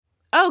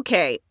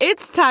Okay,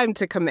 it's time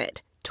to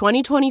commit.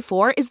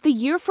 2024 is the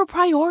year for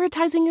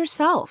prioritizing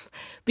yourself.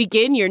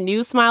 Begin your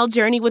new smile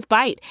journey with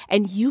Byte,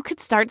 and you could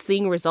start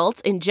seeing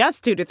results in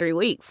just 2 to 3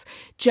 weeks.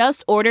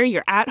 Just order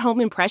your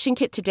at-home impression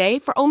kit today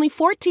for only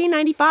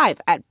 $14.95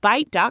 at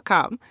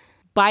Byte.com.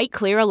 Byte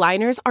Clear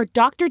aligners are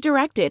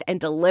doctor-directed and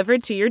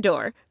delivered to your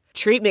door.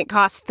 Treatment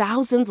costs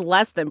thousands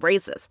less than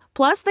braces.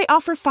 Plus, they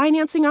offer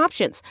financing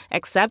options,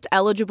 accept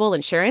eligible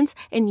insurance,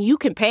 and you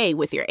can pay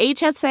with your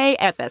HSA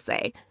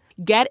FSA.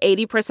 Get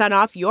 80%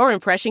 off your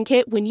impression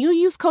kit when you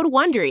use code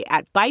WONDERY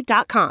at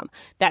Byte.com.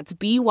 That's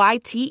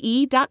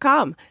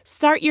BYTE.com.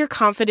 Start your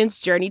confidence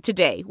journey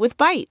today with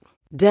Byte.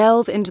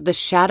 Delve into the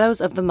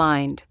shadows of the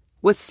mind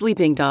with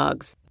Sleeping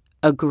Dogs,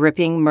 a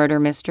gripping murder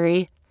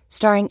mystery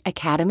starring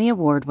Academy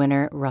Award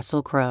winner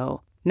Russell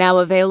Crowe. Now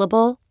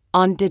available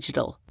on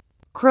digital.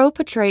 Crowe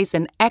portrays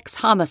an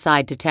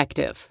ex-homicide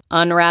detective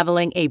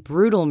unraveling a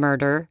brutal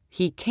murder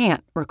he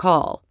can't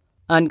recall.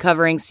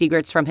 Uncovering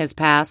secrets from his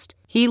past,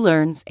 he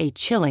learns a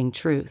chilling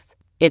truth.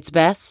 It's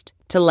best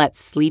to let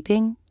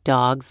sleeping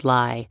dogs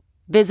lie.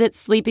 Visit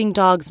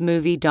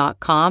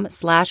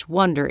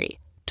sleepingdogsmovie.com/Wondery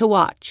to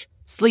watch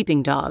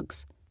Sleeping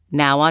Dogs,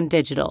 now on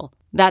digital.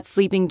 That's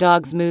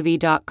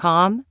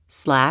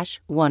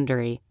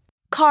sleepingdogsmovie.com/Wondery.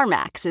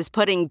 CarMax is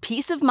putting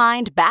peace of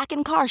mind back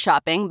in car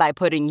shopping by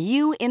putting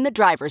you in the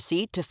driver's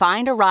seat to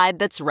find a ride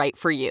that's right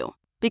for you.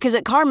 Because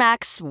at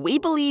CarMax, we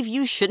believe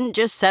you shouldn't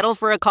just settle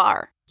for a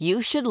car.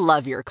 You should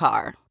love your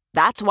car.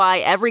 That's why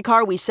every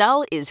car we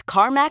sell is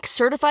CarMax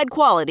certified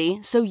quality,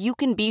 so you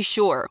can be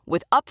sure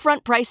with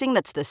upfront pricing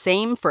that's the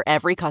same for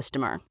every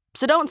customer.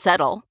 So don't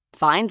settle.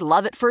 Find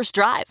love at first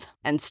drive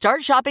and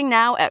start shopping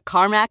now at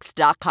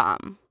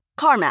CarMax.com.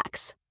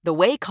 CarMax, the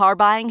way car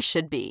buying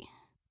should be.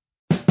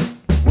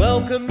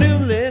 Welcome new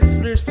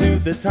listeners to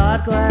the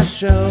Todd Glass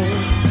Show.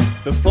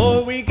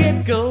 Before we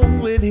get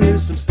going,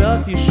 here's some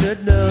stuff you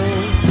should know.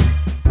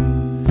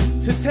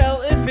 To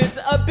tell if it's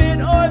a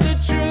bit or the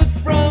truth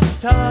from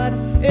Todd.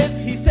 If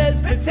he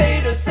says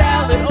potato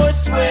salad or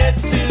swear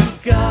to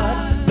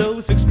God.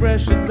 Those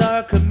expressions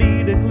are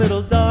comedic,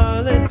 little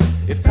darling.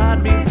 If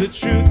Todd means the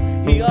truth,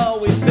 he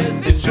always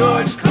says to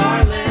George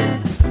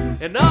Carlin.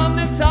 And on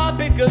the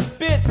topic of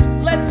bits,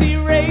 let's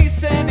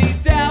erase any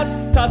doubt.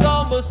 Todd's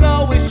almost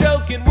always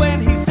joking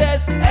when he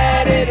says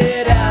edit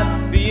it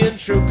out. The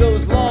intro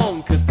goes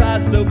long cause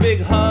Todd's so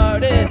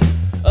big-hearted.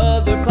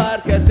 Other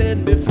podcasts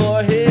end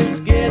before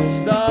his gets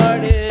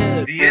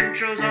started. The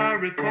intros are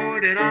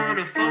recorded on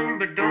a phone,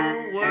 but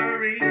don't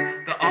worry,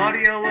 the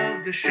audio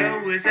of the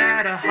show is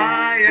at a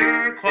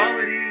higher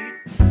quality.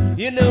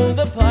 You know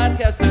the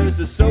Podcasters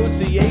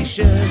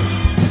Association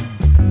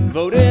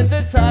voted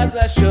the Todd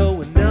Glass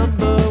Show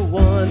number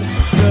 1.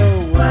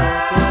 So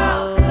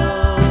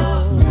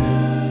welcome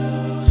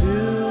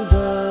to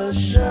the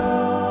show.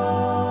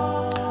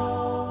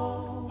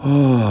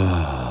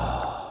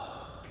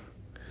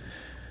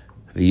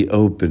 The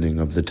opening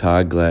of the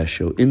Todd Glass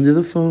Show into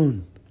the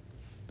phone.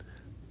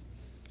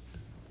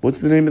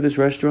 What's the name of this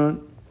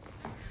restaurant?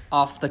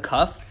 Off the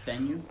Cuff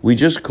venue. We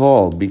just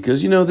called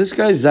because, this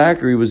guy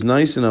Zachary was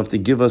nice enough to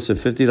give us a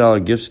 $50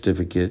 gift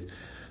certificate.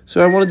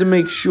 So I wanted to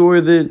make sure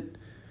that,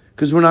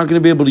 because we're not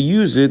going to be able to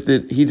use it,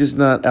 that he just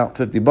not out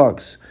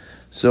 $50.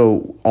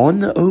 So on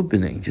the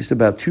opening, just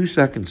about 2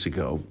 seconds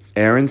ago,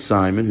 Aaron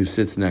Simon, who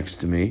sits next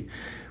to me,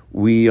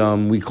 we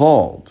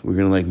called. We're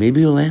going to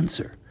maybe he'll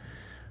answer.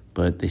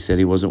 But they said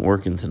he wasn't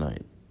working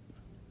tonight.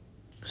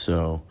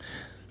 So,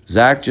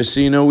 Zach, just so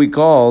you know, we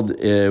called.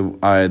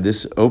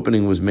 This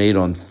opening was made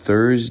on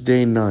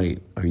Thursday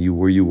night.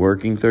 Were you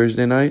working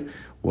Thursday night?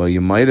 Well,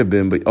 you might have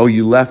been, but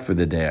you left for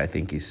the day, I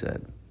think he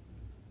said.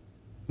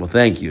 Well,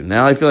 thank you.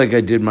 Now I feel like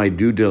I did my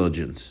due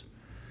diligence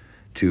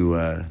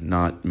to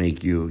not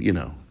make you,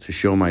 to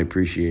show my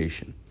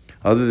appreciation.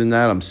 Other than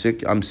that, I'm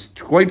sick.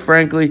 Quite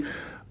frankly,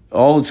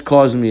 all it's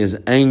causing me is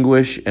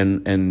anguish,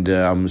 and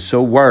I'm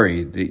so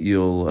worried that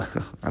you'll...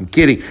 I'm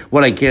kidding.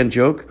 What, I can't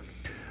joke?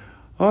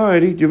 All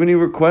righty. Do you have any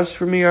requests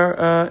for me,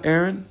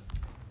 Aaron?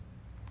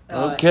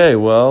 Okay,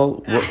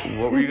 well,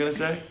 what were you going to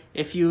say?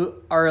 If you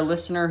are a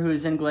listener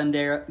who's in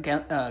Glendale,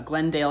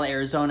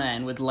 Arizona,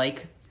 and would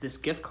like this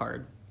gift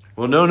card...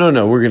 Well, no.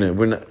 We're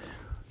not...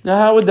 Now,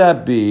 how would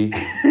that be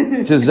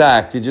to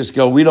Zach to just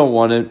go, we don't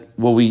want it?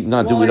 Well, we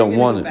don't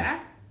want it.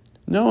 Back?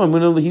 No,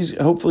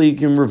 hopefully he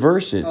can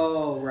reverse it.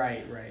 Oh,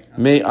 right.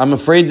 Okay. I'm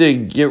afraid to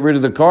get rid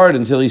of the card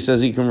until he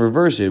says he can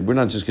reverse it. We're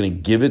not just going to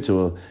give it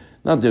to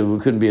not that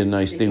it couldn't be a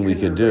nice thing we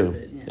could do.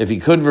 Yeah. If he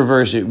could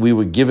reverse it, we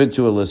would give it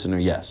to a listener,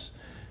 yes.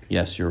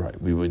 Yes, you're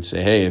right. We would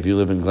say, hey, if you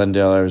live in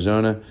Glendale,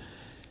 Arizona,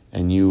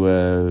 and you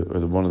are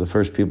one of the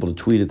first people to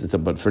tweet at the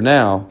top. But for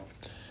now,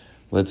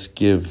 let's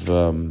give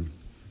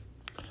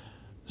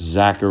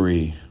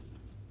Zachary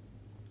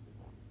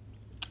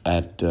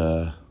at,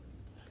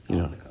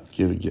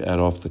 give at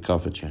Off the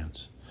Cuff a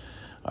chance.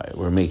 All right,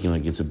 we're making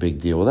it's a big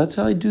deal. Well, that's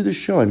how I do the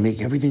show. I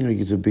make everything like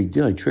it's a big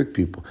deal. I trick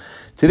people.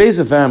 Today's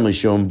a family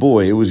show, and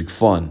boy, it was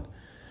fun.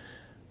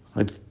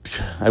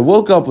 I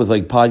woke up with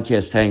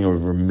podcast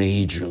hangover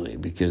majorly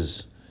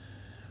because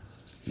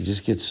You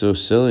just get so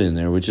silly in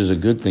there, which is a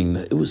good thing.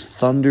 It was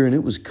thunder and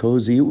it was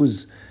cozy. It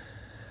was,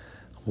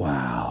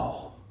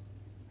 wow.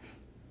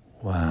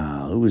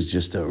 Wow, it was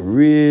just a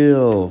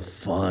real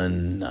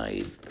fun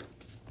night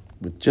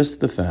with just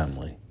the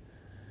family.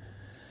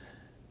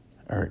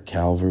 Eric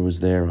Calver was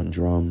there on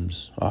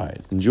drums. All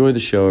right, enjoy the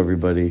show,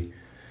 everybody.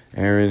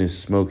 Aaron is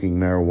smoking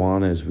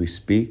marijuana as we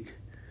speak.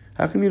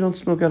 How come you don't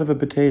smoke out of a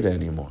potato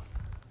anymore?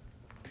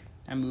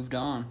 I moved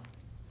on.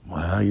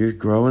 Wow, you're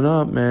growing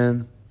up,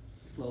 man.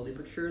 Slowly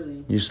but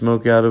surely. You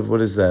smoke out of,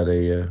 what is that,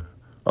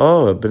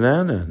 a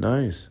banana.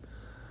 Nice.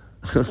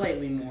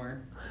 Slightly more.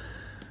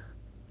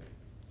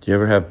 Do you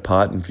ever have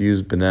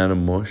pot-infused banana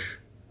mush?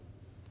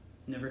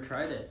 Never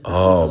tried it. Is that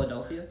Oh, in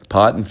Philadelphia?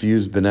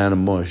 pot-infused banana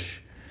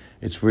mush.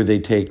 It's where they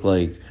take,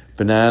 like,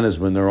 bananas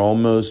when they're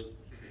almost,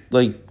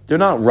 like, they're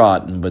not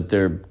rotten, but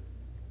they're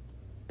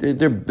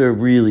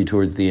really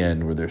towards the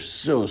end where they're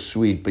so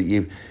sweet, but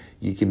you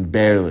can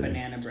barely.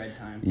 Banana bread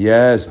time.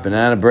 Yes,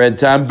 banana bread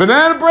time.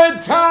 Banana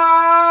bread time!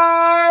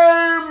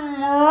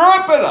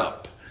 Wrap it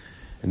up!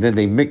 And then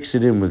they mix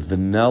it in with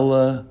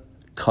vanilla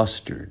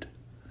custard.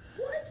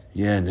 What?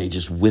 Yeah, and they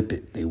just whip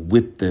it. They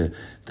whip the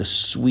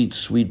sweet,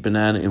 sweet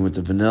banana in with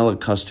the vanilla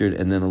custard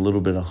and then a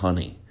little bit of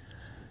honey.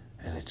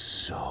 And it's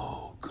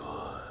so good.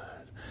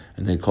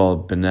 And they call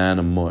it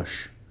banana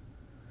mush.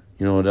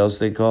 You know what else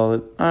they call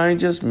it? I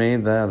just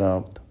made that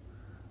up.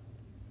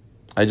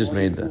 I just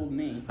made that. Fooled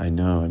me. I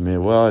know.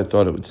 I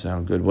thought it would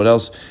sound good. What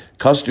else?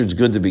 Custard's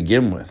good to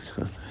begin with.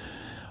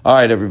 All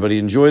right, everybody.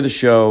 Enjoy the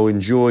show.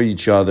 Enjoy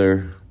each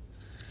other.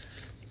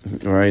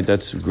 All right.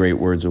 That's great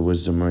words of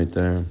wisdom right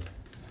there.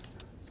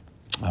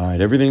 All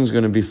right. Everything's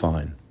going to be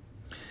fine.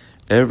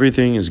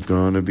 Everything is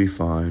going to be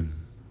fine.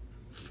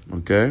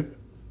 Okay?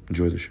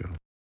 Enjoy the show.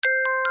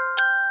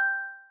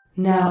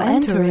 Now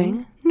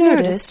entering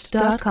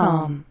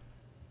Nerdist.com.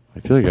 I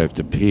feel like I have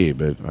to pee,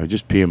 but I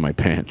just pee in my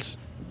pants.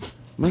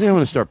 Maybe I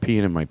want to start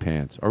peeing in my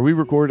pants. Are we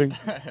recording?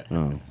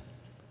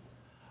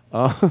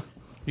 Oh.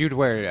 You'd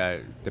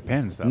wear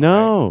depends though.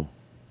 No.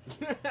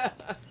 Right?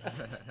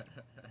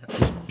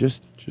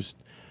 Just.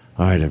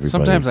 All right, everybody.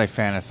 Sometimes I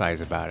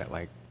fantasize about it.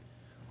 Like,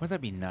 wouldn't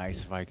that be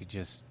nice if I could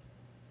just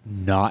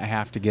not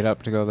have to get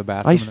up to go to the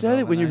bathroom? I said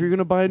it when you're going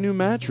to buy a new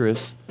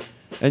mattress,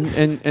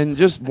 and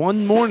just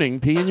one morning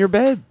pee in your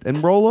bed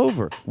and roll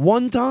over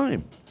one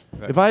time.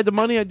 If I had the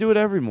money, I'd do it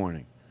every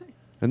morning.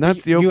 And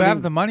that's the opening. You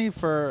have the money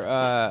for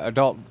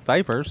adult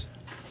diapers.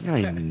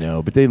 I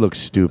know, but they look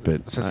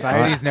stupid.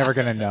 Society's never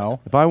going to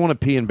know. If I want to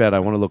pee in bed, I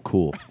want to look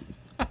cool,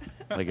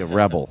 like a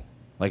rebel,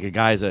 like a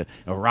guy's a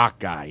rock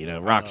guy,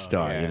 rock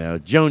star. Yeah.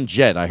 Joan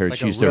Jett, I heard Like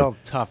she used a real to.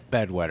 tough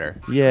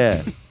bedwetter.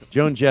 Yeah,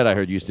 Joan Jett, I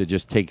heard used to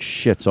just take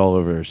shits all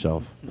over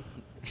herself.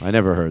 I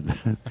never heard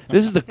that.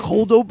 This is the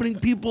cold opening.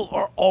 People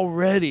are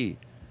already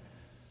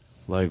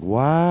like,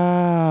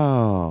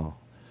 wow.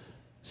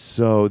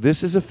 So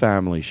this is a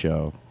family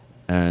show,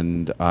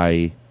 and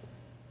I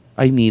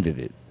needed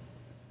it,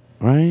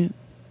 right?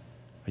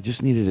 I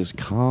just needed as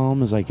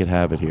calm as I could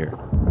have it here.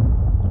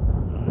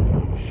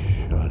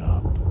 Shut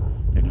up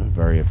in a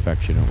very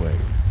affectionate way.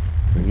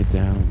 Bring it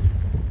down.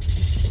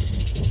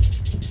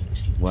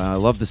 Wow, I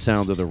love the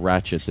sound of the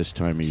ratchet this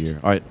time of year.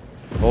 All right,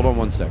 hold on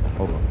 1 second.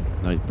 Hold on.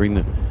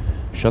 Now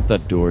shut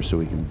that door so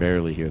we can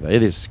barely hear that.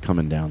 It is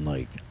coming down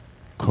like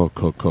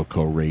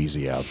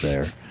crazy out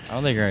there. I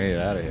don't think we're going to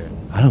get out of here.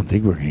 I don't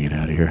think we're going to get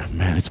out of here.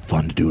 Man, it's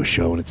fun to do a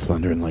show, and it's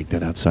thundering like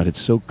that outside.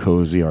 It's so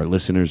cozy. Our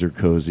listeners are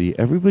cozy.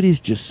 Everybody's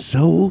just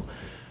so...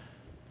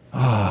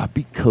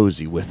 be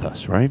cozy with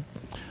us, right?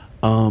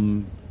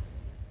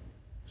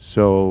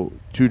 So,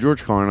 to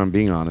George Carlin, I'm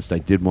being honest, I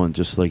did want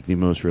just like the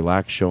most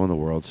relaxed show in the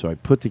world, so I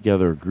put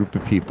together a group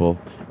of people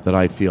that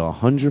I feel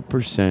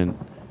 100%...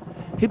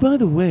 Hey, by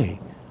the way,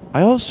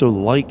 I also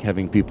like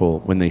having people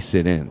when they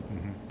sit in.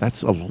 Mm-hmm.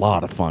 That's a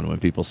lot of fun when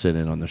people sit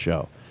in on the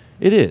show.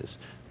 It is.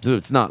 So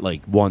it's not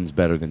like one's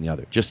better than the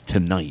other. Just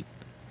tonight.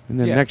 And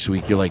then next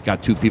week, you're like,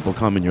 got two people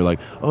coming. You're like,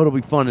 oh, it'll be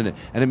fun. And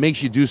it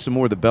makes you do some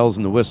more of the bells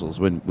and the whistles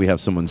when we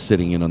have someone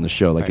sitting in on the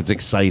show. Like, it's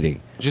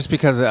exciting. Just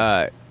because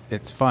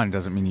it's fun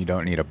doesn't mean you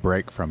don't need a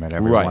break from it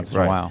every once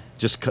in a while.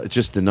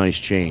 Just a nice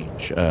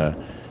change.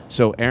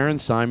 So Aaron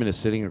Simon is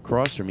sitting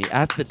across from me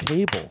at the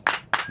table.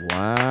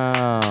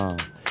 Wow.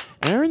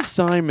 Aaron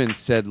Simon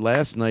said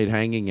last night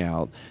hanging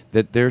out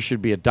that there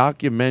should be a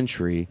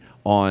documentary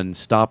on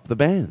Stop the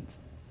Band.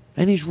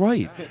 And he's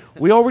right.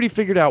 We already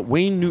figured out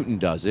Wayne Newton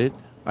does it,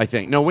 I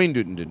think. No, Wayne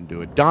Newton didn't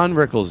do it. Don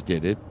Rickles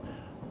did it.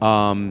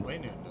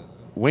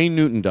 Wayne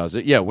Newton does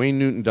it. Yeah, Wayne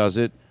Newton does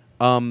it.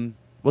 Well,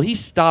 he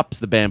stops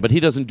the band, but he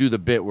doesn't do the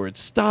bit where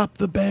it's stop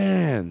the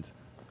band.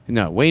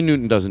 No, Wayne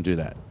Newton doesn't do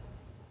that.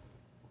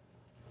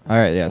 All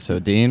right, yeah, so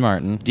Dean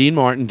Martin,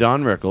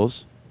 Don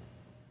Rickles.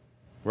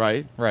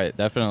 Right? Right,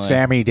 definitely.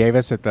 Sammy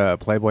Davis at the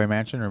Playboy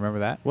Mansion, remember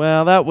that?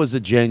 Well, that was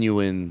a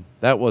genuine...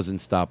 That wasn't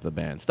Stop the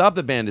Band. Stop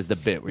the Band is the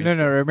bit. Where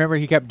No, remember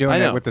he kept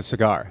doing it with the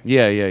cigar.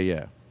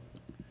 Yeah.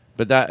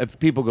 But that if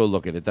people go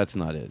look at it, that's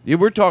not it.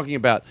 We're talking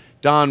about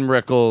Don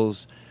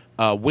Rickles,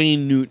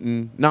 Wayne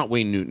Newton... Not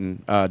Wayne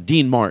Newton,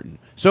 Dean Martin.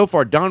 So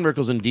far, Don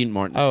Rickles and Dean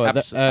Martin. Oh, it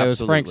was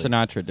Frank absolutely.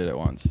 Sinatra did it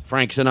once.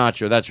 Frank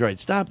Sinatra, that's right.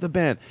 Stop the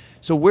band.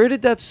 So where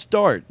did that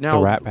start? Now,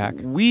 The Rat Pack.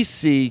 We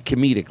see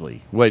comedically.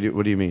 What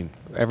do you mean?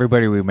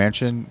 Everybody we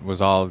mentioned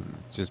was all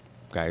just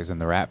guys in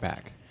the Rat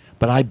Pack.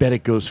 But I bet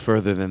it goes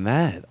further than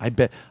that.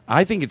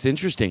 I think it's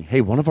interesting.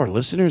 Hey, one of our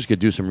listeners could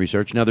do some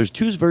research. Now, there's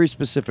two very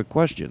specific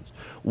questions.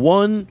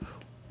 One,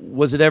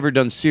 was it ever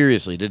done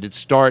seriously? Did it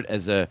start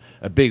as a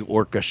big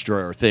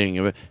orchestra or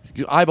thing?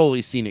 I've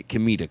always seen it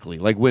comedically.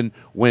 Like when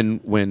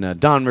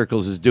Don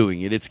Rickles is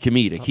doing it, it's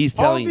comedic. He's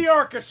telling the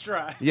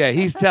orchestra. Yeah,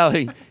 he's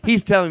telling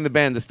the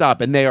band to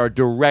stop, and they are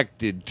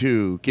directed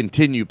to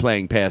continue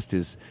playing past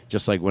his.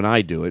 Just like when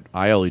I do it,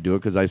 I only do it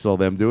because I saw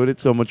them do it.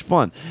 It's so much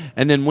fun.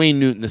 And then Wayne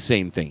Newton, the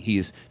same thing.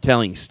 He's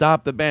telling,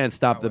 stop the band,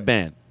 stop the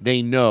band.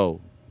 They know.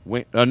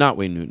 Not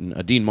Wayne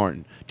Newton. Dean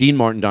Martin. Dean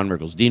Martin, Don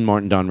Rickles. Dean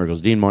Martin, Don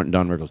Rickles. Dean Martin,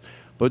 Don Rickles.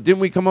 But didn't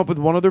we come up with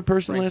one other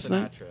person last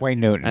night?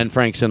 Wayne Newton. And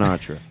Frank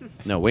Sinatra.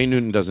 No, Wayne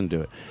Newton doesn't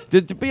do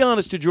it. To be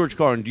honest, to George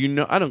Carlin, do you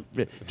know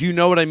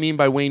what I mean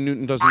by Wayne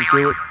Newton doesn't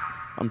do it?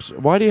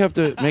 Why do you have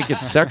to make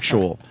it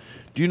sexual?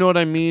 Do you know what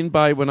I mean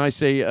by when I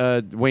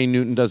say Wayne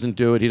Newton doesn't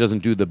do it? He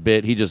doesn't do the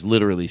bit. He just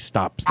literally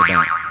stops the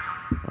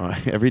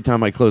band. Every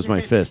time I close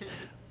my fist.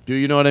 Do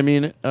you know what I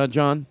mean,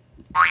 John?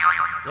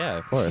 Yeah,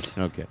 of course.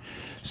 Okay.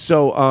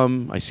 So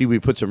I see we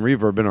put some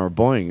reverb in our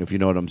boing, if you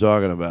know what I'm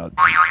talking about.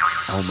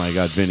 Oh, my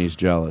God, Vinny's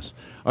jealous.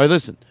 All right,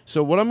 listen.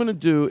 So what I'm going to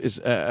do is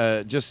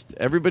just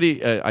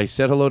everybody, I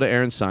said hello to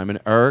Aaron Simon.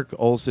 Eric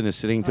Olson is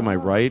sitting to my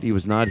right. He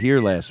was not here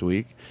last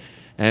week.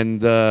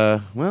 And,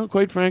 well,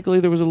 quite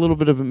frankly, there was a little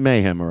bit of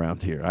mayhem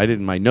around here.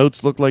 My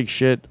notes looked like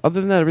shit. Other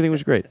than that, everything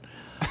was great.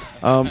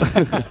 No,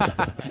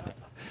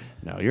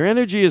 your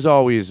energy is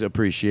always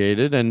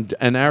appreciated. And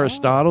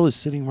Aristotle is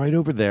sitting right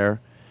over there,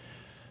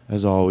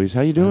 as always.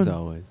 How you doing? As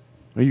always.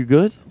 Are you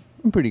good?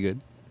 I'm pretty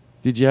good.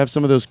 Did you have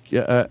some of those?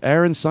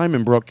 Aaron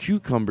Simon brought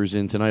cucumbers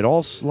in tonight,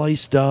 all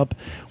sliced up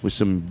with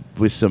some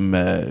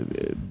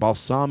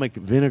balsamic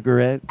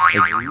vinaigrette.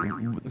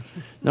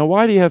 Now,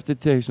 why do you have to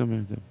take some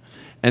of them?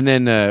 And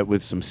then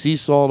with some sea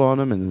salt on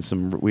them, and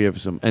then we have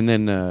some, and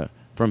then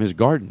from his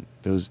garden.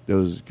 Those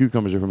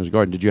cucumbers are from his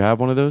garden. Did you have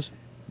one of those?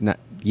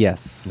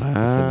 Yes.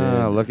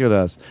 Ah, look at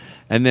us.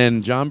 And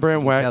then John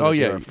Brand Wack. Oh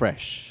yeah, they're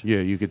fresh. Yeah,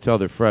 you could tell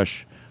they're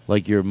fresh,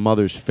 like your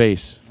mother's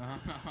face.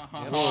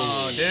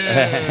 Oh,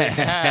 dude.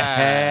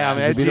 I'm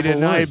edgy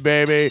tonight,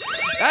 baby.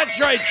 That's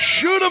right.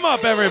 Shoot 'em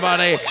up,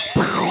 everybody.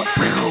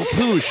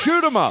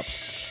 Shoot 'em up.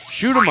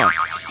 Shoot 'em up.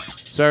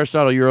 So,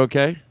 Aristotle, you're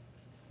okay?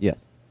 Yes.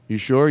 You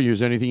sure?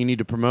 Is there anything you need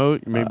to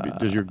promote? Maybe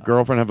does your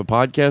girlfriend have a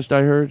podcast,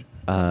 I heard?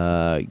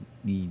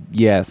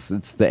 Yes,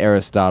 it's the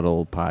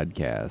Aristotle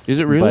podcast. Is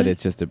it really? But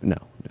it's just no.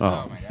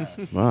 Oh, my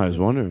God. Wow, I was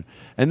wondering.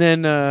 And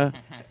then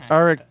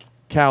Eric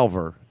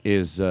Calver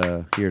is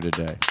here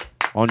today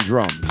on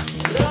drums.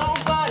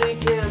 Nobody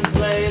can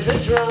play the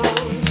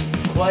drums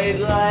quite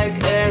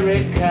like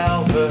Eric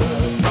Calver.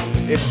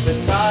 It's the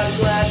Todd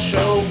Glass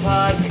Show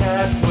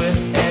podcast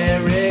with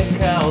Eric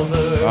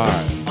Calver. All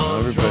right,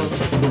 everybody.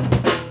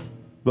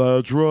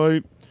 That's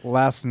right.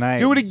 Last night.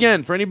 Do it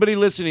again for anybody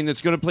listening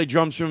that's going to play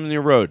drums from the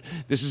road.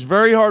 This is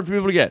very hard for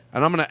people to get,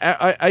 and I'm going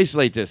to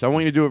isolate this. I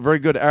want you to do it very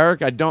good,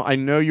 Eric. I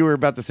know you were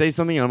about to say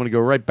something, and I'm going to go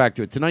right back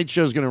to it. Tonight's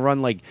show is going to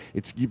run like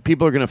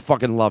people are going to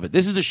fucking love it.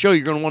 This is the show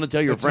you're going to want to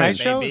tell your friends.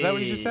 Tonight Show? Is that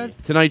what you just said?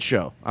 Tonight's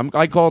Show.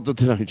 I call it the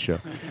Tonight Show.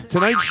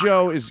 Tonight's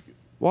Show is.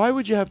 Why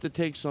would you have to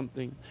take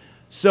something?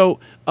 So,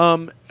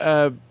 roll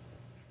to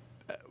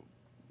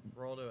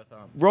a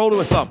thumb. Roll to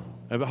a thumb.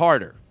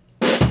 Harder.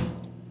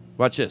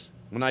 Watch this.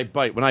 When I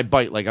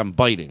bite, like I'm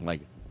biting,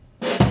 like.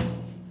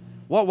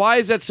 What? Why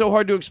is that so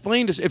hard to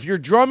explain? If you're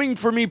drumming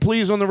for me,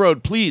 please, on the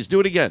road, please do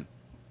it again.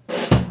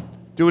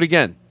 Do it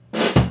again.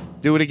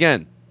 Do it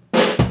again.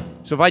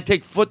 So if I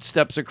take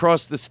footsteps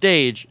across the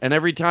stage, and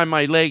every time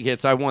my leg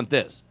hits, I want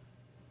this.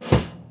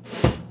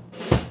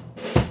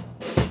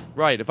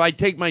 Right. If I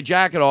take my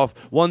jacket off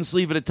one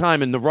sleeve at a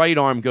time, and the right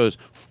arm goes,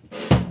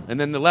 and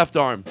then the left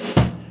arm,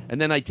 and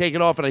then I take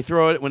it off and I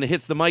throw it when it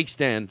hits the mic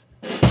stand.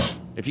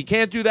 If you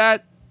can't do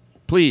that,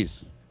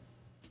 please.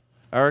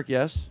 Eric,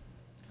 yes?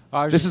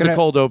 This is the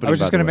cold opening. I was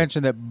just going to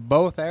mention that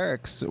both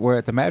Erics were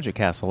at the Magic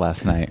Castle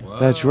last night. Whoa.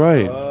 That's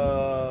right.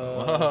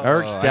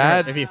 Eric's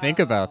dad. If you think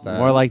about that.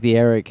 More like the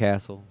Eric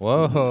Castle.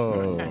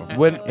 Whoa.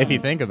 If you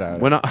think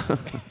about it.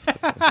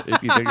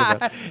 If you think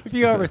about it. If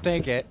you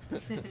overthink it.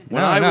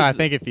 I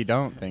think if you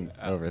don't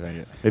overthink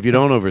it. If you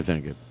don't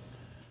overthink it.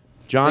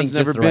 John's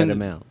never been. Right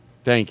amount.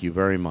 Thank you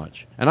very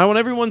much. And I want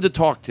everyone to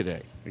talk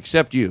today,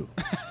 except you.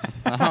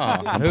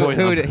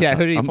 Who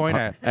do you point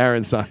at?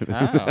 Aaron Simon.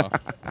 Oh.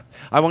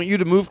 I want you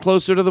to move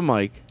closer to the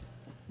mic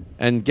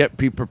and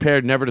be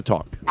prepared never to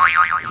talk.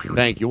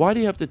 Thank you. Why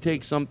do you have to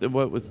take something?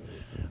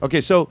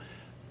 Okay, so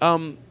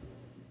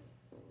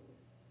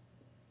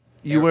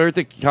you were at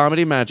the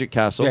Comedy Magic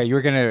Castle. Yeah, you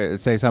were going to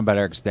say something about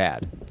Eric's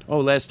dad.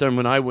 Oh, last time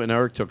when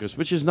Eric took us,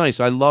 which is nice.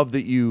 I love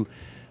that you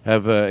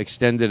have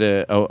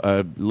extended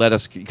let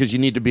us, because you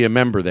need to be a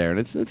member there, and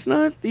it's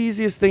not the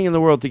easiest thing in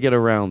the world to get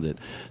around it.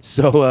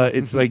 So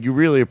it's like you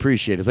really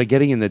appreciate it. It's like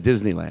getting into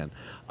Disneyland.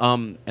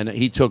 And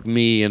he took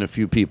me and a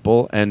few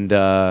people, and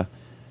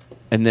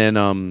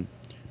then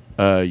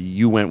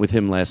you went with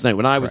him last night.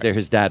 When I was there,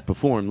 his dad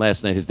performed.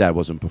 Last night, his dad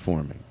wasn't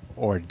performing.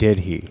 Or did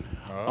he?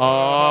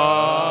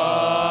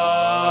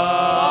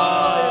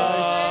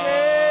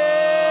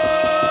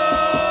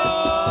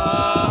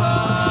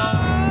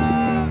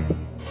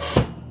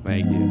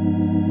 Thank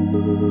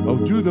you. Oh,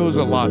 do those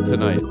a lot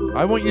tonight.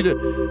 I want you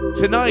to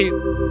tonight,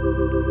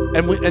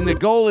 and the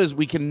goal is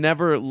we can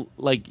never,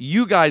 like,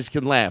 you guys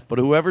can laugh, but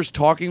whoever's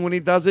talking when he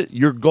does it,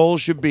 your goal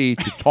should be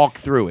to talk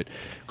through it.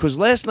 Because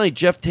last night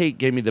Jeff Tate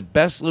gave me the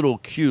best little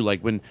cue,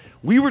 like when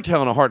we were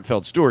telling a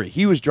heartfelt story,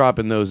 he was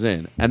dropping those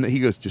in, and he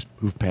goes, "Just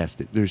move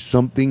past it. There's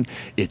something.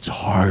 It's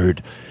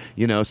hard."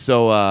 You know,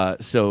 so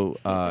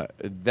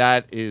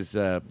that is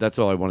that's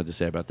all I wanted to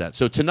say about that.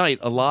 So tonight,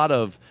 a lot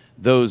of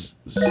those.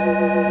 Okay,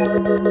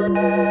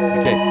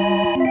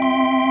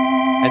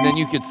 and then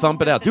you could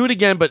thump it out. Do it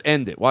again, but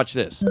end it. Watch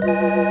this. No,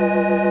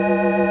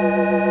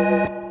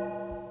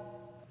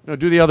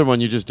 do the other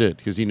one you just did,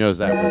 because he knows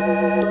that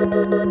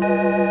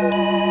one.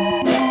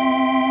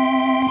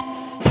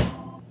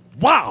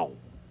 Wow!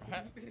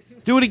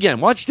 Do it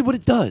again. Watch what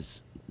it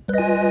does.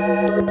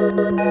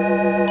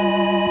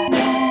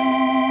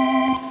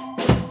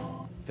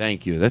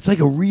 Thank you. That's like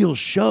a real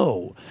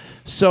show.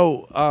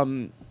 So,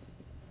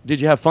 did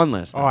you have fun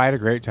last night? Oh, I had a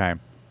great time.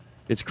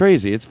 It's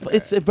crazy. It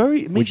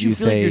makes you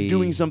feel like you're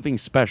doing something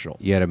special.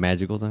 You had a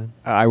magical time?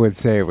 I would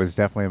say it was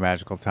definitely a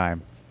magical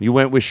time. You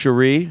went with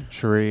Cherie?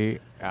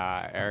 Cherie,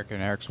 Eric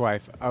and Eric's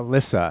wife,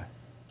 Alyssa.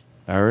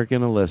 Eric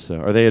and Alyssa.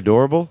 Are they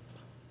adorable?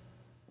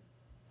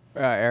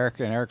 Eric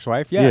and Eric's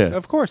wife? Yes, Yeah.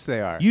 Of course they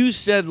are. You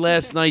said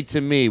last night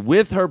to me,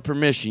 with her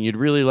permission, you'd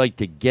really like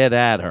to get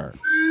at her.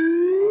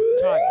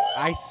 Todd,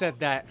 I said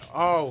that.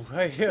 Oh,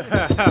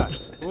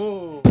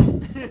 ooh,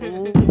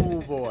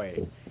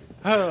 boy.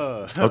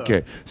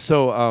 Okay,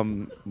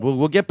 so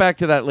we'll get back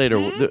to that later.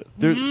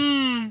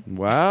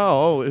 Wow,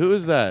 oh, who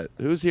is that?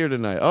 Who's here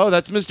tonight? Oh,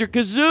 that's Mr.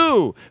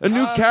 Kazoo, a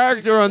new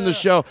character on the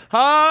show.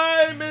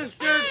 Hi,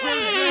 Mr.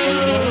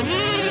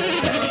 Kazoo.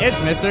 It's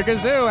Mr.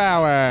 Kazoo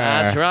Hour.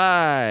 That's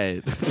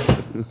right.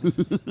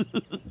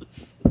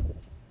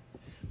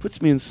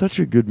 Puts me in such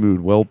a good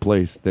mood.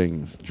 Well-placed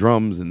things,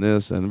 drums and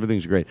this, and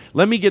everything's great.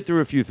 Let me get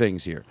through a few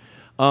things here.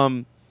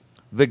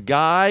 The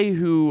guy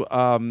who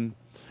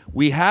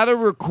we had a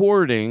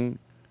recording.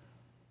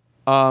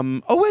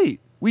 Oh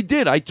wait, we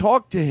did. I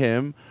talked to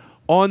him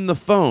on the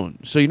phone.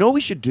 So you know what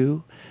we should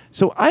do?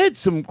 So I had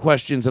some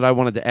questions that I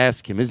wanted to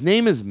ask him. His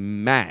name is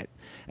Matt.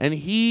 And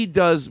he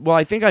does well.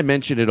 I think I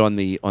mentioned it on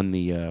the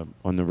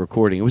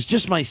recording. It was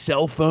just my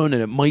cell phone,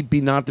 and it might be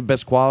not the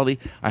best quality.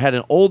 I had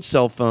an old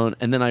cell phone,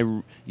 and then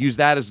I used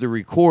that as the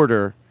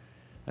recorder,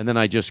 and then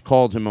I just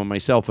called him on my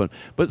cell phone.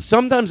 But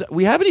sometimes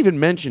we haven't even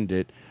mentioned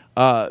it,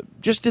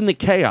 just in the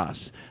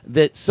chaos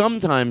that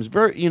sometimes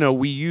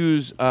we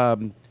use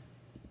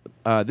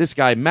this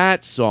guy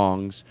Matt's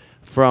songs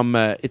from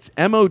it's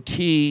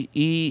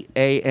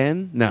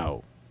Motean.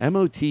 No,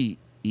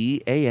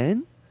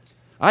 Motean.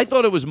 I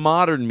thought it was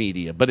Modern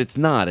Media, but it's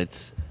not.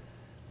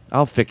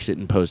 I'll fix it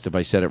in post if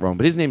I said it wrong.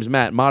 But his name's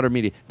Matt, Modern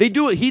Media. They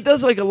do it. He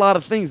does like a lot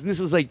of things, and this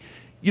is like,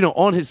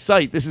 on his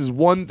site, this is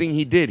one thing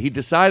he did. He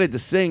decided to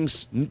sing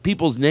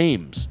people's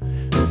names.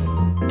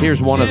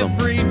 Here's one of them.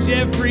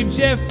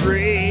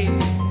 Jeffrey.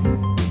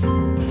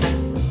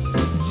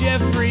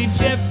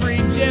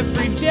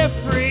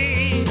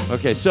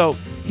 Okay, so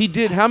he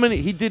did how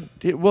many?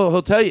 Well,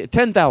 he'll tell you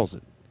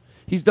 10,000.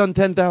 He's done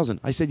 10,000.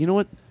 I said, you know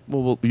what?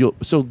 Well,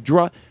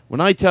 when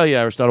I tell you,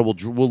 Aristotle,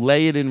 we'll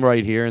lay it in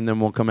right here, and then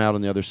we'll come out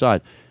on the other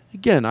side.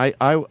 Again, I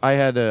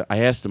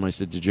asked him. I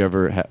said, did you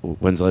ever?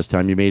 When's the last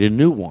time you made a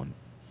new one?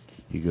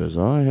 He goes,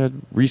 oh, I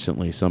had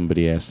recently.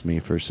 Somebody asked me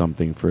for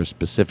something for a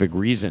specific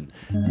reason.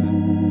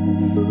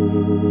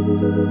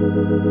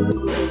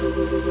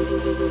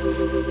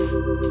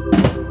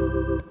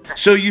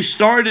 So you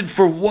started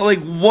for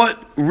what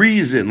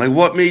reason? Like,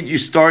 what made you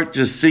start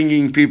just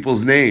singing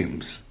people's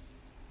names?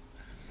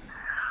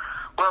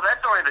 Well,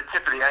 that's only the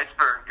tip of the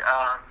iceberg.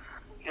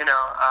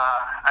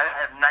 I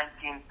have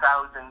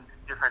 19,000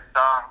 different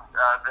songs.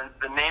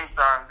 The name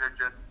songs are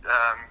just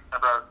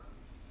about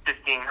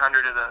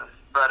 1,500 of those.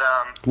 But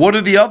what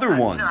are the other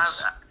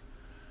ones?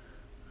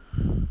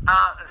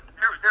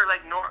 They're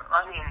like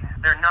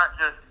they're not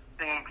just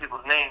singing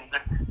people's names,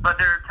 but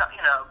they're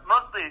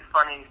mostly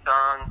funny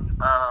songs.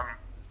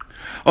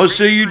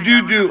 So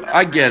you do.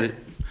 I get it.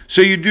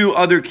 So you do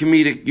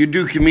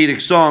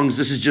comedic songs.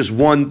 This is just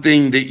one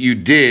thing that you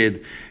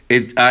did.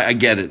 I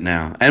get it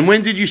now. And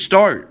when did you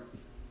start?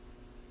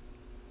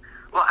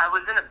 Well, I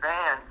was in a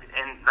band,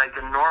 like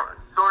a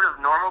sort of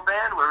normal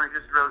band where we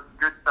just wrote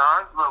good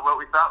songs, what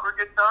we thought were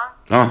good songs.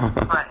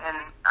 But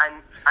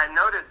I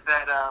noticed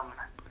that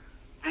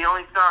the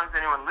only songs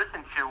anyone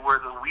listened to were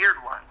the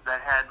weird ones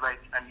that had like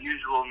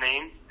unusual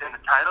names in the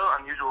title,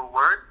 unusual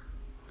words.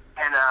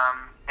 And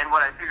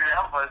what I figured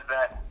out was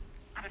that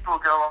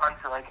people go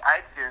onto like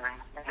iTunes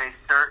and they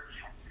search,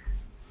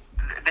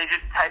 they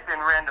just type in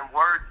random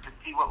words to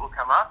see what will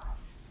come up.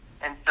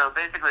 And so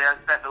basically I've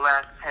spent the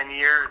last 10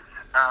 years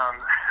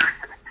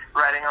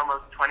writing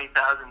almost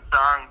 20,000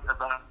 songs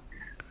about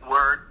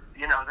words,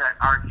 that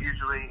aren't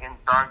usually in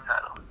song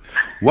titles.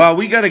 Wow,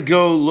 we got to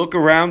go look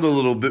around a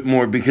little bit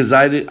more because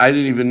I didn't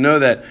even know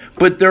that.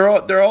 But they're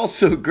all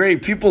so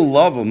great. People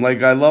love them.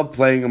 Like, I love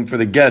playing them for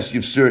the guests.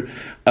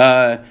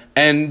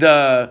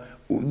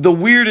 The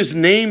weirdest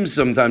names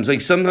sometimes.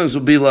 Like, sometimes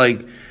we'll be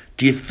like,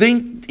 do you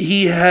think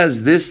he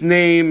has this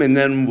name? And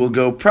then we'll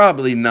go,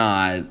 probably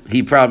not.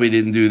 He probably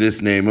didn't do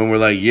this name. And we're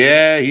like,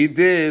 yeah, he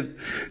did.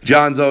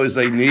 John's always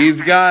like,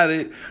 he's got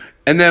it.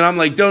 And then I'm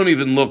like, don't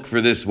even look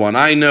for this one.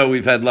 I know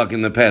we've had luck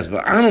in the past,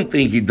 but I don't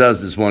think he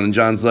does this one. And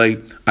John's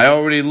like, I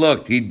already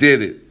looked. He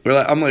did it.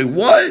 I'm like,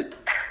 what?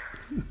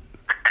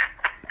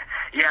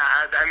 Yeah,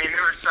 I mean,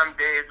 there were some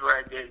days where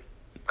I did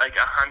like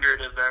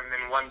 100 of them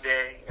in one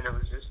day, and it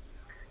was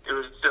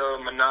so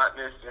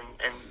monotonous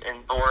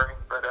and boring.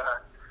 But,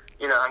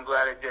 I'm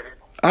glad I did it.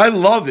 I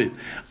love it.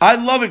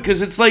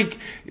 Because it's like,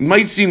 it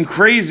might seem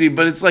crazy,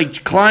 but it's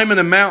like climbing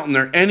a mountain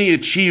or any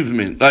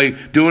achievement,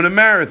 like doing a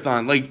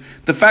marathon. Like,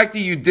 the fact that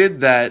you did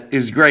that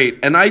is great.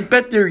 And I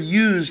bet they're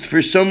used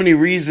for so many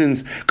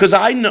reasons, because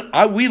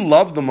we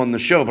love them on the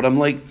show, but I'm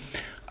like,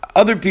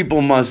 other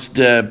people must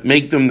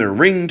make them their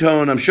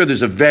ringtone. I'm sure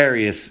there's a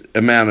various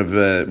amount of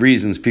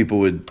reasons people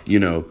would,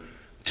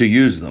 to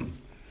use them.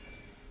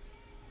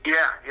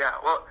 Yeah.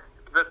 Well,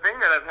 the thing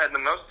that I've had the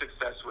most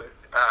success with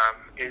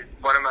is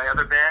one of my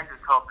other bands is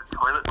called the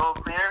Toilet Bowl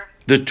Cleaners.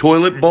 The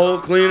Toilet Bowl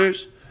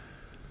Cleaners?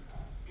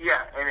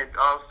 Yeah, and it's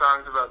all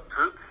songs about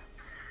poop.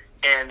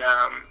 And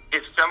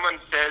if someone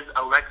says,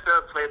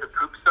 Alexa, play the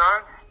poop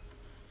song,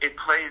 it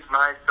plays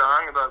my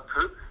song about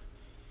poop,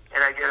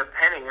 and I get a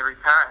penny every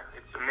time.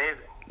 It's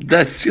amazing.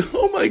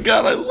 Oh my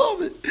God, I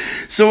love it.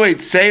 So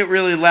wait, say it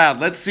really loud.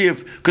 Let's see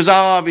because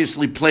I'll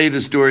obviously play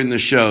this during the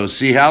show.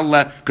 See how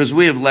because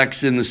we have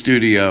Lex in the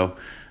studio.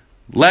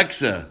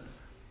 Lexa,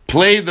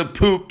 play the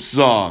poop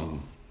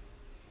song.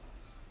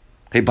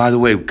 Hey, by the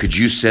way, could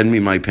you send me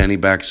my penny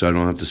back so I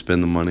don't have to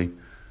spend the money?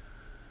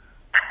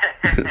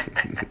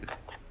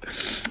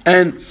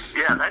 And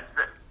yeah,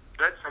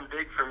 that's been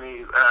big for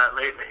me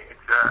lately.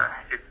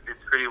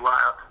 It's pretty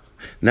wild.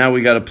 Now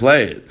we got to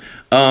play it.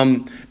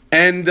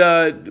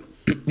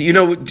 We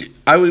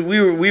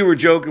were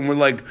joking. We're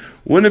like,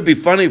 wouldn't it be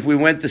funny if we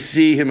went to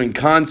see him in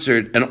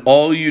concert and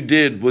all you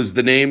did was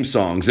the name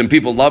songs and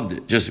people loved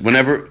it? Just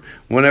whenever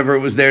it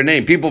was their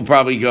name, people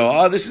probably go,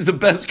 "Oh, this is the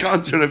best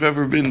concert I've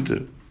ever been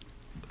to."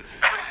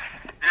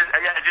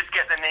 Just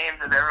get the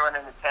names of everyone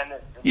in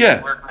attendance. And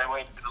yeah, work my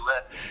way through the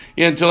list.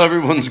 Yeah, until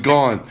everyone's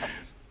gone.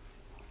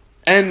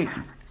 And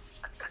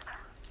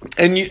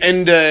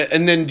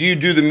then do you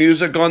do the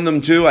music on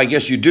them too? I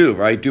guess you do,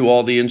 right? Do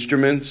all the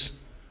instruments?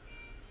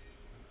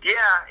 Yeah,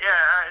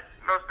 it's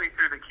mostly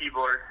through the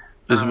keyboard.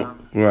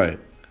 Right.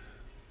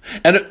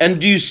 And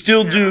do you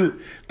still do,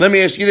 let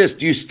me ask you this,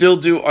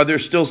 are there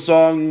still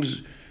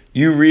songs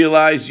you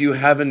realize you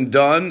haven't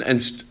done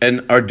and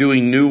are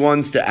doing new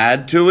ones to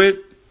add to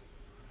it?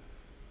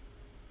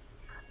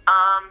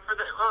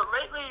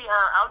 Lately,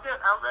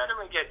 I'll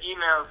randomly get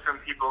emails from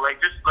people.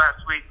 Like just last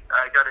week,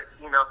 I got an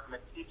email from a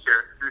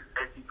teacher who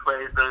says he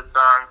plays those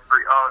songs for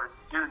all of his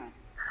students,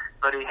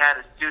 but he had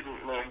a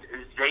student named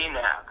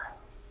Zainab,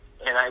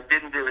 and I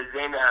didn't do a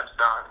Zainab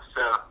song,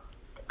 so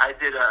I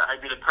did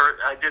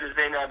a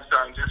Zainab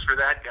song just for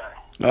that guy.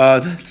 Oh,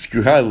 that's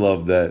great. I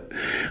love that.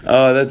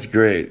 Oh, that's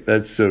great.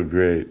 That's so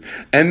great.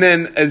 And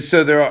then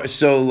the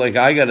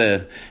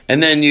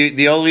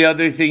only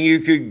other thing you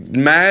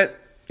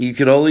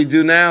could only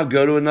do now,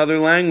 go to another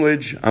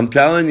language. I'm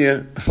telling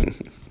you.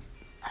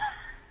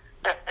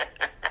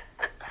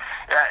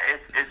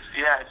 It's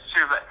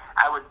true, but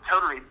I would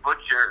totally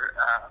butcher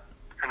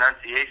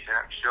pronunciation.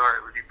 I'm sure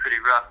it would be pretty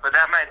rough, but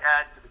that might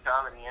add to the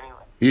comedy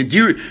anyway. Yeah,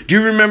 do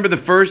you remember the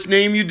first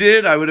name you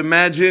did? I would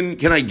imagine.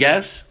 Can I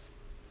guess?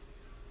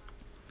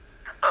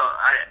 Oh,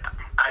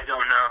 I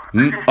don't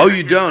know. Oh,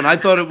 you don't? I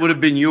thought it would have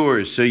been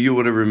yours, so you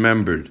would have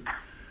remembered.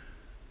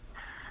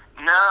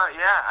 No,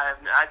 yeah.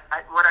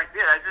 What I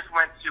did, I just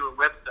went to a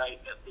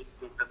website that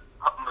listed the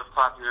most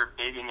popular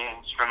baby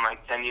names from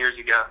like 10 years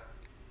ago.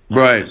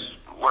 Right. Just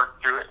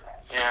worked through it.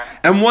 Yeah.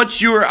 And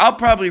I'll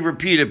probably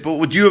repeat it, but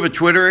would you have a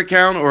Twitter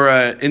account or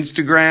a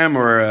Instagram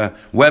or a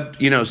web,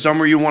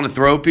 somewhere you want to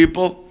throw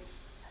people?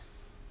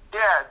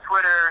 Yeah,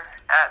 Twitter,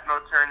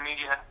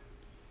 @MoTurnMedia.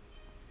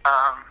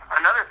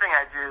 Another thing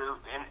I do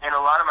in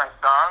a lot of my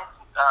songs,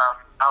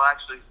 I'll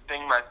actually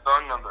sing my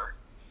phone number.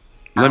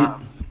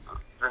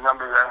 The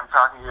number that I'm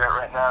talking to you at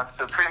right now.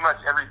 So pretty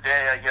much every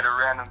day I get a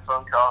random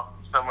phone call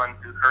from someone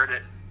who heard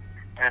it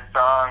in a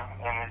song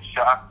and is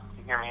shocked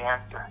to hear me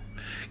answer.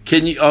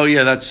 Can you? Oh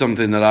yeah, that's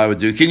something that I would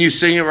do. Can you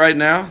sing it right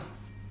now?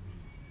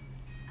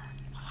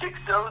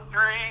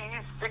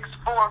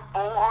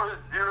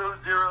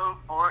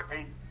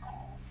 603-644-0048.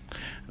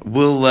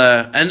 We'll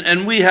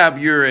and we have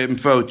your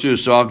info too,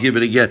 so I'll give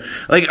it again.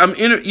 Like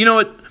you know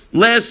what?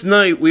 last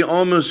night we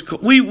almost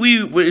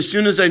we as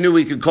soon as I knew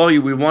we could call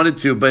you, we wanted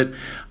to, but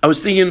I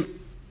was thinking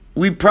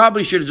we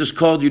probably should have just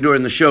called you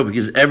during the show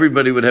because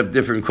everybody would have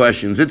different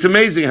questions. It's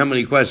amazing how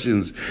many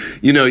questions,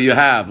 you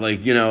have,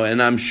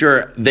 and I'm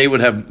sure they would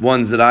have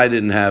ones that I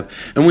didn't have.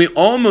 And we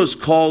almost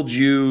called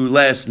you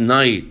last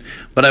night,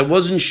 but I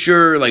wasn't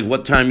sure,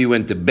 what time you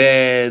went to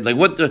bed.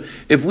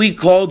 If we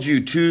called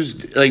you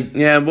Tuesday,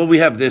 we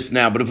have this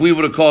now, but if we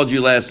would have called you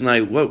last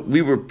night,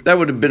 that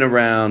would have been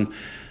around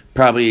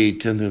probably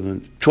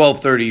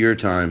 12:30 your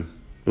time.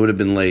 It would have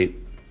been late.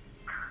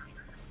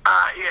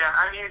 Yeah,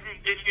 I mean,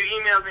 if you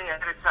emailed me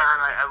ahead of time,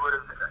 I would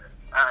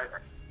have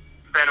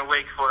been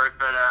awake for it.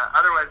 But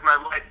otherwise, my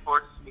wife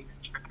forces me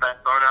to turn my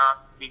phone off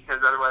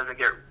because otherwise I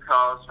get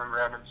calls from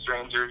random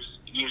strangers,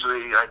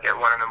 usually at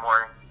 1 in the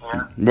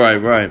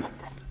morning. Right.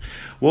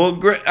 Well,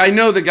 great. I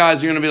know the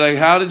guys are going to be like,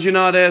 how did you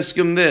not ask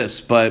him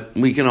this? But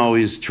we can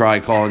always try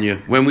calling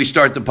you when we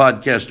start the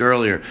podcast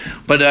earlier.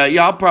 But,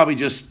 I'll probably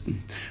just...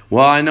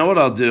 Well, I know what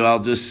I'll do.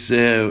 I'll just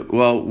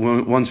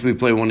once we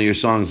play one of your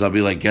songs, I'll be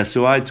like, guess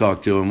who I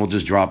talked to? And we'll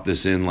just drop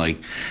this in.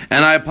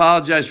 And I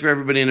apologize for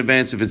everybody in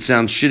advance if it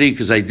sounds shitty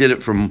because I did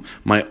it from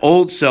my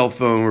old cell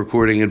phone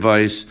recording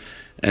advice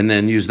and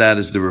then use that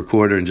as the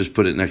recorder and just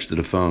put it next to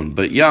the phone.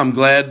 But, yeah, I'm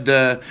glad.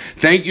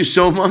 Thank you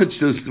so much.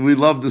 We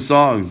love the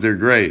songs. They're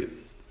great.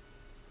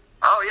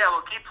 Oh, yeah,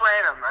 well, keep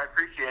playing them. I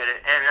appreciate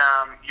it. And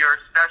your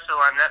special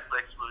on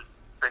Netflix was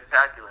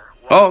spectacular.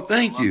 Oh,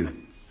 thank you.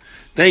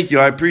 Thank you.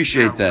 I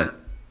appreciate that.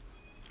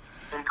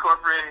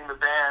 Incorporating the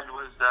band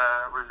was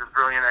a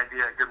brilliant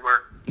idea. Good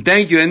work.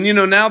 Thank you. And,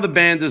 now the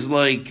band is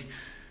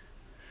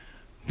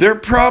they're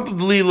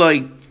probably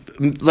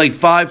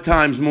 5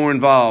 times more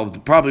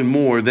involved, probably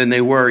more than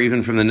they were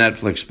even from the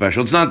Netflix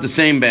special. It's not the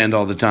same band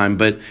all the time,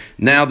 but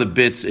now the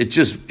bits, it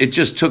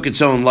just took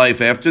its own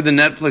life after the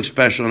Netflix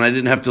special, and I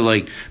didn't have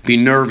to be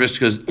nervous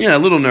because, a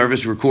little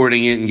nervous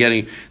recording it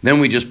and then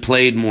we just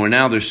played more.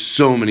 Now there's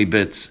so many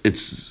bits.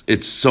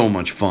 It's so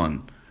much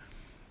fun.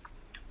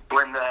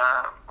 When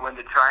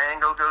the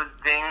triangle goes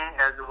ding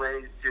as a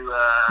way to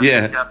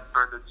make up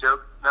for the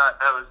joke, that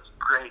was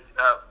great.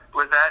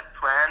 Was that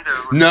planned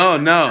or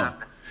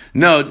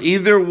No,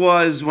 either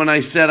was when I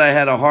said I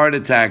had a heart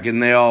attack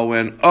and they all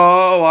went,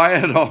 oh, I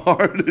had a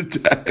heart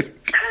attack.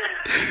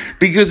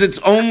 Because it's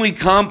only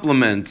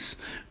compliments,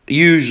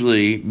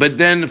 usually. But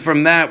then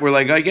from that, we're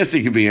I guess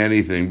it could be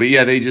anything. But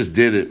yeah, they just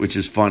did it, which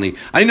is funny.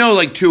 I know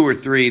 2 or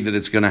 3 that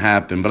it's going to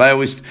happen. But I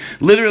always,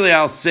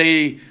 I'll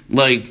say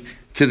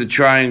to the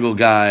triangle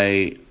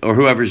guy or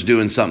whoever's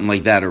doing something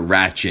like that or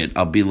Ratchet,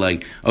 I'll be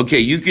like, okay,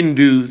 you can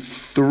do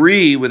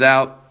 3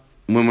 without...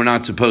 when we're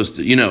not supposed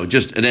to,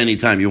 just at any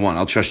time you want.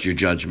 I'll trust your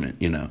judgment,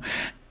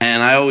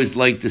 And I always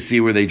like to see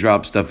where they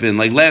drop stuff in.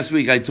 Last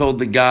week I told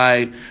the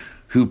guy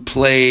who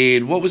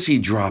played, what was he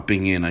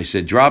dropping in? I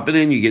said, drop it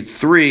in, you get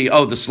 3.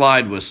 Oh, the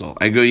slide whistle.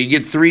 I go, you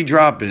get 3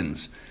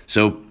 drop-ins.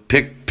 So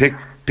pick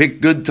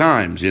good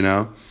times,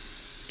 Yeah,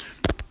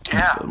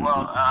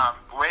 well,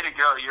 way to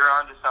go. You're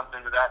onto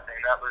something with that thing.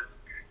 That was,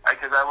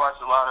 because I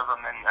watched a lot of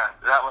them, and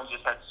that one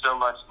just had so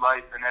much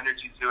life and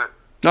energy to it.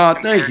 Oh,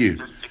 thank you.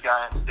 Just the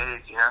guy on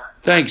stage,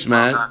 Thanks,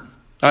 Matt.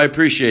 I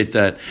appreciate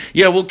that.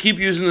 Yeah, we'll keep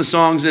using the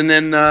songs, and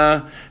then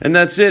and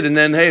that's it. And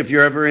then, hey, if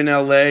you're ever in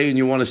L.A. and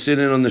you want to sit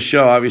in on the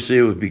show, obviously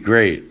it would be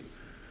great.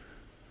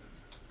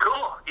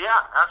 Cool. Yeah,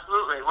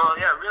 absolutely. Well,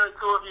 yeah, really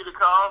cool of you to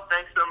call.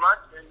 Thanks so much,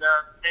 and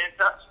stay in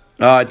touch.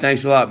 All right,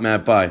 thanks a lot,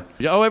 Matt. Bye.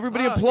 Oh,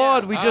 everybody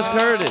applaud. Yeah. We just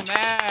heard it.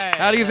 Man.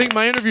 How do you think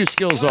my interview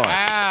skills are?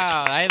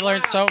 Wow, I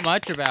learned so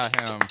much about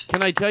him.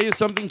 Can I tell you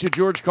something to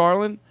George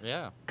Carlin?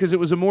 Yeah. Because it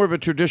was more of a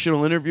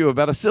traditional interview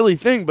about a silly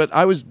thing, but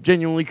I was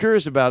genuinely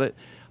curious about it.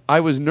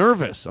 I was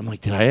nervous. I'm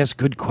like, did I ask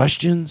good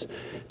questions?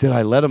 Did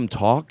I let him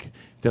talk?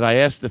 Did I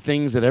ask the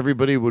things that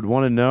everybody would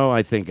want to know?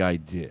 I think I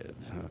did.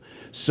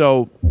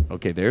 So,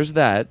 okay, there's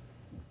that.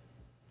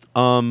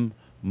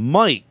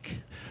 Mike.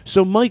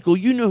 So, Michael,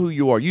 you know who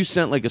you are. You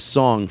sent a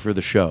song for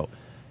the show.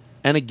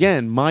 And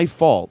again, my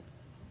fault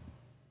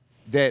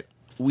that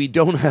we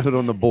don't have it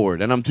on the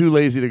board, and I'm too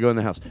lazy to go in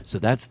the house. So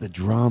that's the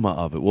drama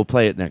of it. We'll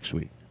play it next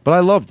week. But I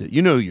loved it.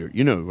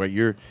 Right?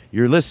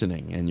 You're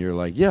listening, and you're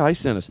like, yeah, I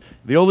sent us.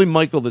 The only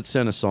Michael that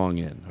sent a song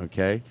in,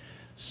 okay?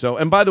 So,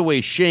 and by the way,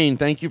 Shane,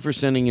 thank you for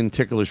sending in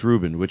Ticklish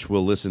Reuben, which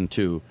we'll listen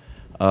to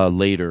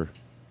later.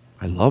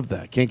 I love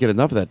that. Can't get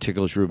enough of that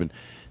Ticklish Reuben.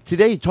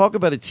 Today, talk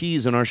about a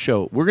tease on our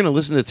show. We're going to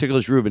listen to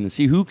Ticklish Reuben and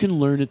see who can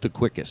learn it the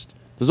quickest.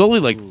 There's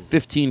only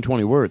 15,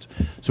 20 words.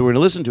 So we're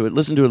going to listen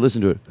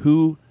to it.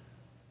 Who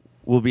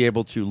will be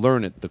able to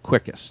learn it the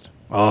quickest?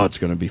 Oh, it's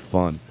going to be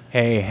fun.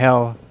 Hey,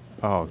 hell.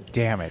 Oh,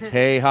 damn it.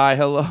 Hey, hi,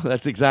 hello.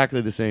 That's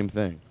exactly the same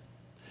thing.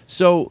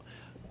 So,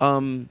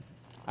 I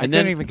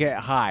couldn't even get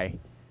hi.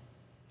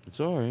 It's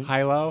all right.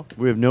 Hi-lo.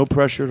 We have no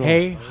pressure at all.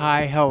 Hey,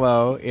 hi,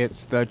 hello.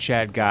 It's the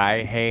Chad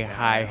guy. Hey,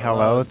 hi,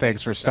 hello.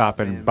 Thanks for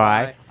stopping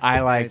by. I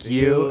like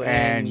you,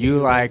 and you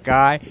like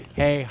I.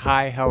 Hey,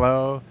 hi,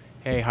 hello.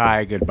 Hey,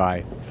 hi,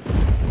 goodbye.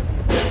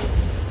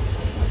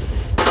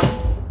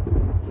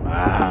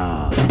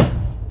 Wow.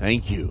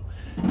 Thank you.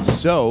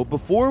 So,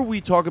 before we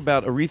talk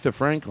about Aretha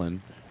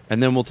Franklin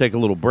and then we'll take a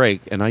little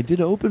break. And I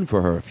did open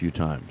for her a few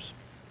times.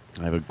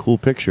 I have a cool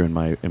picture in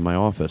my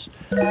office.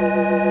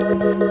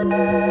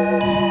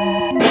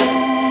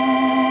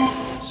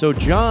 So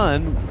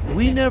John,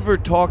 we never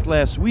talked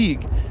last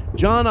week.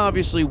 John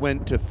obviously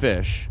went to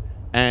Fish,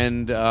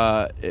 and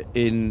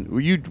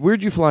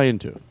where'd you fly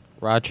into?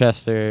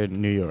 Rochester,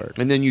 New York.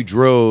 And then you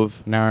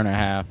drove an hour and a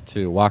half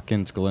to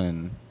Watkins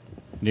Glen,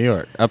 New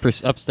York,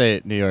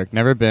 upstate New York.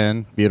 Never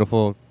been.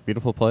 Beautiful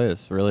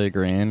place. Really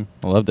green.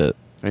 I loved it.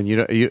 And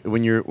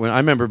when I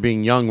remember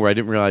being young, where I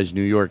didn't realize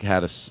New York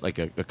had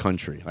a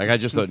country. Like I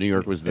just thought New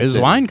York was the It was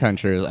city. wine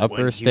country. It was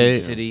upper state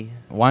city.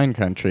 wine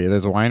country.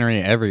 There's a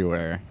winery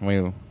everywhere.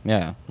 We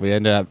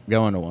ended up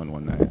going to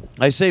one night.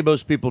 I say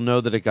most people know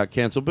that it got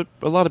canceled, but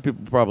a lot of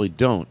people probably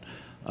don't.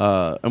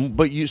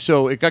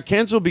 So it got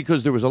canceled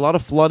because there was a lot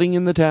of flooding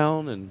in the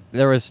town, and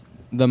there was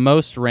the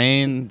most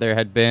rain there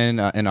had been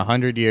in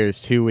 100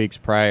 years. 2 weeks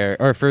prior,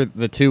 or for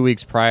the 2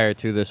 weeks prior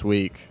to this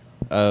week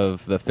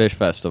of the Fish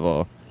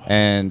Festival.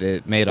 And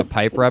it made a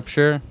pipe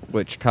rupture,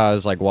 which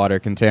caused like water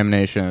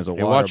contamination as a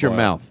water. Watch your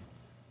mouth.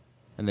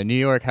 And the New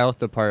York Health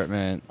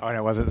Department. Oh, and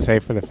it wasn't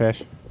safe for the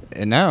fish?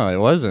 No, it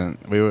wasn't.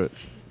 It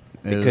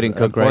couldn't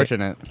cook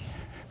unfortunate.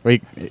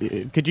 Right.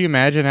 Could you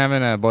imagine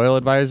having a boil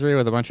advisory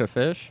with a bunch of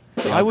fish?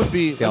 I would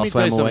be. Let me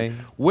tell you something.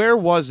 Where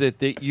was it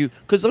that you?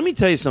 Because let me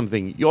tell you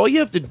something. All you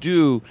have to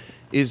do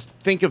is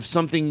think of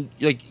something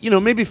like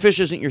maybe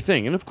fish isn't your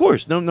thing, and of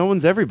course, no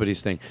one's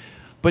everybody's thing.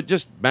 But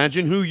just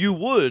imagine who you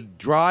would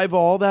drive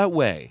all that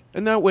way,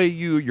 and that way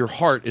your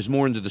heart is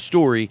more into the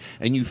story,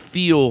 and you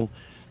feel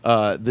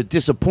the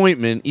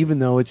disappointment, even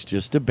though it's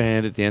just a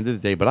band at the end of the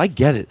day. But I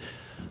get it.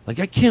 Like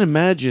I can't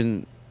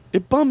imagine.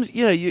 It bums.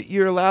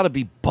 You're allowed to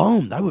be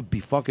bummed. I would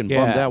be fucking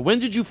bummed out. When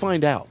did you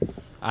find out?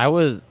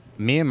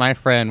 Me and my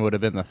friend would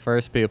have been the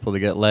first people to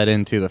get let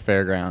into the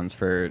fairgrounds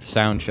for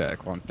sound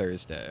check on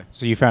Thursday.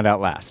 So you found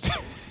out last?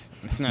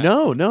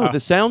 No. The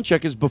sound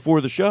check is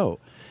before the show.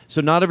 So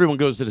not everyone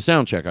goes to the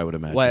sound check, I would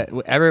imagine.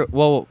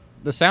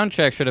 The sound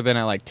check should have been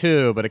at like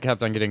 2, but it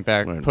kept on getting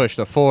pushed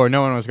to 4.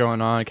 No one was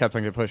going on. It kept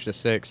on getting pushed to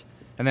 6.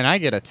 And then I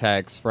get a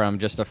text from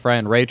just a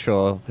friend,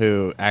 Rachel,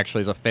 who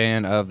actually is a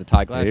fan of the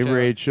Todd Glass show. Hey,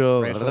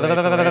 Rachel. Rachel.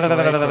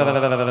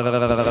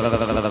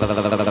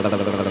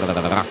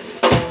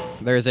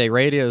 There's a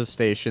radio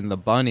station, The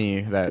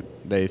Bunny, that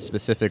they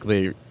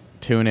specifically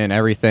tune in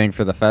everything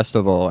for the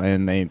festival,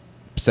 and they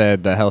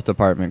said the health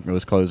department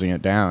was closing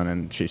it down,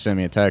 and she sent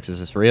me a text,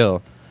 is this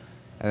real?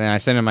 And then I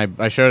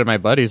showed it to my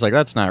buddies, like,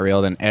 that's not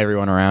real. Then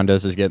everyone around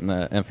us is getting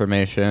the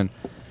information.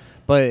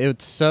 But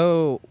it's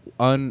so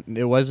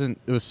it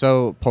was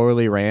so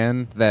poorly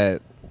ran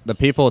that the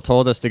people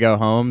told us to go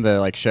home.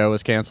 The show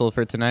was canceled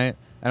for tonight.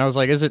 And I was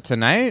like, is it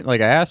tonight?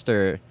 Like, I asked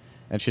her,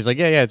 and she's like,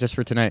 yeah, just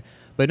for tonight.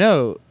 But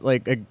no,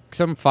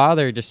 some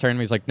father just turned to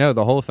me, he's like, no,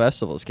 the whole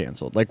festival is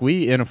canceled. Like,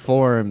 we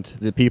informed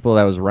the people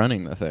that was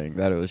running the thing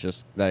that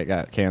it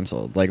got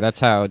canceled. Like,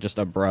 that's how just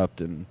abrupt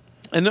And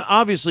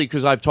obviously,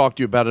 because I've talked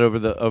to you about it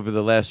over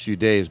the last few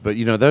days, but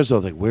there's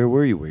all where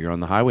were you? Were you on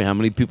the highway? How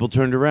many people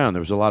turned around? There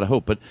was a lot of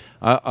hope, but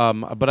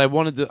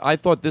I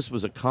thought this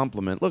was a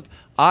compliment. Look,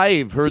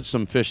 I've heard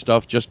some Fish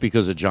stuff just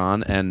because of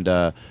John,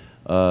 and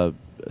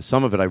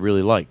some of it I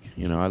really like.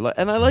 I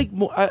like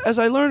more as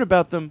I learn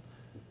about them.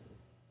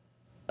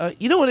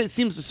 You know what? It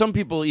seems to some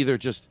people either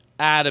just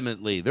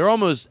adamantly they're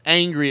almost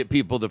angry at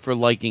people for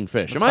liking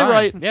Fish. Am I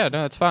right? Yeah,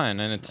 no, it's fine,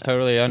 and it's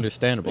totally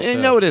understandable.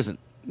 No, it isn't.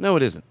 No,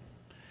 it isn't.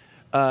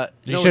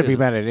 You shouldn't be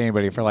mad at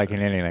anybody for liking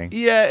anything.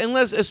 Yeah,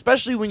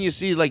 especially when you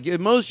see,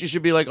 at most you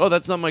should be like, oh,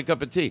 that's not my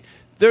cup of tea.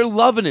 They're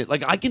loving it.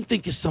 Like, I can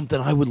think of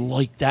something I would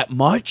like that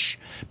much.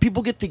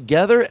 People get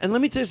together, and let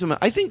me tell you something.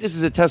 I think this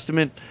is a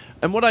testament,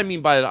 and what I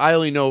mean by it, I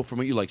only know from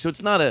what you like. So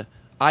it's not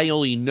I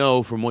only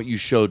know from what you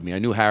showed me. I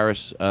knew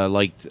Harris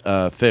liked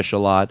Fish a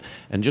lot,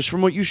 and just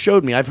from what you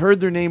showed me, I've heard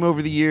their name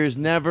over the years,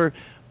 never.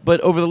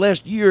 But over the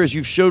last year, as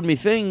you've showed me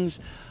things,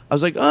 I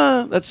was like,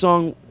 that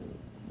song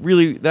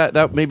really,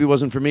 that maybe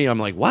wasn't for me. I'm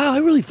like, wow, I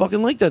really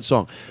fucking like that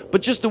song.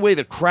 But just the way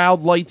the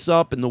crowd lights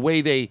up and the way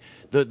the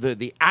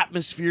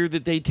atmosphere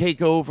that they take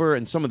over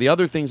and some of the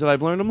other things that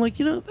I've learned, I'm like,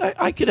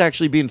 I could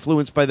actually be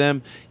influenced by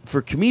them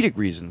for comedic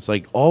reasons.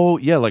 Like, oh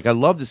yeah, I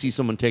love to see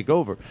someone take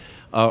over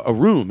a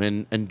room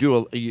and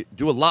do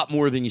a lot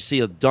more than you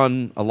see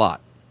done a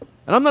lot.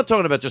 And I'm not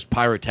talking about just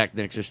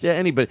pyrotechnics or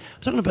anybody.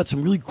 I'm talking about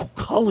some really cool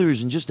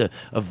colors and just a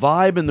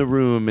vibe in the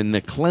room and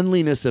the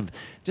cleanliness of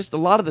just a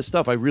lot of the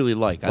stuff I really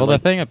like. Well, the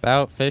thing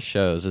about Fish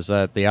shows is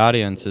that the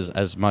audience is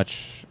as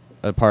much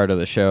a part of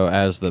the show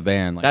as the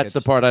band. That's the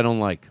part I don't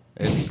like.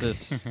 It's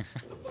this.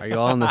 Are you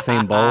all in the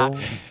same bowl?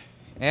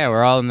 Yeah,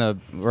 we're all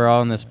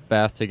in this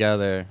bath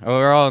together. Oh,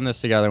 we're all in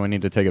this together. We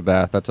need to take a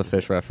bath. That's a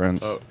Fish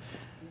reference.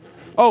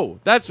 Oh,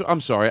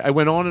 I'm sorry. I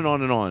went on and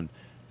on and on,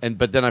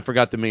 but then I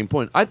forgot the main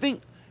point. I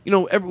think.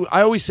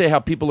 I always say how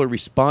people are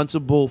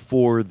responsible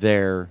for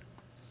their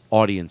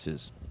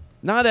audiences.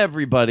 Not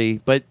everybody,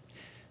 but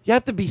You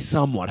have to be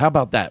somewhat, how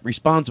about that,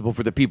 responsible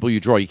for the people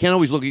you draw. You can't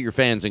always look at your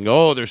fans and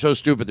go, oh, they're so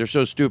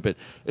stupid,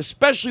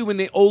 especially when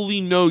they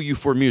only know you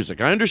for music.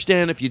 I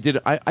understand if you did,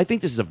 I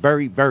think this is a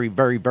very, very,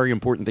 very, very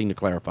important thing to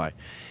clarify.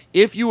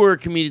 If you were a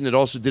comedian that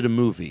also did a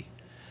movie,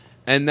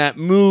 and that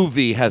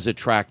movie has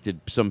attracted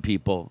some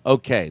people,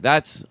 okay,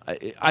 that's,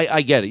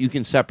 I get it. You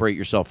can separate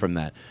yourself from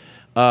that.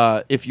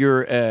 If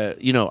you're,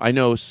 I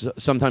know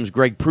sometimes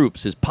Greg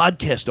Proops, his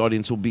podcast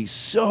audience will be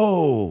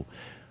so,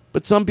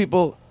 but some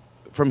people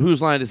from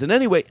Whose Line Is It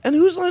Anyway, and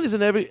Whose Line Is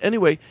It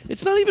Anyway,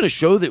 it's not even a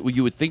show that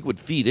you would think would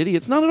feed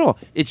idiots, not at all.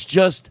 It's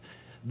just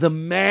the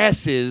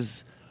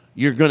masses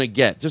you're going to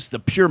get, just the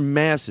pure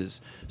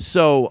masses.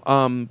 So,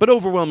 but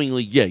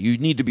overwhelmingly, yeah, you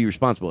need to be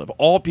responsible. If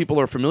all people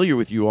are familiar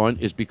with you on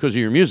is because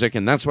of your music,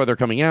 and that's why they're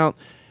coming out,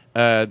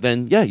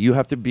 then, yeah, you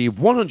have to be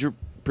 100%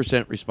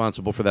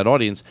 responsible for that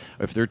audience,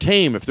 if they're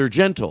tame, if they're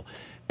gentle.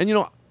 And,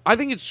 I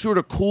think it's sort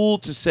of cool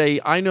to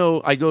say, I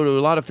know I go to a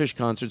lot of Phish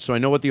concerts, so I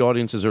know what the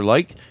audiences are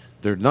like.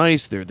 They're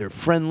nice, they're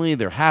friendly,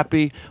 they're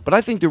happy. But I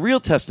think the real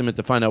testament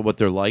to find out what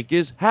they're like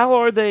is, how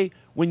are they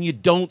when you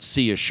don't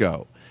see a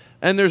show?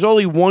 And there's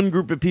only one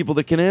group of people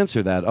that can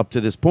answer that up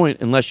to this point,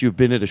 unless you've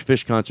been at a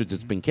Phish concert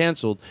that's been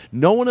canceled.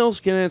 No one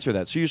else can answer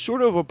that. So you're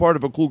sort of a part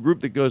of a cool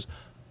group that goes,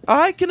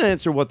 I can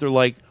answer what they're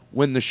like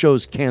when the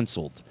show's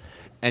canceled.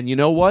 And you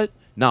know what?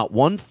 Not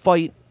one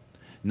fight,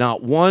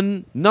 not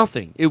one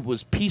nothing. It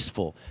was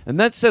peaceful. And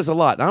that says a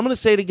lot. And I'm going to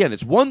say it again.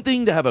 It's one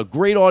thing to have a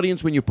great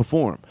audience when you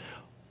perform.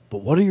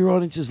 But what are your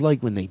audiences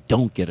like when they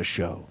don't get a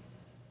show?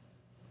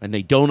 And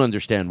they don't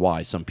understand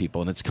why, some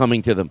people, and it's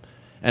coming to them.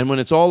 And when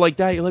it's all like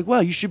that, you're like,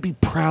 well, you should be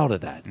proud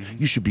of that.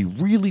 Mm-hmm. You should be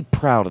really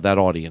proud of that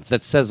audience.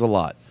 That says a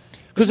lot.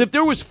 Because if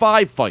there was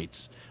 5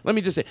 fights, let me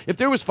just say, if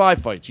there was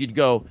 5 fights, you'd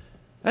go,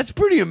 that's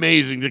pretty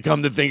amazing to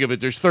come to think of it.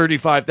 There's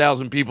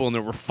 35,000 people and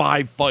there were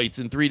 5 fights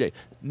in 3 days.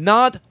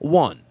 Not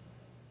one.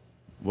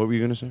 What were you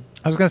going to say?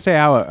 I was going to say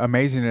how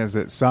amazing it is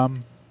that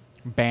some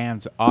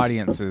bands'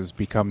 audiences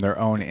become their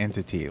own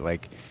entity.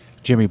 Like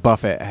Jimmy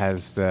Buffett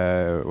has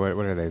the, what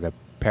are they, the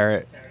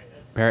Parrot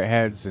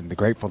Heads, and the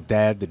Grateful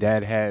Dead, the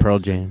Deadheads. Pearl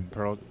Jam.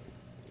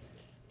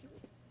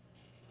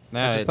 No,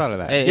 I just thought of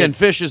that. And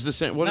Phish is the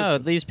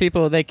same. These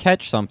people, they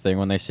catch something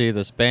when they see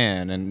this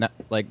band, and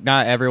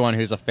not everyone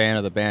who's a fan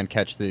of the band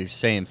catch the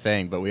same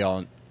thing, but we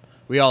all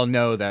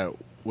know that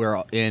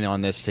we're in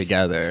on this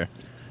together.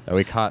 That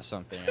we caught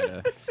something.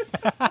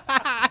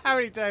 How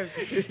many times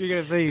you're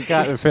gonna say you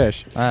caught the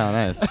fish? Oh,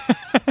 nice.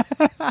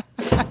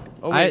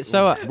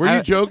 Were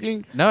you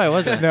joking? No, I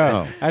wasn't.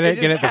 No, I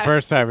didn't get it the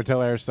first time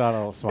until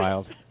Aristotle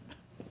smiled.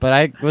 But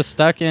I was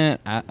stuck in.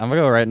 I'm gonna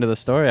go right into the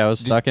story. I was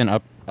stuck in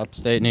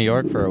upstate New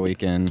York for a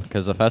weekend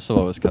because the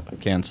festival was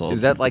canceled.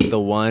 Is that like the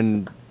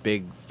one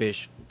big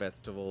Phish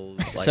festival?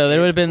 So it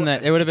would have been their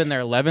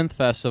 11th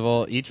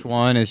festival. Each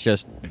one has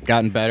just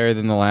gotten better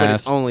than the last. But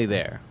it's only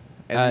there.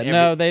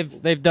 No,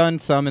 they've done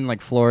some in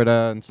like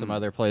Florida and some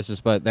other places,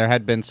 but there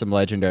had been some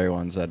legendary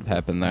ones that have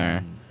happened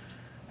there.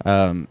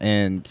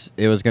 And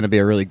it was going to be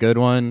a really good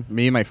one.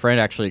 Me and my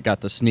friend actually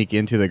got to sneak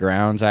into the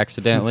grounds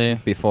accidentally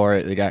before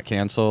it got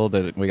canceled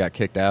and we got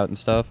kicked out and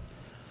stuff.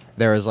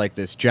 There was like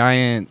this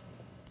giant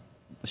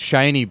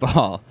shiny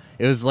ball.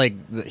 It was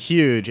like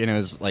huge, and it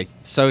was like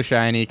so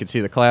shiny. You could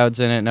see the clouds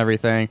in it and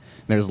everything.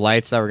 And there was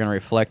lights that were going to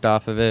reflect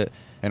off of it.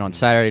 And on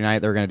Saturday night,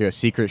 they were going to do a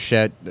secret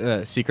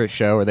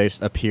show where they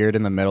just appeared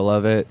in the middle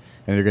of it,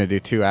 and they're going to do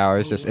 2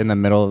 hours just in the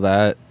middle of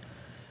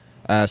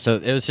that. So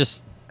it was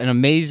just an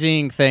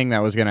amazing thing that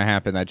was going to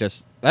happen.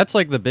 That's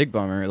like the big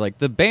bummer. Like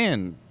the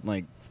band,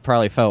 like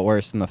probably felt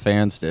worse than the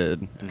fans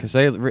did because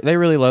they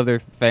really love their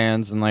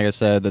fans, and like I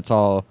said, that's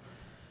all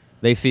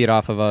they feed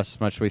off of us,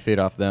 much we feed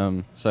off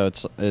them. So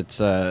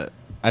it's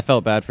I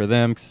felt bad for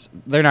them because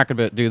they're not going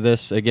to do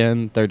this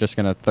again. They're just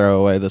going to throw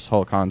away this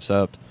whole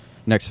concept.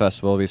 Next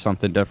festival will be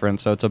something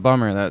different, so it's a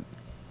bummer that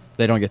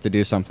they don't get to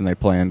do something they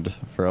planned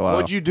for a while.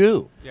 What'd you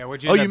do? Yeah,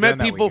 what'd you you met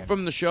people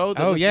from the show?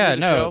 Oh yeah,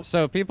 no.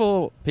 So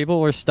people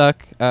were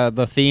stuck.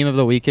 The theme of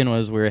the weekend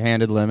was we were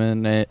handed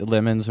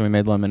lemons and we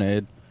made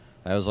lemonade.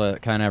 That was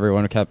what kind of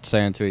everyone kept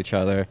saying to each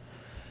other.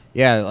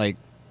 Yeah, like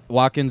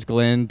Watkins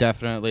Glen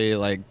definitely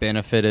like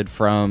benefited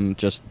from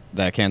just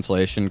that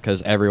cancellation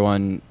because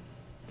everyone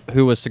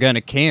who was going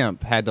to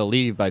camp had to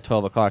leave by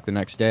 12 o'clock the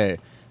next day.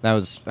 That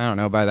was, I don't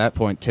know, by that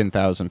point,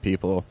 10,000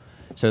 people.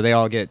 So they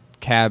all get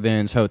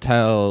cabins,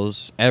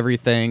 hotels,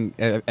 everything,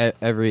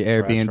 every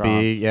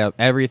Airbnb. Yeah,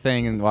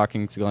 everything in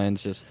Watkins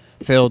Glen's just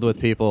filled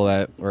with people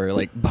that were,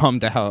 like,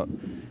 bummed out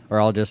or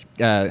all just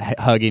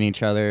hugging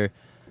each other.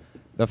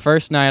 The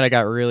first night I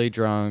got really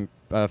drunk.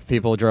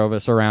 People drove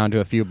us around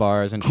to a few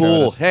bars and cool.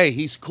 showed us. Hey,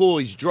 he's cool.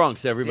 He's drunk.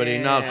 So everybody,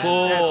 not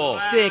cool.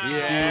 That's sick, dude.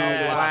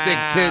 Wow. Sick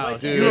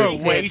tits, dude. You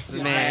were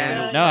wasted,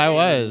 man. No, I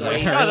was. I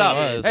Shut really up.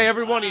 was. Hey,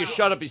 every one of you,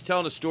 shut up. He's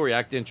telling a story.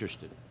 Act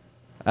interested.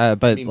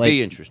 But like,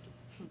 be interested.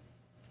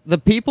 The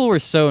people were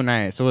so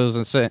nice. It was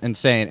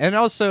insane. And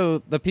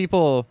also, the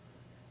people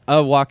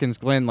of Watkins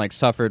Glen like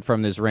suffered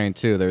from this rain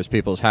too. There was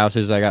people's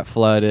houses that got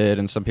flooded,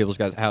 and some people's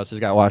houses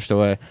got washed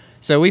away.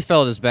 So we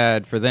felt as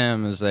bad for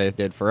them as they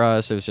did for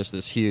us. It was just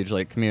this huge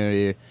like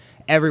community.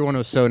 everyone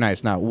was so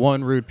nice. Not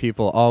one rude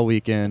people all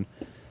weekend.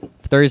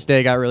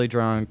 Thursday, got really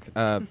drunk.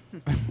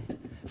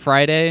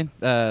 Friday,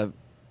 I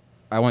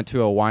went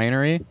to a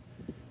winery.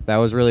 That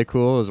was really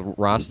cool. It was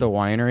Rasta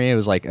Winery. It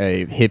was like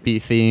a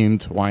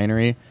hippie-themed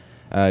winery.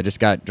 Just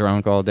got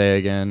drunk all day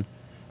again.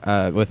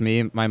 With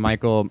me,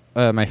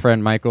 my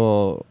friend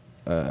Michael.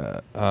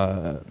 I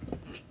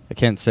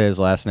can't say his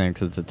last name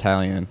because it's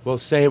Italian. Well,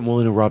 say it and we'll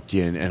interrupt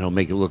you, and it'll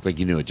make it look like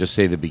you knew it. Just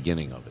say the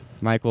beginning of it.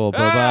 Michael,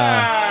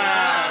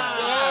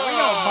 bye-bye. We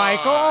know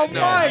Michael. Oh,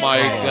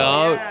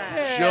 Michael.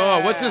 Yeah.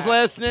 Sure. What's his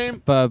last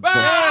name? You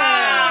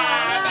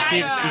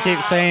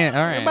keep saying it.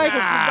 All right. Michael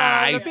from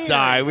I'm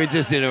sorry. We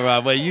just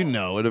interrupt. Well, you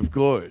know it, of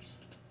course.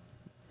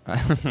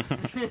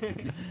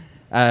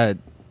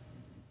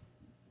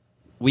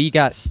 We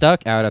got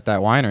stuck out at that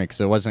winery because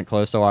it wasn't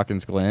close to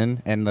Watkins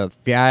Glen, and the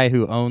guy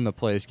who owned the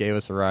place gave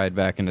us a ride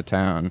back into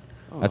town.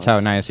 That's how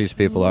nice these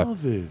people are.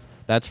 It.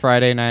 That's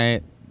Friday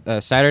night.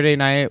 Saturday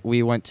night,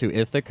 we went to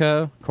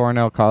Ithaca,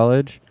 Cornell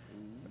College.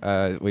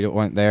 We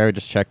went there,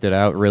 just checked it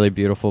out. Really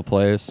beautiful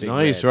place.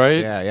 Nice,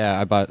 right? Yeah.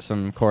 I bought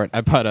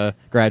a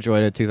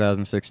graduated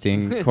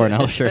 2016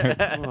 Cornell shirt.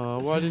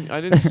 Well, I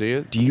didn't see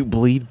it. Do you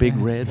bleed Big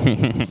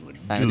Red?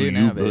 I do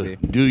now, baby.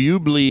 Do you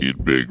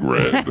bleed Big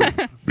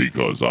Red?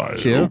 Because I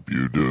hope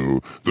you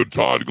do. The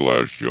Todd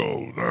Glass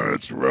Show.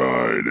 That's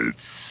right.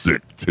 It's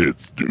sick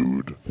tits,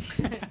 dude.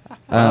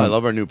 I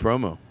love our new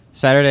promo.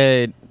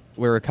 Saturday,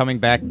 we were coming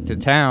back to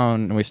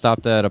town, and we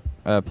stopped at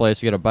a place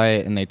to get a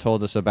bite, and they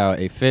told us about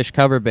a Fish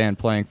cover band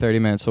playing 30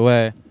 minutes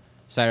away.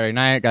 Saturday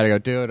night, got to go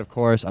do it. Of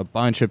course, a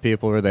bunch of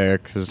people were there.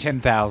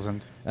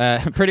 10,000.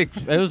 That place.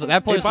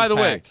 Hey, by the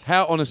way, packed.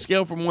 how on a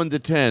scale from 1 to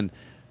 10?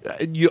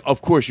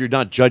 Of course, you're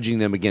not judging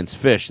them against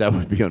Fish. That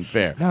would be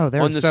unfair. No,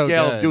 they're on the so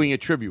scale good. of doing a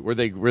tribute. Were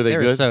they They good?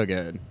 were so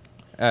good.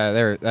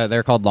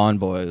 They're called Lawn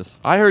Boys.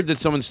 I heard that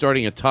someone's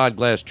starting a Todd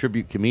Glass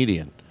tribute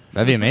comedian.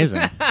 That'd be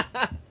amazing.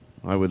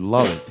 I would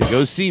love it. To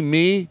go see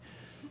me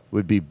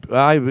would be,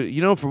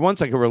 for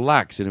once I could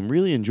relax and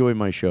really enjoy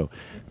my show.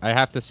 I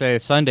have to say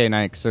Sunday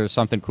night because there's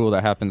something cool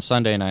that happened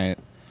Sunday night.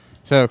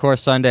 So, of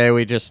course, Sunday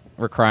we just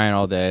were crying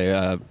all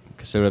day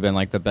because it would have been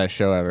like the best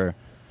show ever.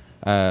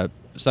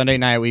 Sunday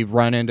night we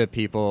run into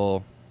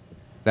people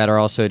that are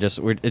also just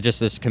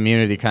this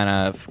community kind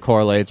of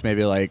correlates.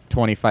 Maybe like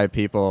 25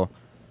 people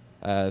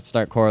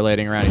start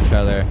correlating around each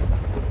other.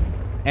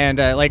 And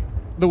like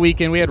the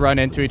weekend we had run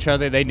into each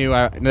other. They knew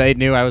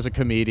I was a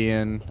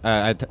comedian.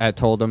 I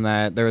told them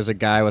that there was a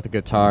guy with a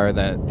guitar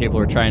that people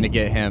were trying to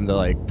get him to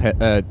like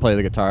play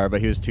the guitar, but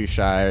he was too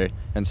shy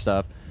and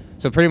stuff.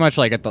 So pretty much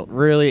like at the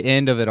really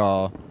end of it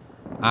all,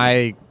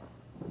 I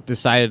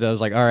decided I was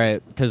like, all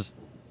right, because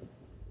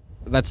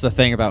that's the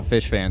thing about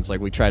Fish fans.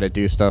 Like we try to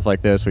do stuff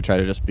like this. We try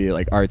to just be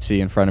like artsy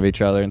in front of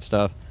each other and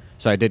stuff.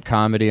 So I did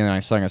comedy and then I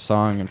sung a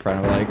song in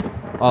front of like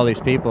all these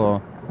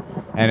people.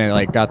 And it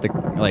like got the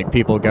like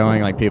people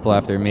going, like people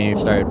after me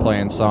started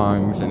playing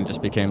songs, and it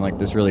just became like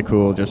this really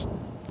cool, just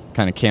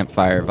kind of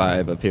campfire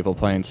vibe of people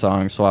playing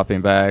songs, swapping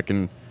back,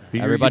 and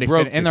everybody.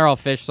 And they're all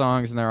Fish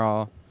songs, and they're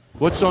all.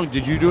 What song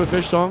did you do? A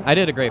Fish song? I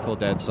did a Grateful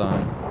Dead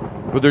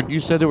song. But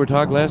you said there were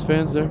Todd Glass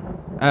fans there.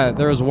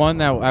 There was one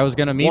that I was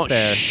gonna meet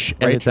there.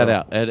 Edit that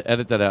out.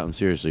 Edit that out and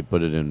seriously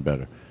put it in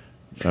better.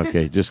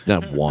 Okay, just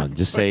not one.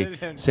 Just say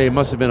it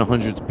must have been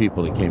hundreds of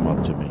people that came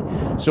up to me.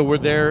 So were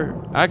there?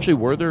 Throughout the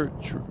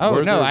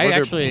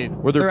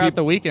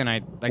weekend,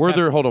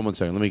 Hold on one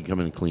second. Let me come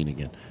in and clean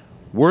again.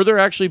 Were there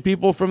actually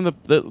people from the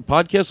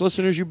podcast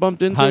listeners you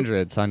bumped into?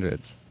 Hundreds.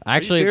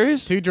 Actually, are you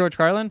serious? To George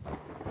Carlin,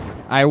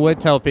 I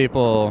would tell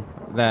people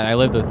that I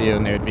lived with you,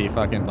 and they would be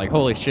fucking like,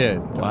 "Holy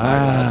shit!"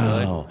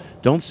 Wow!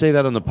 Don't say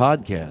that on the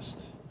podcast.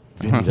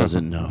 Vinny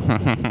doesn't know.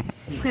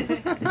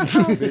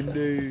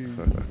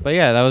 But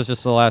yeah, that was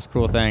just the last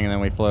cool thing, and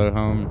then we flew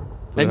home.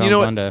 And you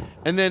know Monday. what?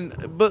 And then,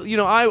 but you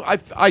know,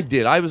 I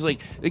did. I was like,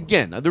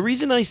 again, the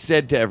reason I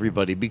said to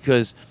everybody,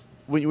 because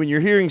when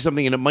you're hearing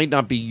something and it might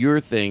not be your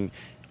thing,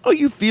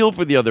 you feel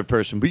for the other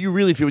person, but you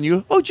really feel when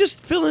you go, just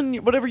fill in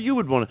whatever you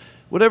would want,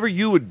 whatever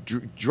you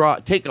would draw,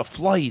 take a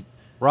flight,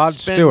 Rod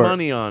spend Stewart.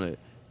 money on it.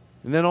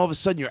 And then all of a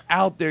sudden you're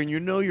out there and you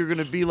know you're going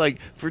to be like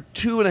for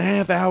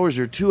 2.5 hours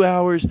or 2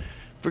 hours.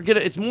 Forget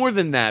it. It's more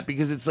than that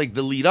because it's like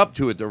the lead up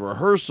to it, the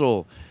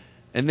rehearsal,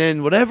 and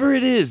then whatever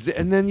it is.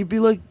 And then you'd be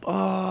like,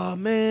 oh,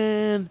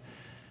 man.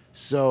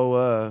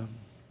 So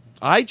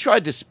I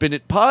tried to spin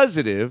it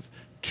positive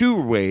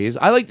 2 ways.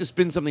 I like to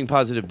spin something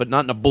positive, but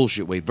not in a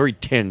bullshit way, very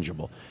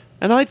tangible.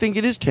 And I think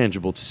it is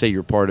tangible to say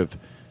you're part of,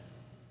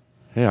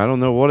 hey, I don't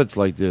know what it's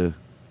like to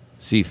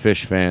see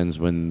Fish fans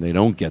when they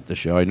don't get the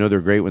show. I know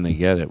they're great when they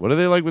get it. What are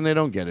they like when they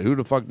don't get it? Who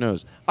the fuck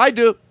knows? I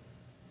do.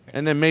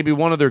 And then maybe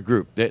one other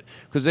group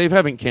because they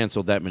haven't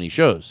canceled that many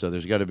shows, so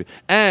there's got to be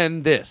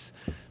and this.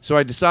 So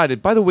I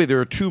decided. By the way, there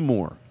are 2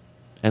 more,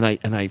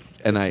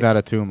 it's not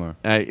a tumor.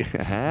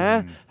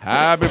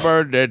 Happy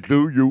birthday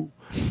to you.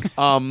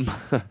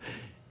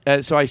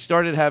 So I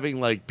started having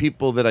like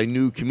people that I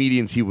knew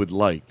comedians he would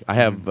like. I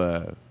have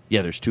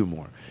there's 2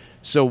 more.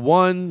 So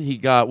one he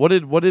got. What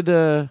did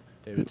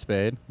David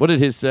Spade. What did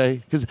his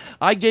say? Because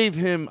I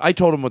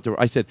told him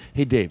I said,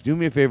 hey, Dave, do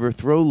me a favor,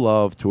 throw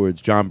love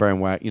towards John Bryan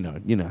Wax. You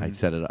know, I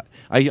set it up.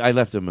 I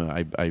left him,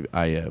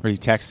 Where you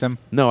text him?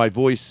 No, I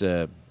voice,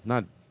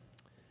 not,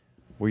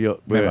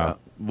 Memo.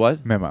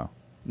 What? Memo.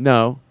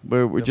 No,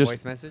 we're The just.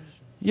 voice message?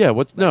 Yeah,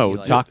 no.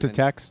 Talk to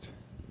text?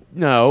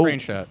 No.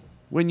 Screenshot.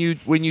 When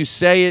you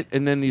say it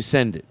and then you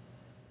send it.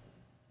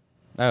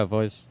 Oh,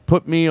 voice.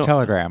 Put me on.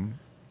 Telegram.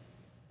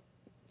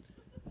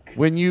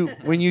 When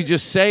you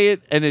just say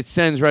it and it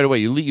sends right away.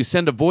 You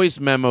send a voice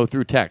memo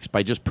through text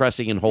by just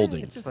pressing and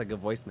holding. It's just like a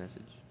voice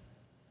message.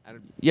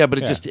 Yeah, but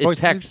it Voice-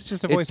 texts. it's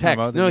just a it voice texts.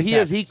 memo that No, you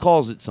he text.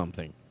 calls it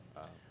something.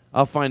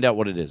 I'll find out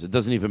what it is. It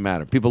doesn't even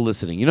matter. People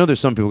listening, there's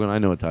some people going, I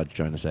know what Todd's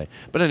trying to say.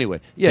 But anyway,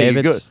 yeah,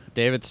 you go.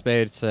 David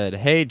Spade said,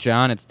 "Hey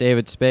John, it's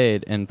David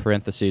Spade." In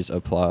parentheses,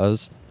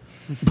 applause.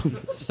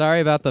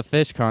 Sorry about the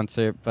fish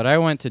concert, but I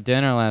went to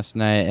dinner last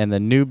night and the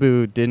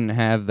Nubu didn't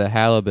have the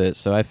halibut,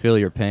 so I feel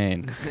your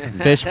pain.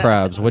 Fish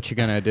probs, what you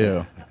gonna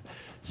do?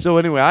 So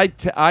anyway,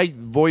 I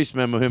voice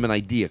memo him an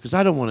idea because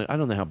I don't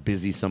know how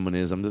busy someone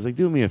is. I'm just like,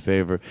 do me a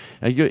favor.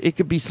 And it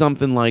could be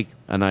something like,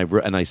 and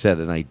I said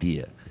an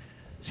idea.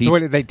 So what,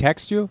 did they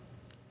text you?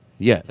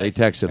 Yeah, they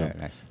texted him.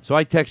 Yeah, nice. So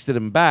I texted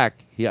him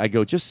back. I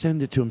go, just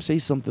send it to him. Say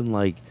something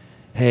like,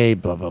 hey,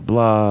 blah blah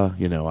blah.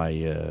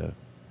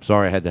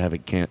 Sorry I had to have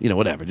it canceled.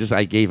 Whatever. Just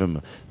I gave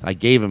him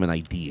an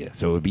idea,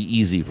 so it would be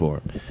easy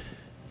for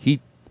him.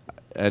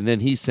 And then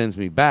he sends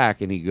me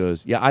back and he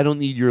goes, yeah, I don't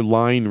need your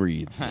line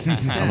reads.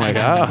 I'm like,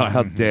 oh,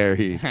 how dare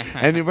he?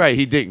 And right,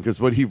 he didn't, because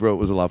what he wrote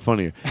was a lot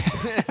funnier.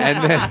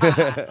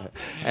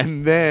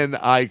 and then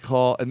I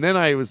call, and then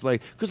I was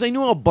like, because I knew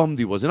how bummed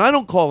he was. And I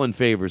don't call in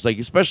favors, like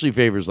especially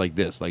favors like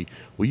this. Like,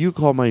 will you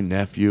call my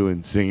nephew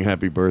and sing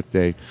happy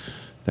birthday?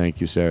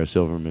 Thank you, Sarah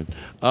Silverman.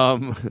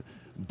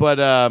 But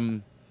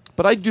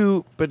I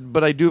do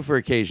for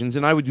occasions,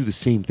 and I would do the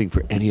same thing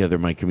for any other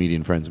of my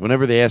comedian friends.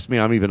 Whenever they ask me,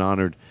 I'm even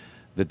honored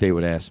that they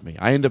would ask me.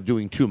 I end up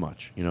doing too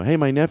much. Hey,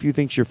 my nephew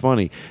thinks you're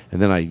funny,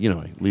 and then I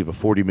leave a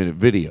 40-minute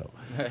video.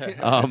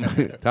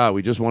 Todd,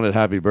 we just wanted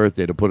happy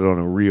birthday to put it on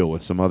a reel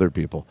with some other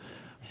people.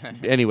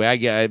 Anyway, I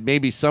get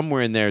maybe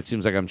somewhere in there it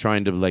seems like I'm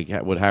trying to like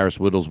what Harris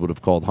Whittles would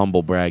have called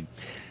humble brag.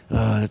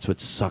 That's what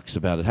sucks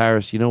about it.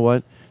 Harris, you know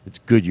what? It's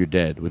good you're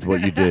dead with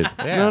what you did.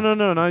 Yeah.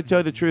 No, I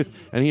tell you the truth,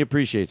 and he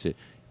appreciates it.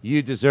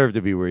 You deserve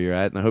to be where you're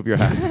at, and I hope you're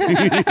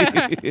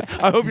happy.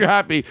 I hope you're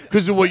happy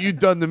because of what you've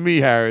done to me,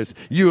 Harris.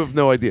 You have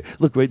no idea.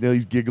 Look, right now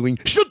he's giggling.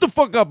 Shut the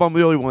fuck up. I'm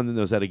the only one that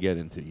knows how to get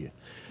into you.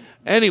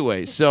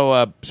 Anyway,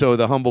 so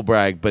the humble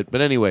brag. But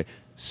anyway,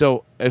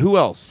 so who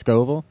else?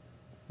 Scoville?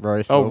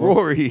 Rory Oh, Scovel?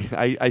 Rory.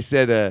 I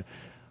said,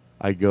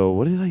 I go,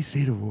 what did I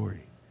say to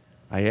Rory?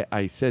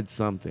 I said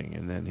something,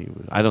 and then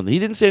he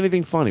didn't say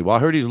anything funny. Well, I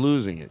heard he's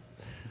losing it.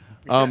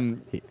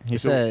 He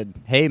said,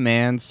 "Hey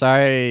man,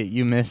 sorry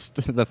you missed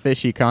the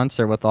fishy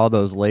concert with all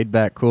those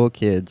laid-back cool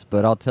kids,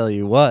 but I'll tell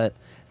you what,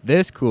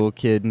 this cool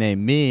kid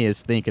named me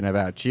is thinking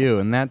about you,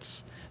 and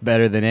that's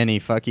better than any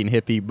fucking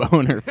hippie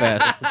boner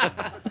fest."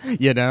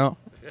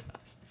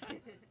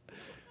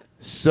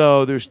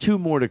 So there's two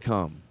more to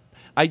come.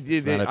 I'll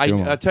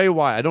tell you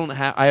why.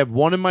 I have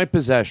one in my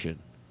possession,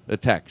 a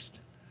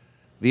text.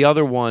 The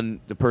other one,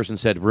 the person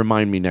said,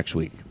 "Remind me next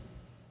week."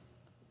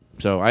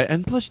 So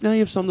and plus now you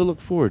have something to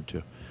look forward to.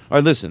 All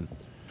right, listen.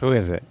 Who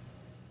is it?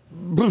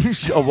 One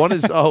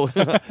is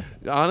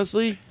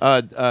honestly,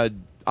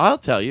 I'll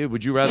tell you.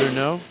 Would you rather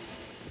know?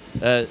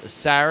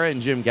 Sarah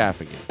and Jim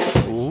Gaffigan.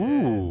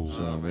 Ooh.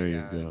 So there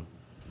you go.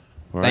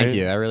 All Thank right?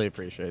 you. I really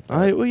appreciate that. All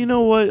right, well, you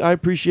know what? I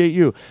appreciate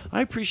you. I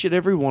appreciate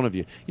every one of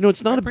you.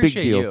 It's not a big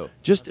appreciate deal. you.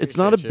 It's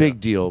not a you.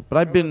 big deal. But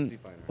I've been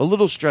a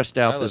little stressed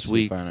out this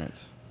week.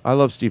 I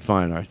love Steve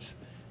Fine Arts.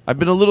 I've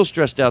been a little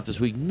stressed out this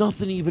week.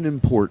 Nothing even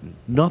important.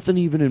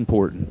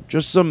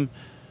 Just some,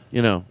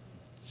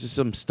 just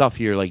some stuff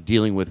here, like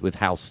dealing with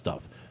house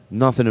stuff.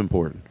 Nothing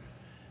important.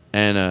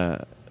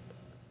 And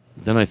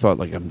then I thought,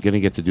 like, I'm going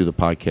to get to do the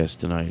podcast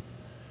tonight.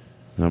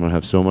 And I'm going to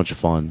have so much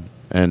fun.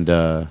 And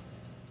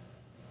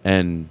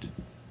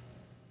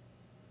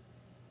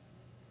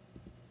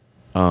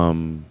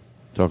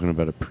talking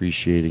about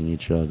appreciating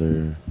each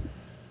other.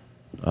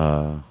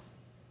 So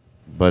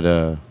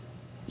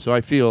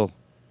I feel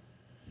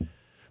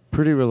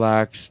pretty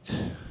relaxed.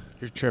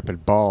 You're tripping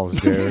balls,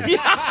 dude.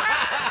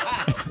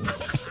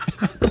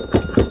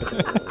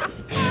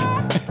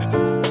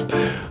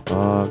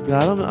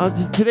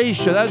 God, today's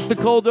show, that's the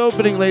cold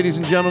opening, ladies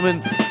and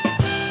gentlemen.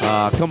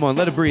 Come on,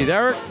 let it breathe.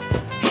 Eric,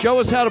 show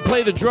us how to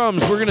play the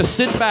drums. We're going to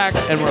sit back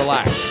and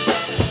relax.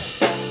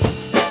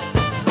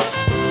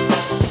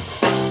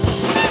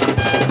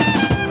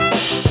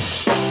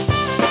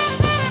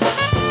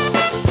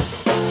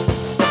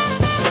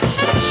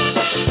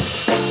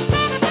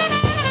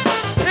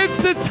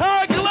 It's the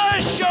Todd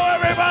Glass Show,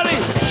 everybody!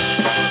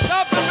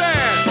 Stop the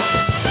band!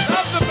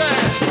 Stop the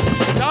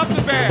band! Stop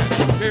the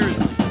band!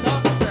 Seriously.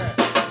 Stop the band!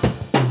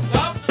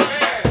 Stop the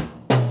band!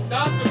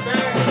 Stop the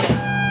band!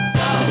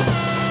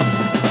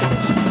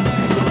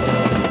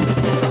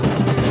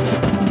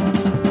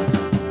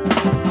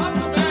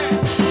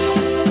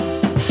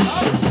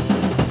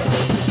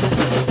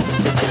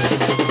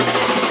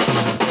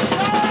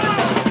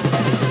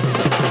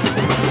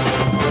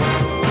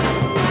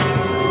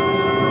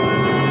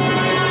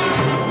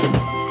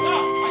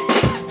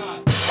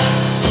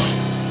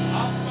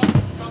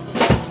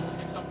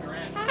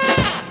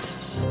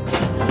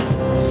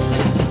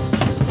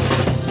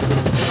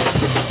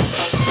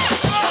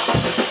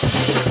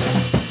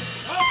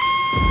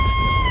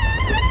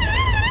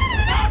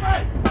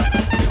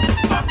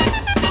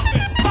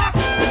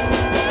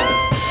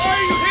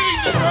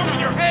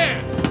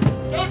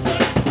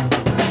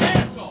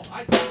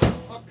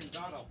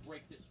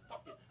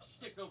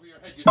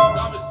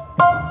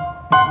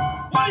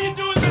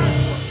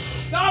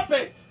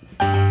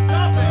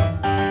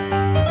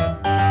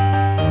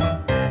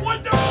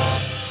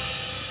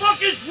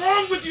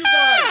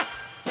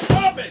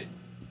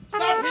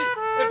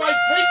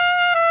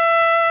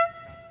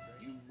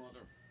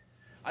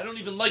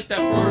 even like that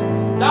word.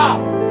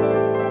 Stop.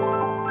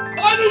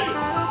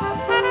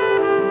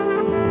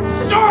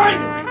 So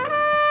angry.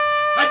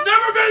 I've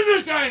never been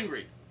this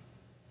angry.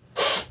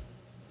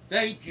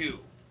 Thank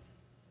you.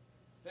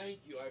 Thank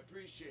you. I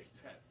appreciate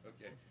that.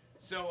 Okay.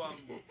 So,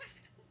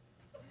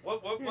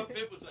 what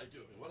bit was I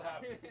doing? What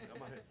happened?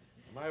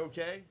 Am I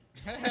okay?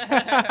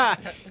 Yeah,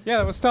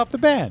 that was Stop the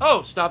Band.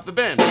 Oh, Stop the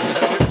Band.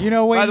 You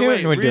know, Wayne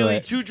Newton would do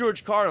it. To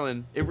George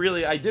Carlin,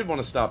 I did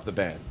want to stop the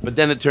band, but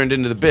then it turned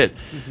into the bit.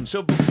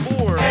 So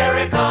before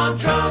Eric on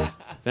drums.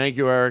 Thank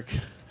you, Eric.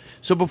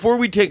 So before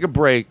we take a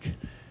break,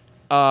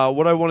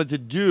 what I wanted to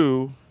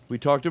do, we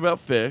talked about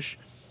fish.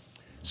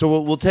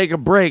 So we'll take a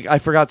break. I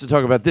forgot to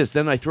talk about this.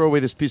 Then I throw away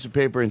this piece of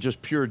paper and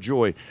just pure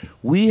joy.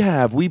 We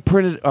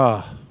printed.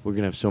 We're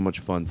gonna have so much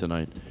fun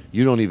tonight.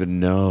 You don't even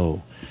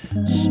know.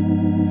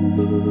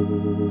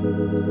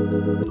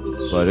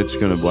 But it's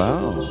gonna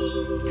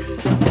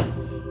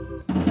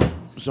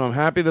So I'm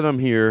happy that I'm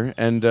here,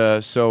 and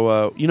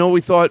you know what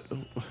we thought.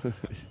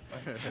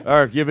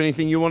 Eric, you have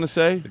anything you want to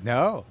say?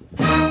 No.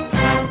 I'm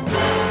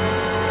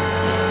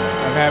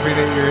happy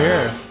that you're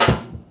here.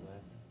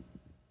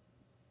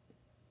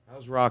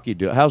 How's Rocky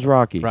do? How's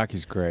Rocky?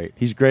 Rocky's great.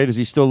 He's great. Is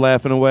he still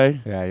laughing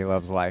away? Yeah, he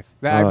loves life.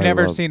 I've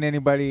never seen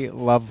anybody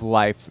love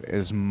life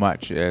as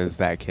much as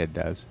that kid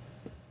does.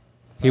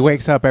 He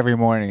wakes up every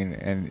morning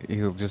and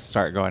he'll just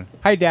start going,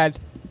 "Hi, Dad."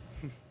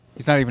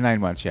 He's not even 9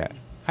 months yet.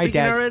 "Hi,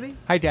 Dad." Already?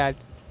 "Hi, Dad."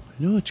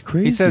 No, it's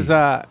crazy. He says,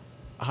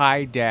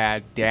 "Hi,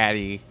 Dad,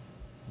 Daddy,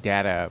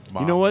 Dada,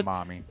 Mom." You know what?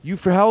 Mommy.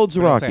 How old's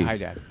Rocky? Say hi,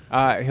 Dad.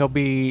 He'll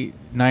be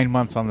 9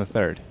 months on the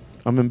 3rd.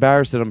 I'm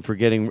embarrassed that I'm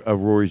forgetting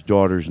Rory's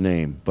daughter's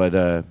name, but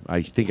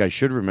I think I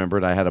should remember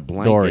it. I had a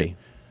blanket. Dory.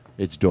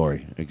 It's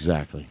Dory,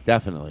 exactly.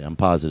 Definitely, I'm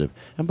positive.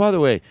 And by the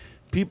way,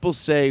 people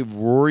say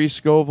Rory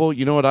Scovel.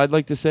 You know what I'd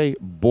like to say?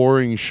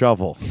 Boring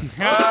shovel.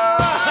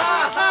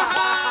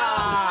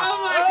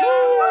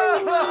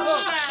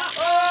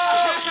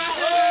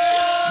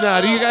 Now,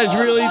 do you guys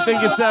really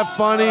think it's that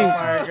funny? Oh,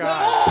 my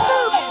God.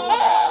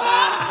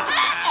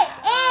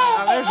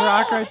 There's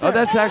Rock right there. Oh,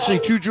 that's actually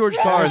to George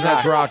Carlin.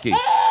 That's Rocky.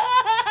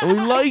 Oh, he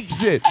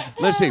likes it.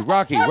 Let's see.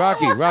 Rocky.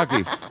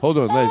 Hold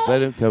on.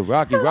 Let him tell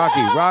Rocky.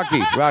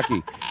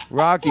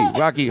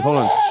 Hold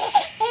on.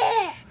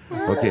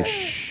 Okay.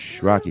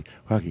 Shh. Rocky.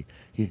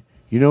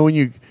 You know when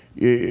you...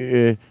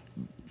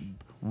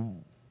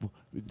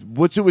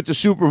 what's it with the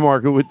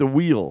supermarket with the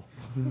wheel?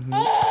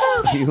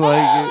 You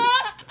like it?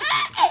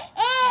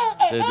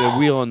 The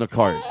wheel on the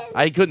cart.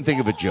 I couldn't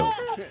think of a joke.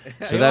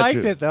 So He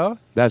liked it, though.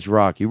 That's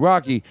Rocky.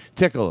 Rocky,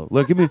 tickle him.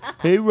 Look at me.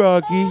 Hey,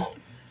 Rocky.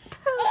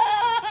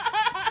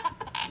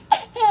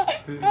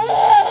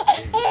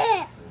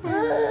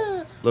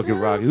 Look at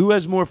Rocky. Who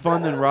has more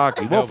fun than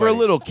Rocky? Well, for a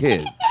little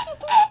kid.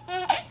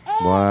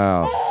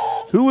 Wow.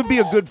 Who would be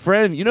a good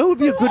friend? You know who would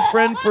be a good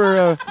friend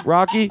for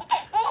Rocky?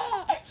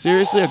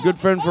 Seriously, a good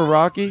friend for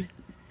Rocky?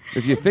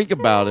 If you think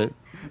about it.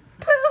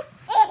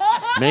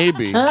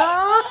 Maybe. The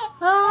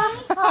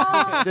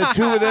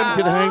two of them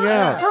could hang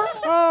out.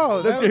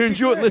 Oh, they're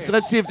enjoying.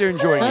 Let's see if they're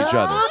enjoying each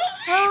other.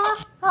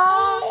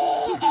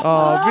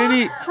 Oh,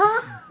 Vinny.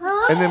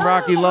 And then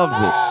Rocky loves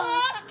it.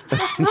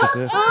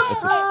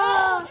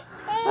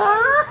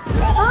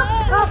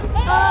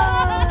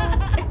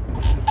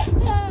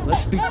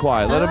 Let's be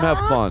quiet. Let him have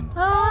fun.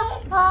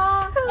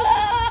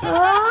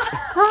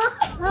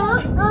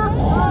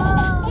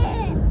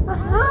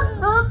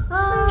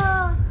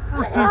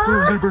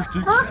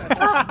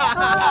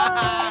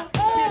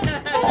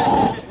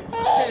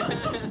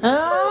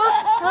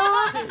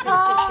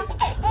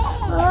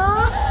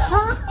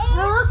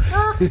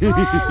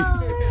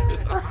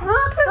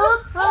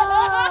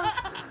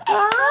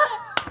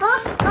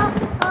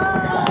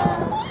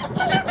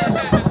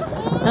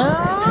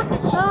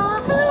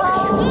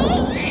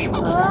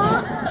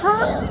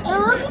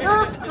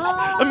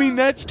 I mean,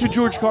 that's to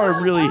George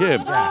Carlin really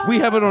him. We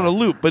have it on a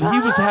loop, but he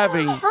was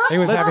having... He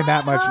was having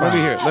that much fun.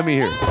 Let me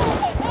hear.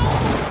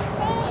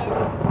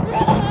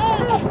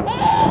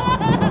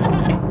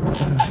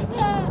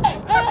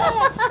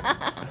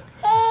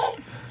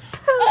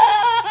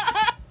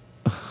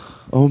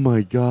 Oh,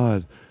 my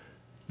God.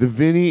 The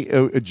Vinny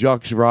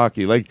jocks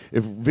Rocky. Like,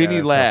 if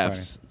Vinny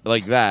laughs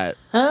like that,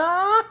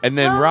 and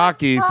then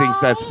Rocky thinks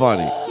that's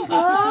funny.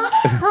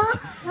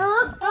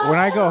 When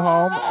I go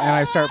home and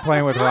I start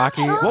playing with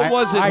Rocky,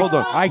 was it? Hold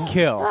on. I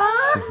kill.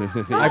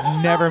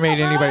 I've never made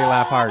anybody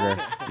laugh harder.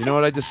 You know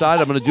what I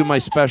decided? I'm going to do my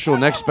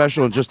next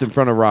special, just in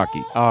front of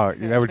Rocky. Oh,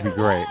 that would be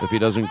great. If he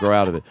doesn't grow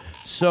out of it.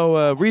 So,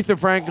 Aretha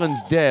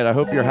Franklin's dead. I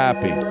hope you're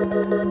happy.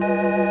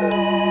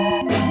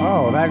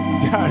 Oh, that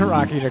got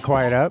Rocky to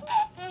quiet up.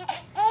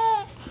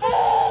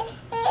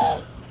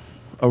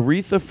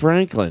 Aretha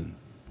Franklin.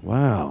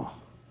 Wow.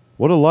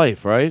 What a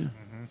life, right?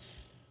 Mm-hmm.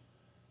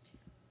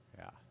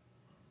 Yeah.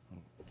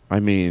 I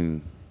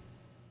mean,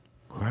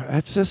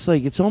 that's just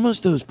like, it's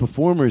almost those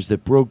performers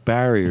that broke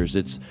barriers.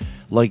 It's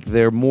like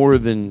they're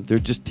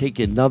just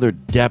taking another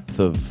depth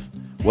of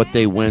what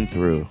they went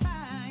through.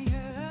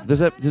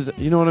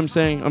 You know what I'm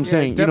saying? You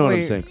know what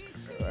I'm saying?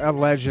 a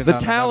legend. The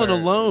on talent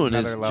another- alone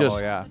is another level,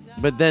 just. yeah.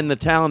 But then the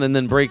talent and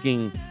then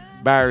breaking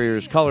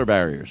barriers, color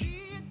barriers,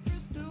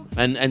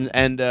 and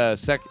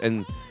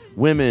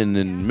women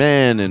and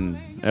men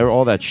and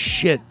all that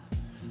shit.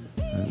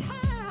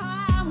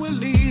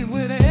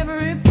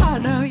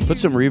 Put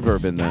some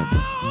reverb in that.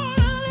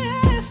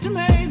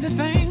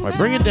 All right,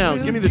 bring it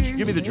down. Give me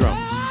the drums,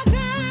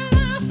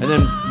 and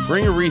then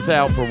bring Aretha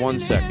out for 1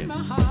 second,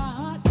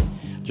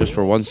 just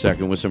for 1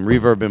 second, with some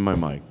reverb in my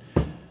mic.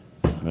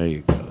 There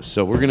you go.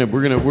 So we're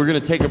gonna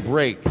take a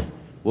break.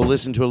 We'll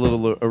listen to a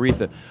little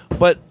Aretha,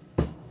 but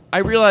I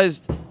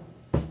realized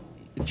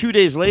 2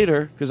 days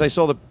later, because I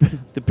saw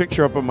the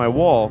picture up on my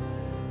wall,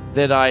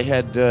 that I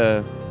had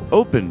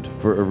opened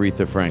for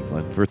Aretha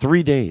Franklin for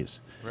 3 days.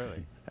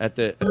 Really? At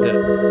the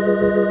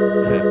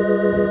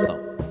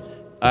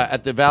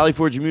Valley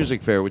Forge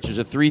Music Fair, which is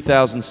a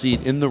 3,000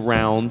 seat in the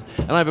round.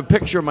 And I have a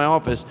picture in my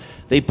office.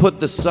 They put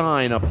the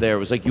sign up there. It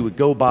was like you would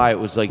go by. It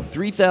was like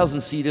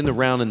 3,000 seat in the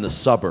round in the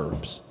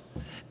suburbs.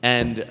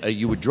 And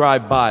you would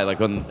drive by,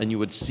 and you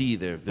would see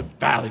the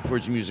Valley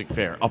Forge Music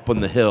Fair up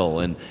on the hill,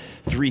 and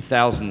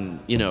 3,000,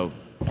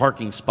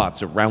 parking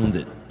spots around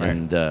it.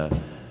 Right.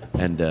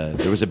 And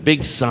there was a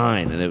big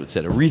sign, and it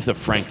said Aretha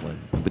Franklin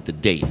with the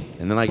date.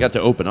 And then I got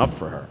to open up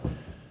for her.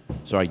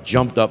 So I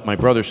jumped up. My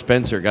brother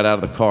Spencer got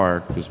out of the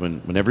car because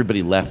when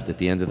everybody left at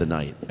the end of the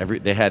night,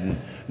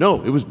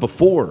 it was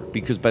before,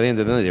 because by the end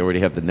of the night they already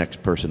have the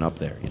next person up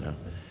there,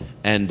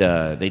 and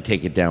they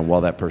take it down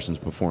while that person's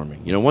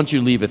performing. Once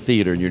you leave a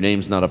theater and your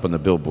name's not up on the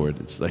billboard,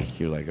 it's like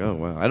you're like, oh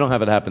wow. I don't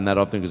have it happen that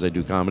often because I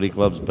do comedy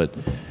clubs, but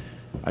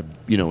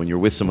when you're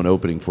with someone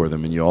opening for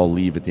them and you all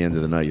leave at the end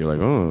of the night, you're like,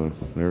 oh,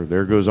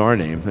 there goes our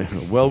name.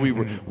 While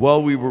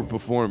we were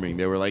performing,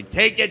 they were like,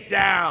 take it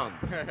down.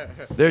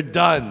 They're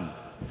done.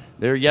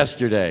 They're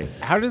yesterday.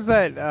 How does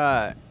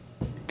that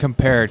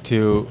compare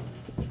to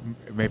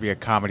maybe a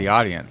comedy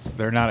audience?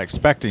 They're not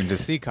expecting to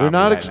see comedy.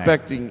 They're not that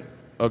expecting. night.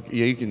 Okay,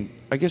 yeah, you can.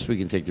 I guess we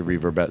can take the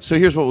reverb out. So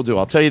here's what we'll do.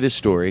 I'll tell you this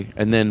story,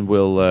 and then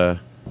we'll. I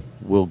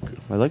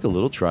like a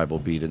little tribal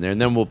beat in there,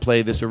 and then we'll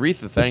play this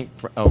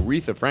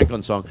Aretha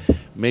Franklin song.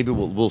 Maybe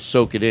we'll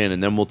soak it in,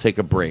 and then we'll take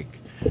a break.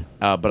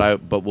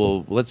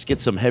 Let's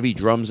get some heavy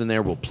drums in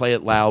there. We'll play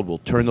it loud. We'll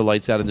turn the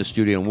lights out in the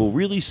studio, and we'll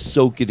really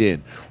soak it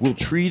in. We'll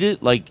treat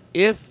it like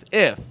if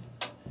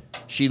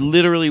she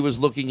literally was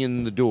looking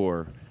in the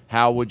door,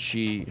 how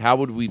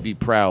would we be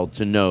proud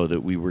to know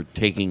that we were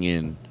taking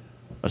in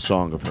a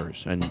song of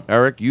hers? And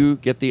Eric, you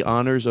get the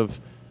honors of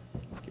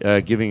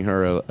giving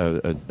her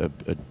a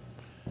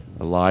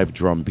live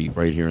drum beat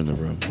right here in the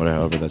room,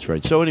 however that's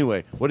right. So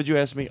anyway, what did you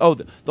ask me? Oh,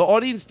 the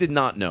audience did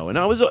not know, and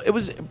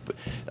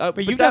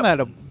But you've done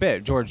that a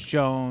bit, George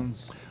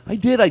Jones. I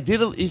did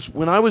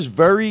when I was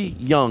very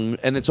young,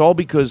 and it's all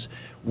because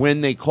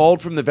when they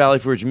called from the Valley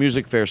Forge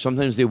Music Fair,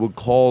 sometimes they would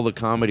call the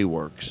Comedy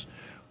Works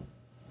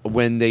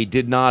when they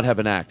did not have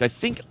an act.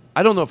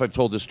 I don't know if I've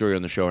told this story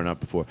on the show or not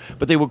before,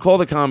 but they would call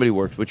the Comedy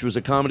Works, which was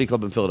a comedy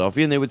club in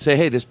Philadelphia, and they would say,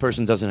 hey, this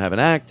person doesn't have an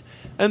act.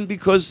 And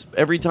because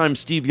every time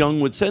Steve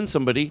Young would send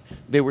somebody,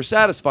 they were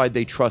satisfied,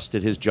 they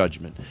trusted his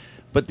judgment.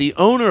 But the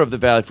owner of the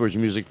Valley Forge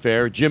Music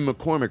Fair, Jim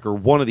McCormick, or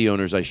one of the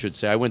owners, I should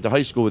say, I went to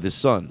high school with his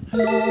son.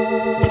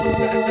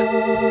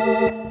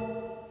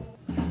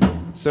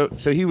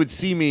 So he would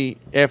see me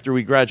after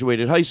we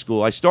graduated high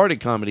school. I started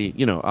comedy,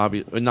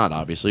 not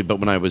obviously, but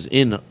when I was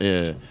in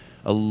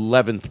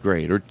 11th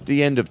grade, or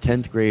the end of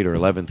 10th grade or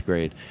 11th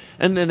grade.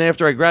 And then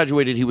after I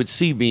graduated, he would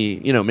see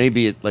me,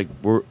 maybe at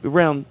we're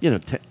around,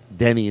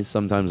 Denny's.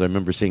 Sometimes I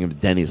remember seeing him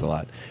at Denny's a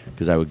lot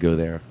because I would go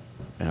there.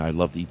 And I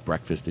loved to eat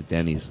breakfast at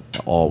Denny's,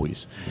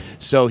 always.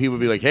 So he would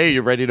be like, hey,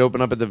 you ready to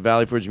open up at the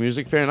Valley Forge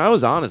Music Fair? And I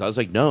was honest. I was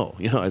like, no.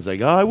 I was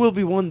like, oh, I will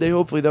be one day.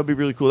 Hopefully that'll be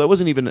really cool. That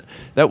wasn't even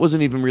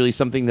really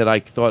something that I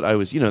thought I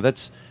was,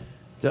 that's...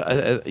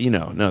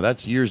 no,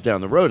 that's years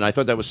down the road. And I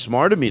thought that was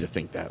smart of me to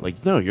think that.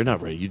 Like, no, you're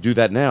not ready. You do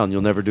that now and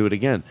you'll never do it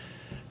again.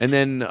 And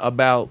then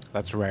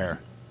That's rare.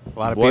 A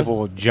lot of people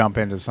will jump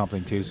into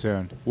something too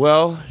soon.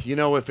 Well,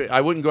 I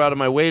wouldn't go out of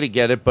my way to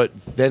get it, but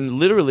then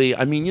literally,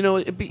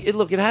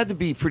 it had to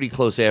be pretty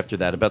close after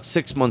that. About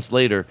 6 months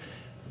later,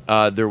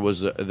 I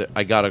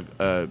got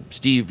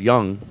Steve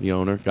Young, the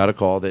owner, got a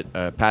call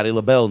that Patti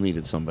LaBelle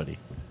needed somebody.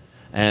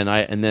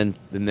 And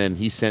then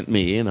he sent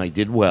me, and I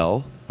did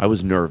well. I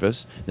was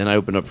nervous. Then I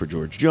opened up for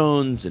George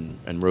Jones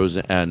and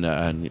Rosa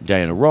and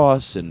Diana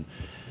Ross and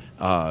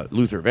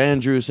Luther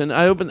Vandross, and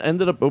I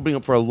ended up opening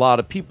up for a lot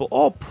of people,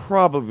 all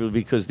probably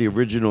because the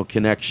original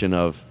connection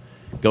of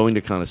going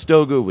to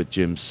Conestoga with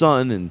Jim's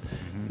son, and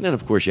then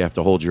of course you have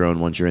to hold your own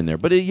once you're in there.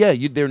 But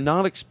they're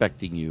not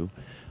expecting you.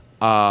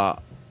 I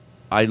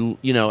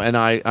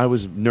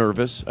was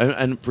nervous,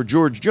 and for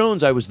George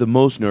Jones, I was the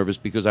most nervous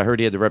because I heard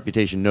he had the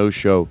reputation No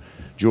Show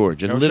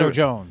George. And No Show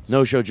Jones.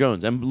 No Show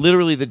Jones. And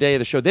literally the day of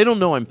the show, they don't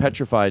know I'm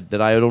petrified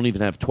that I don't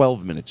even have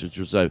 12 minutes, which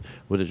was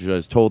what I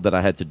was told that I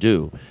had to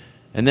do.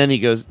 And then he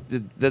goes,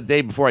 the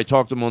day before I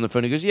talked to him on the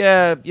phone, he goes,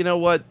 yeah, you know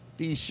what?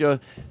 These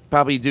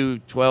probably do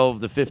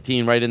 12 to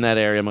 15 right in that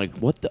area. I'm like,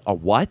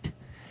 what?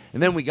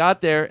 And then we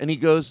got there, and he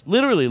goes,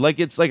 literally,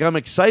 it's like I'm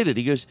excited.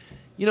 He goes,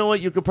 you know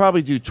what? You could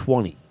probably do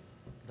 20.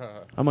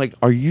 I'm like,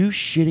 are you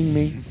shitting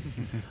me?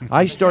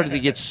 I started to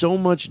get so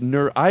much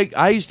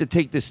I used to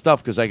take this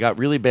stuff because I got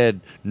really bad.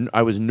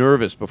 I was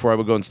nervous before I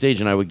would go on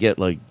stage, and I would get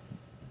like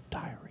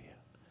diarrhea.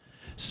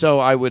 So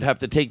I would have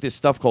to take this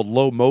stuff called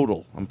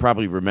Lomodal. I'm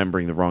probably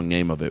remembering the wrong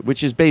name of it,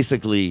 which is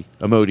basically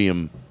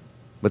Imodium.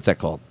 What's that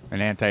called?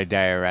 An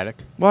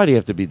anti-diuretic. Why do you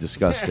have to be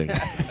disgusting?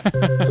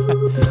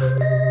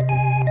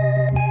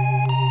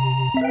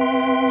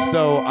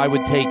 So I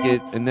would take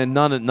it, and then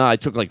I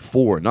took like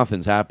 4.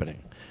 Nothing's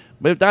happening.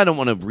 But I don't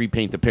want to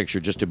repaint the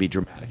picture just to be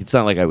dramatic. It's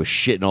not like I was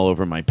shitting all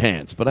over my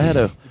pants, but I had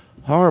a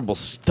horrible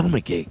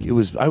stomach ache.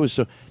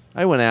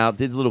 I went out,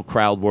 did a little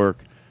crowd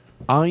work.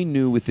 I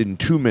knew within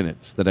 2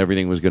 minutes that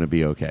everything was going to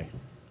be okay.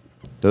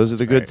 Those are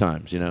the good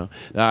times, you know.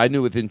 I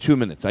knew within 2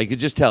 minutes. I could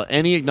just tell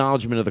any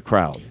acknowledgement of the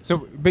crowd.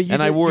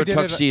 I wore a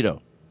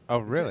tuxedo. Oh,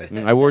 really?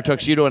 I wore a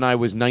tuxedo, and I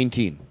was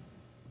 19.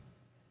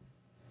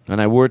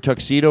 And I wore a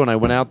tuxedo, and I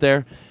went out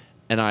there,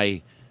 and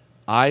I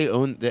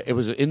owned. It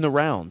was in the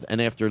round,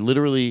 and after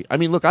literally, I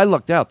mean, look, I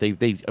lucked out.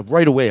 They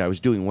right away. I was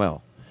doing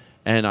well,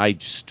 and I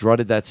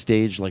strutted that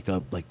stage like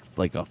a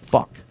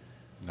fuck,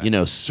 nice. You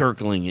know,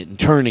 circling it and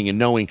turning and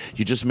knowing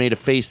you just made a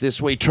face this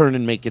way, turn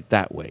and make it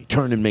that way,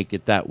 turn and make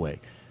it that way,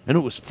 and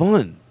it was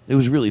fun. It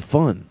was really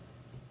fun.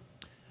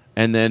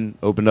 And then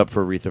opened up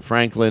for Aretha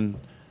Franklin.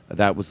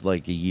 That was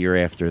like a year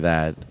after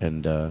that,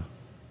 and it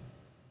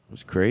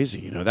was crazy.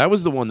 You know, that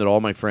was the one that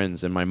all my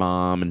friends and my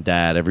mom and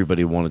dad,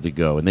 everybody wanted to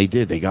go, and they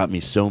did. They got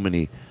me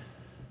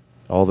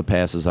all the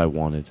passes I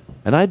wanted,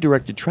 and I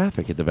directed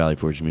traffic at the Valley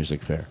Forge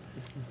Music Fair.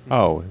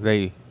 Oh,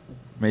 they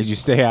made you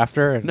stay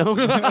after and no,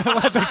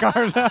 let the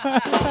cars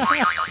out.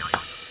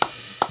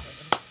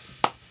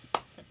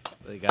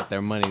 They got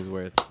their money's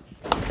worth.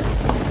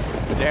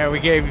 Yeah, we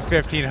gave you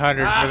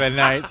 $1,500 for the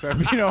night, so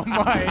if you don't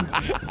mind,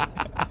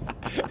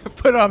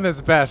 put on this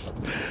vest.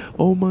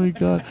 Oh my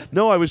God!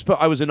 No, I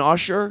was an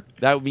usher.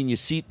 That would mean you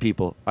seat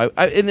people.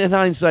 In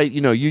hindsight, you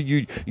know,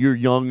 you're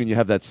young and you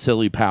have that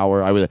silly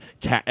power. I would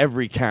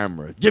every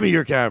camera. Give me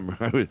your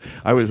camera.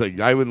 I was like,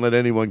 I wouldn't let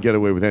anyone get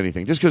away with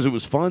anything just because it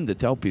was fun to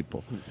tell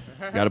people.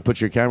 Got to put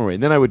your camera away.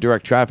 And then I would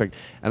direct traffic.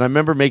 And I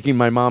remember making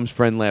my mom's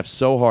friend laugh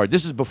so hard.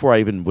 This is before I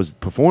even was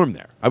performed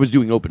there. I was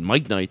doing open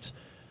mic nights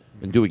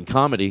and doing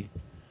comedy.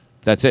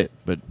 That's it.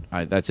 But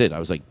that's it. I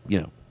was like,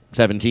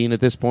 17 at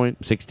this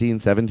point, 16,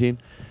 17.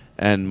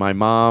 And my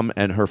mom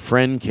and her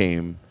friend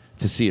came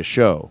to see a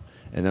show.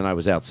 And then I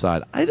was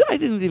outside. I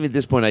didn't even, at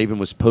this point, I even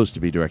was supposed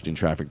to be directing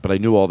traffic. But I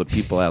knew all the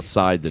people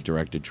outside that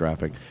directed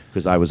traffic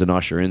because I was an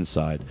usher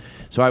inside.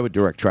 So I would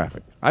direct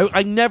traffic.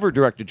 I never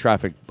directed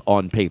traffic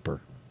on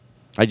paper.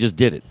 I just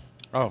did it.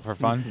 Oh, for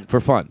fun? For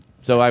fun.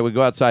 So I would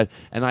go outside,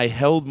 and I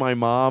held my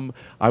mom.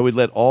 I would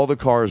let all the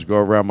cars go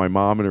around my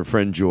mom and her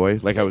friend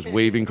Joy, like I was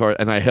waving cars,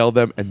 and I held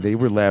them, and they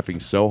were laughing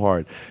so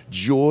hard.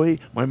 Joy,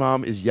 my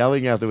mom, is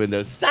yelling out the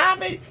window,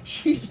 "Stop it!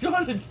 She's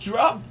going to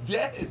drop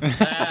dead!"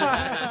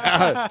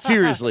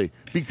 Seriously,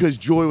 because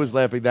Joy was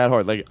laughing that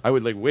hard. Like I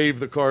would wave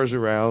the cars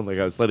around, like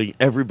I was letting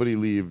everybody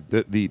leave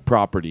the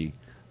property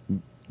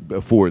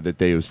before that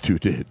those two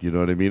did, you know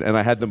what I mean? And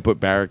I had them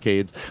put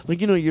barricades. Like,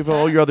 you have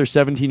all your other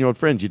 17-year-old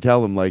friends. You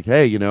tell them, like,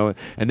 hey,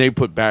 and they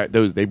put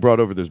they brought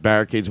over those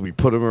barricades, and we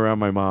put them around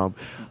my mom.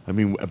 I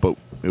mean, but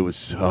it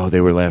was, they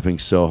were laughing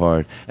so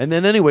hard. And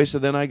then anyway, so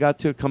then I got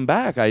to come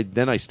back.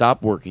 Then I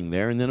stopped working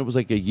there, and then it was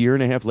like a year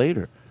and a half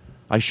later.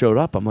 I showed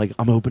up. I'm like,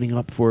 I'm opening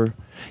up for,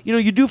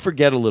 you do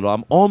forget a little.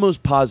 I'm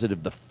almost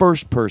positive the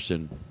first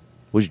person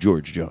was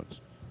George Jones.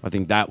 I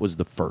think that was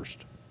the first.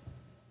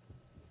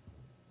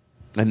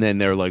 And then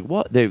they're like,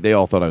 what? They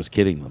all thought I was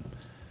kidding them.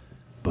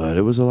 But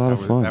it was a lot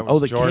of fun.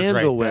 The George candle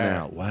right went there.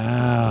 out.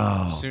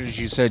 Wow. As soon as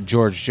you said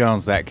George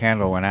Jones, that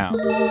candle went out.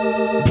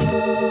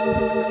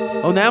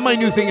 Oh, now my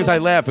new thing is I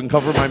laugh and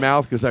cover my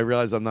mouth because I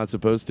realize I'm not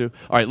supposed to.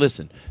 All right,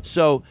 listen.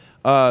 So,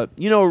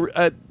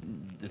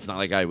 it's not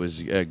like I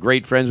was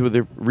great friends with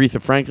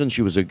Aretha Franklin.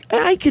 She was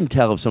I can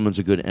tell if someone's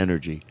a good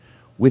energy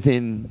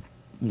within,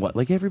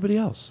 like everybody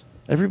else.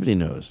 Everybody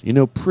knows,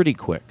 pretty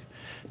quick.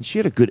 And she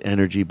had a good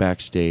energy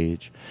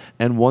backstage.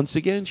 And once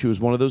again, she was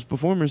one of those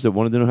performers that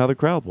wanted to know how the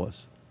crowd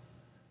was.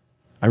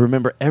 I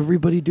remember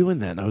everybody doing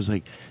that. And I was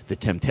like,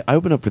 I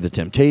opened up for the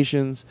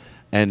Temptations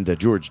and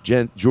George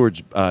Jones.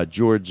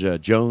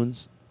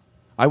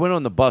 I went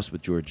on the bus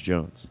with George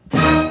Jones.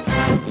 I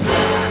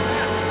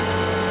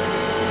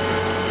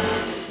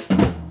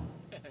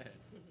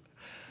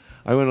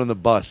went on the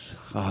bus.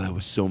 Oh, that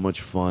was so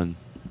much fun.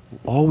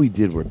 All we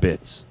did were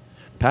bits.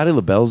 Patti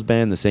LaBelle's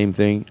band, the same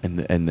thing,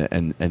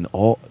 and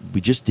all we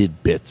just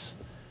did bits.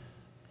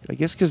 I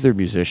guess because they're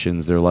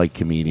musicians, they're like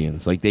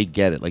comedians, like they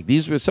get it. Like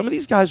some of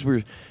these guys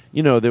were,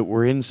 that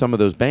were in some of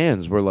those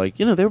bands were like,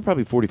 they were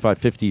probably 45,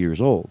 50 years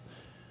old,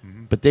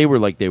 but they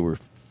were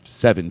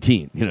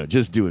 17,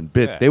 just doing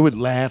bits. Yeah. They would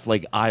laugh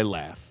like I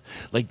laugh,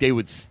 like they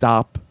would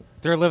stop.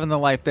 They're living the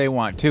life they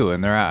want too,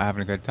 and they're out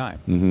having a good time.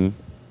 Mm-hmm.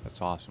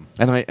 That's awesome.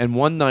 And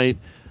one night,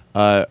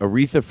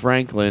 Aretha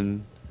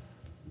Franklin.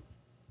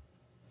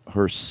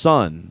 Her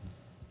son.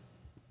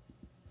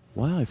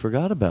 Wow, I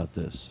forgot about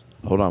this.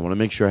 Oh, Hold on, I want to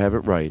make sure I have it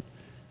right.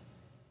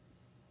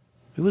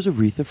 It was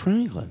Aretha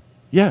Franklin.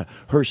 Yeah,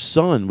 her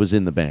son was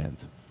in the band.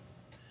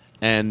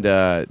 And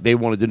they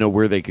wanted to know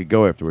where they could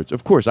go afterwards.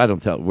 Of course, I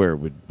don't tell where it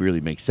would really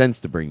make sense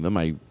to bring them.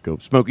 I go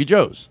Smokey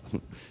Joe's.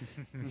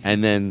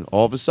 And then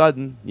all of a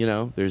sudden, you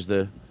know, there's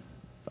the...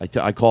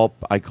 I call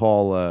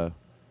Paul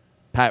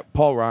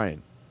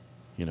Ryan,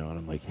 you know, and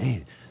I'm like,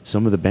 hey,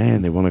 some of the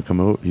band, they want to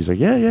come over. He's like,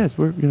 yeah,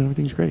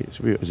 everything's great.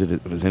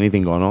 Was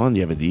anything going on? Do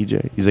you have a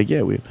DJ? He's like,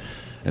 yeah,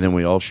 and then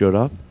we all showed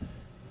up,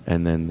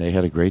 and then they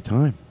had a great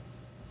time,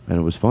 and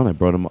it was fun. I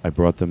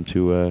brought them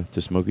to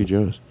Smokey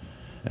Joe's,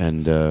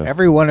 and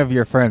every one of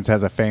your friends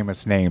has a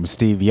famous name: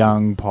 Steve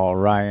Young, Paul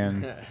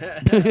Ryan.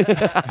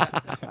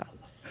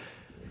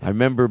 I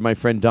remember my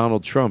friend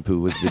Donald Trump,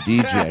 who was the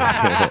DJ.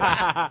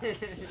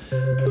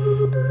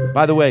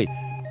 By the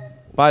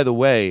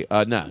way,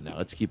 no,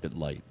 let's keep it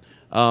light.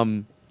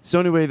 So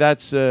anyway,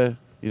 that's that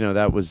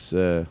was.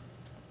 Were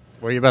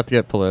you about to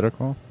get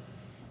political?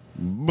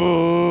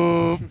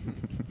 No,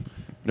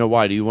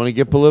 why? Do you want to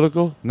get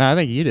political? No, I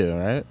think you do,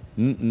 right?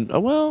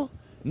 Well,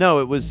 no,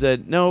 it was.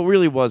 No, it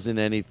really wasn't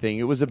anything.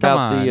 It was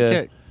about Come on,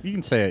 the. You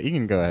can say it. You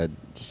can go ahead.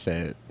 Just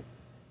say it.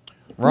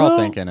 We're all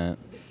thinking it.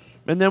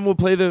 And then we'll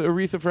play the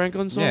Aretha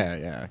Franklin song?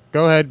 Yeah.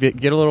 Go ahead,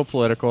 get a little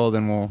political,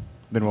 then we'll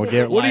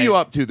get... What are you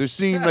up to? There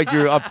seems like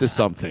you're up to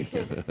something.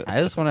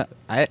 I just want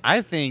to...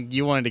 I think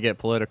you wanted to get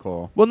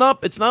political. Well,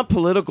 it's not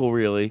political,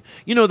 really.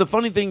 You know, the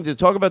funny thing, to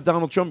talk about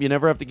Donald Trump, you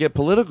never have to get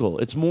political.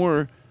 It's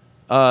more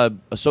a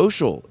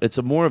social.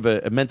 It's more of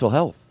a mental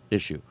health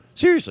issue.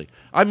 Seriously.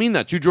 I mean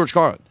that to George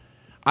Carlin.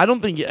 I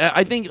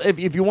think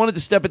if you wanted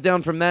to step it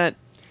down from that,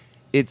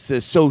 it's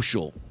a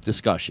social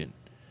discussion.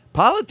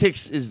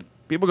 Politics is...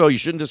 People go, you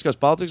shouldn't discuss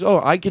politics. Oh,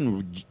 I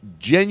can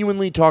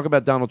genuinely talk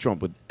about Donald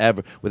Trump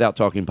without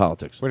talking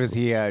politics. What is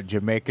he,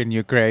 Jamaican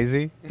you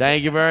crazy?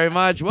 Thank you very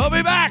much. We'll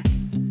be back.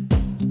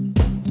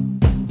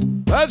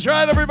 That's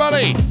right,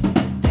 everybody.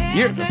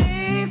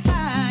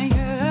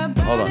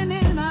 Hold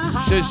on.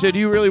 So do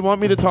you really want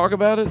me to talk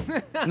about it?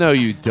 No,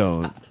 you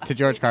don't. To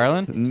George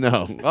Carlin?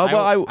 No.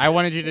 I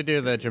wanted you to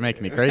do the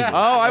Jamaican me crazy. Oh,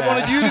 I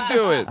wanted you to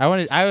do it. I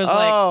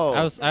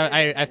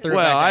threw it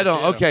back I don't.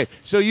 too. Okay.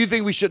 So you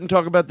think we shouldn't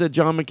talk about the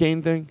John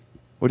McCain thing?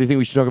 Or do you think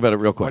we should talk about it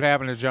real quick? What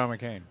happened to John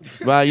McCain?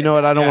 Well, you know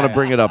what? I don't want to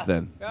bring it up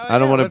then. I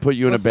don't want to put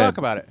you in a bed. Let's talk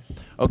about it.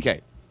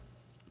 Okay.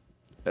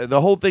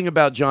 The whole thing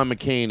about John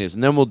McCain is,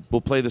 and then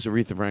we'll play this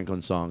Aretha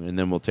Franklin song, and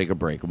then we'll take a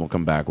break, and we'll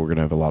come back. We're going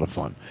to have a lot of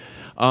fun.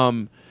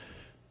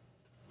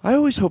 I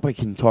always hope I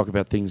can talk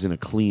about things in a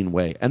clean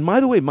way. And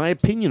by the way, my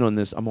opinion on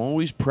this, I'm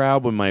always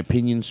proud when my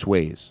opinion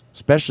sways,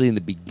 especially in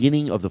the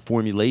beginning of the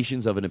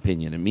formulations of an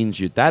opinion. It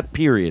means that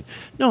period.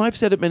 No, I've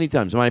said it many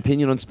times. My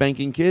opinion on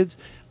spanking kids,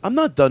 I'm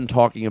not done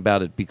talking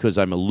about it because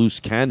I'm a loose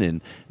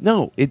cannon.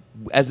 No,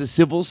 as a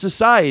civil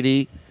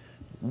society,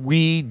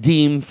 we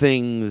deem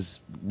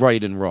things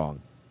right and wrong.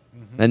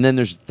 Mm-hmm. And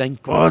then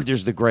thank God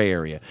there's the gray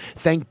area.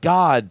 Thank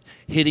God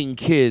hitting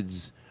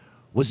kids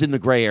was in the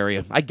gray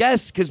area. I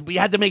guess because we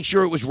had to make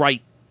sure it was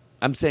right.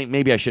 I'm saying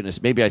maybe I shouldn't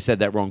have. Maybe I said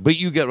that wrong. But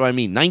you get what I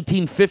mean.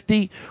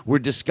 1950, we're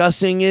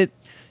discussing it.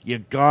 You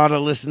got to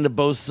listen to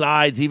both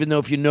sides. Even though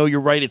if you know you're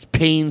right, it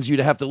pains you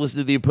to have to listen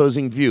to the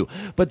opposing view.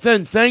 But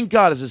then, thank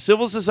God, as a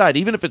civil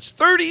society, even if it's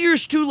 30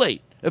 years too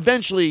late,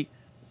 eventually,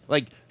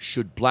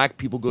 should black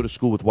people go to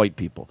school with white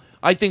people?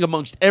 I think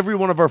amongst every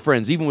one of our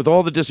friends, even with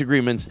all the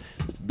disagreements,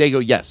 they go,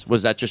 yes.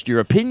 Was that just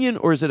your opinion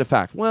or is it a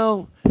fact?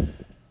 Well...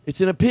 It's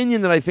an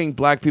opinion that I think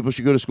black people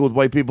should go to school with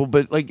white people,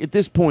 but at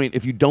this point,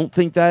 if you don't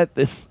think that,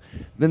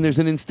 then there's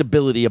an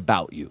instability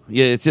about you.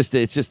 Yeah, it's just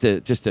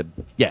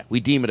we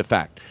deem it a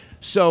fact.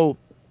 So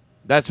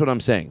that's what I'm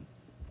saying.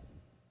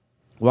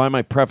 Why am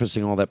I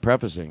prefacing all that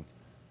prefacing?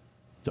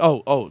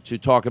 To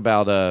talk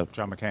about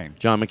John McCain.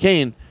 John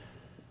McCain.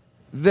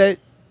 That.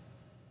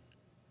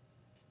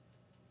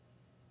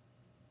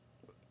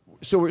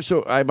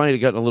 So I might have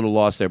gotten a little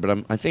lost there,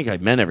 but I think I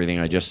meant everything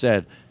I just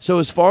said. So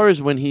as far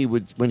as when he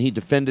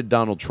defended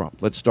Donald Trump,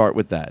 let's start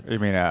with that. You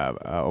mean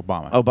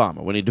Obama?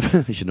 Obama. When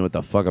you should know what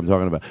the fuck I'm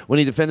talking about. When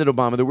he defended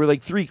Obama, there were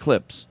 3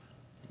 clips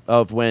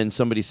of when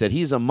somebody said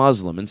he's a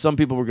Muslim, and some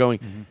people were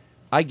going,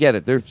 I get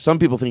it. Some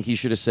people think he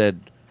should have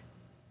said,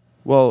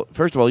 well,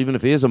 first of all, even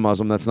if he is a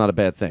Muslim, that's not a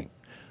bad thing.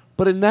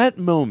 But in that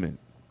moment,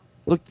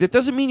 look, that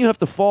doesn't mean you have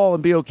to fall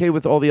and be okay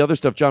with all the other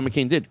stuff John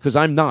McCain did, because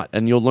I'm not,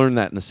 and you'll learn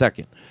that in a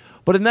second.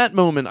 But in that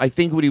moment, I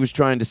think what he was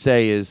trying to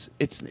say is,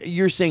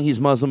 you're saying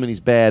he's Muslim and he's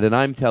bad, and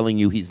I'm telling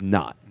you he's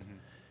not.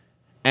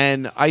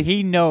 And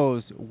he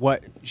knows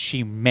what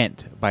she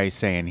meant by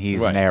saying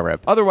he's an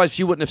Arab. Otherwise,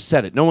 she wouldn't have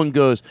said it. No one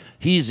goes,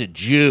 he's a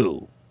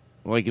Jew,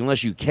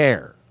 unless you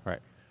care. Right.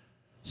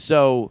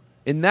 So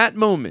in that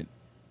moment,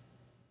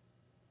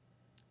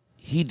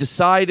 he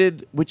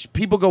decided, which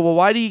people go, well,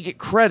 why do you get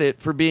credit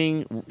for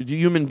being a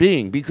human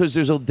being? Because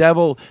there's a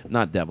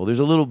there's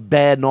a little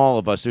bad in all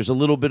of us. There's a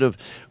little bit of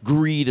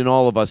greed in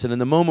all of us. And in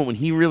the moment when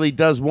he really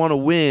does want to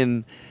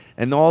win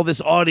and all this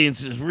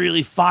audience is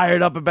really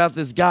fired up about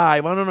this guy.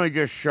 Why don't I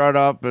just shut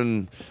up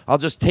and I'll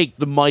just take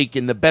the mic,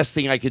 and the best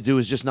thing I could do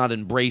is just not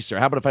embrace her?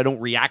 How about if I don't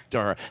react to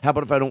her? How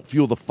about if I don't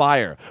fuel the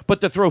fire?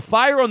 But to throw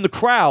fire on the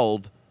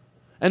crowd,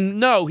 and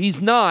no,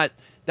 he's not,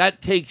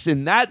 that takes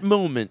in that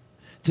moment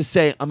to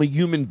say, I'm a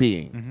human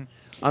being.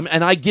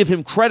 And I give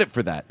him credit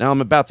for that. Now I'm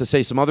about to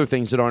say some other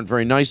things that aren't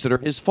very nice that are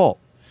his fault.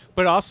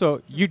 But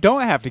also, you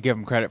don't have to give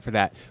him credit for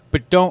that.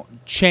 But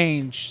don't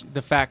change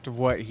the fact of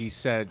what he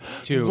said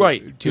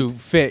to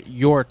fit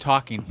your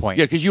talking point.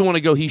 Yeah, because you want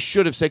to go, he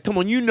should have said, come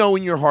on, you know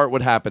in your heart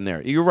what happened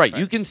there. You're right.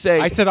 You can say...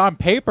 I said on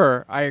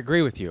paper, I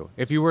agree with you.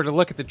 If you were to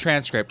look at the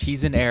transcript,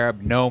 he's an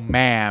Arab, no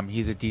ma'am,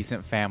 he's a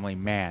decent family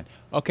man.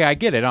 Okay, I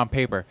get it on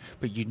paper.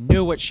 But you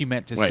knew what she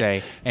meant to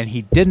say, and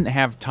he didn't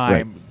have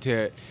time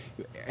to...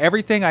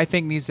 Everything, I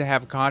think, needs to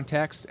have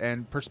context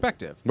and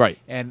perspective. Right.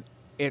 And...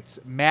 it's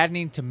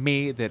maddening to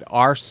me that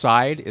our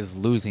side is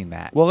losing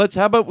that. Well,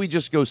 how about we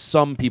just go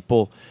some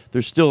people,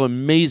 there's still an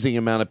amazing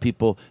amount of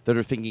people that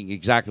are thinking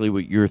exactly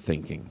what you're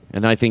thinking.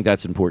 And I think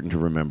that's important to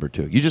remember,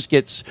 too. You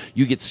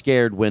get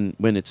scared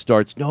when it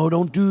starts, no,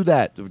 don't do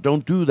that.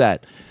 Don't do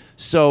that.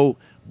 So,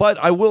 but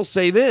I will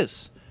say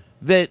this,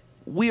 that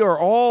we are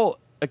all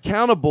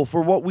accountable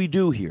for what we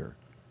do here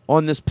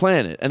on this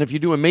planet. And if you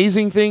do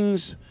amazing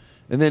things,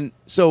 and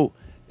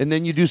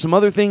then you do some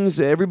other things,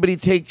 everybody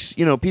takes,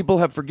 people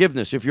have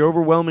forgiveness. If you're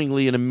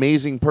overwhelmingly an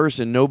amazing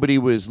person, nobody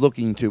was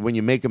looking to, when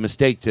you make a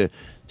mistake,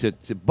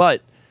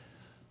 but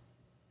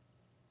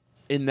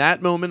in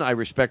that moment, I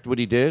respect what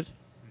he did.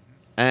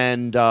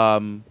 And,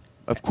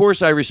 of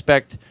course, I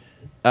respect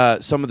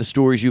some of the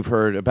stories you've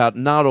heard about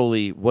not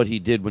only what he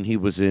did when he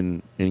was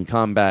in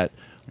combat,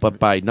 but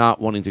by not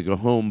wanting to go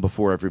home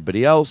before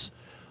everybody else.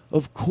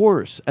 Of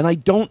course. And I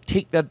don't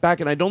take that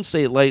back, and I don't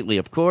say it lightly,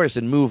 of course,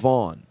 and move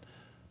on.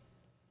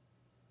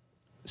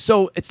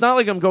 So it's not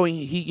like I'm going.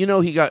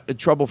 He got in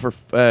trouble for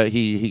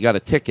he got a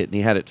ticket and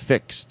he had it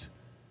fixed.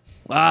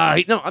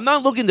 No, I'm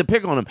not looking to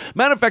pick on him.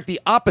 Matter of fact,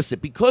 the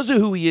opposite. Because of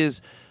who he is,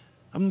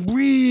 I'm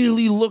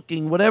really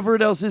looking, whatever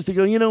it else is, to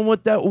go, you know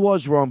what, that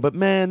was wrong. But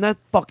man, that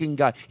fucking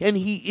guy, and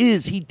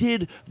he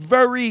did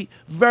very,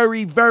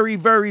 very, very,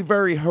 very,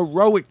 very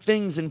heroic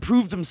things and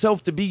proved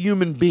himself to be a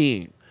human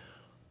being.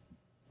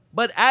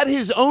 But at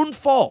his own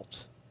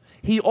fault.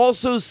 He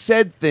also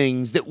said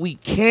things that we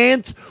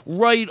can't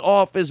write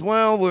off as,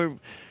 well,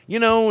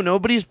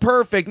 nobody's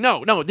perfect.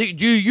 No. Do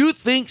you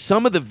think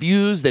some of the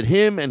views that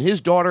him and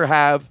his daughter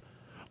have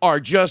are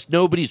just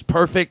nobody's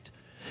perfect?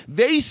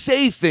 They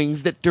say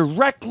things that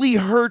directly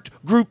hurt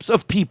groups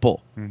of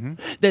people. Mm-hmm.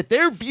 That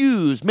their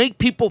views make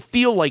people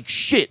feel like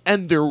shit,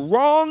 and they're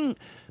wrong,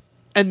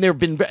 and their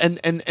views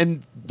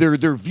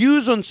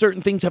on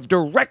certain things have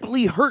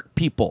directly hurt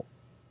people.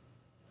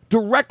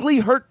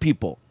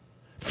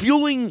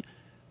 Fueling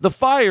the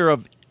fire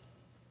of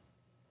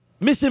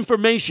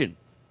misinformation.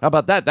 How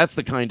about that? That's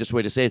the kindest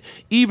way to say it.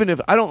 Even if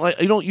I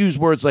don't use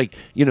words like,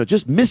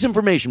 just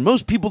misinformation.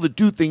 Most people that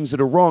do things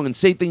that are wrong and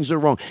say things that are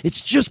wrong,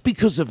 it's just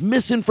because of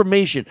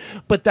misinformation.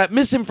 But that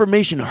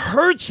misinformation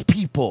hurts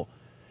people.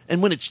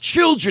 And when it's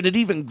children, it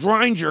even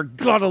grinds your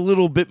gut a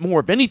little bit more.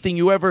 If anything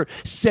you ever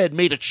said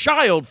made a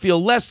child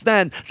feel less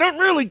than, that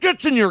really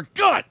gets in your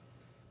gut.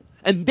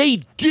 And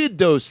they did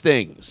those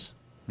things.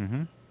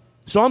 Mm-hmm.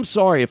 So I'm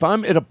sorry if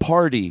I'm at a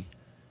party,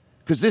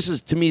 because this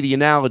is, to me, the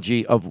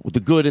analogy of the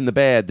good and the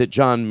bad that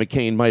John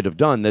McCain might have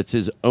done. That's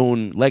his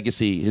own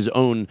legacy, his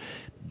own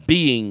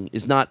being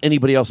is not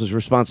anybody else's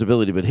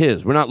responsibility but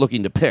his. We're not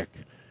looking to pick.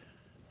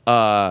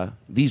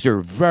 These are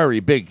very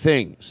big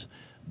things.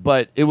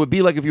 But it would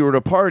be like if you were at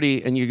a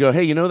party and you go,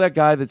 hey, that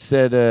guy that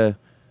said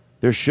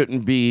there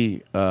shouldn't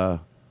be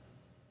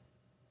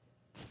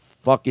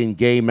fucking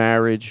gay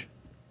marriage?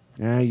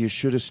 You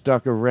should have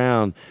stuck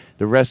around.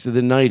 The rest of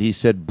the night he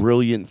said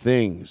brilliant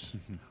things.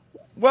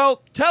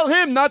 Well, tell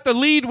him not to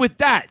lead with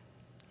that.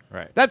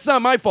 Right. That's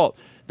not my fault.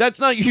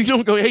 That's not, you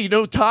don't go, hey,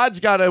 Todd's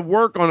got to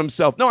work on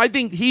himself. No, I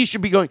think he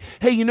should be going,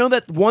 hey,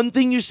 that one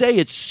thing you say,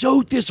 it's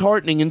so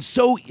disheartening and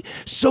so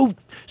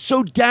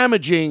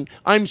damaging.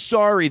 I'm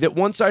sorry that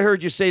once I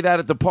heard you say that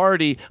at the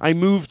party, I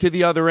moved to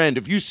the other end.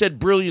 If you said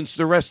brilliance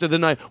the rest of the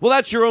night, well,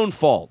 that's your own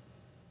fault.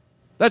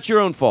 That's your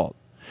own fault.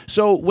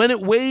 So when it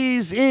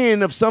weighs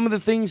in of some of the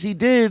things he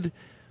did,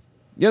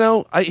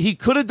 he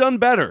could have done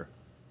better.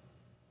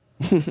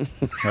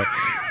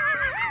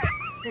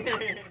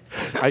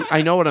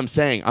 I know what I'm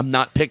saying. I'm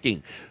not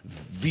picking.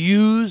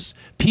 Views,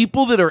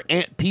 people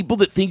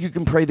that think you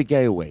can pray the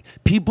gay away,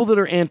 people that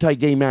are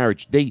anti-gay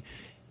marriage, they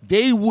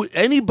would,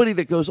 anybody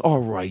that goes,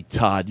 all right,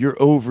 Todd,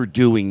 you're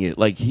overdoing it.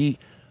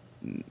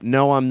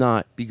 No, I'm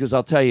not. Because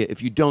I'll tell you,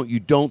 if you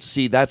don't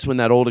see, that's when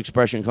that old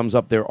expression comes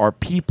up. There are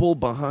people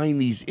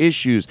behind these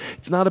issues.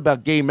 It's not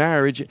about gay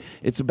marriage.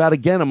 It's about,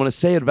 again, I'm going to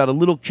say it, about a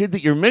little kid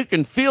that you're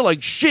making feel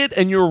like shit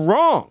and you're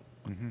wrong.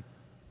 Mm-hmm.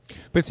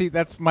 But see,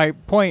 that's my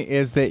point,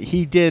 is that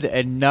he did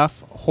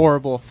enough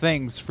horrible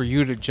things for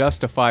you to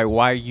justify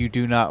why you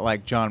do not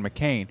like John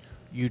McCain.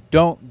 You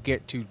don't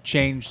get to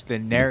change the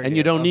narrative, and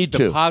you don't need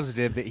the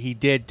positive that he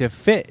did to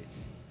fit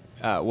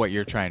what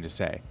you're trying to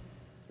say.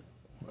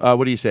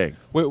 What are you saying?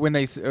 When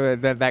they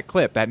that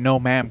clip, that No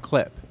Ma'am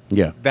clip.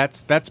 Yeah.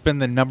 That's been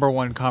the number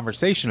one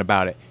conversation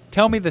about it.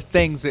 Tell me the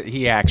things that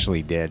he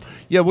actually did.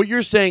 Yeah, what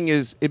you're saying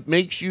is it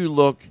makes you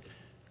look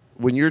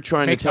when you're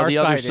trying to tell the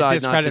other side not to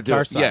discredits do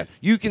our it. side. Yeah,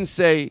 you can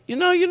say, you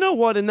know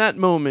what, in that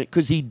moment,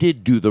 because he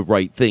did do the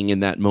right thing in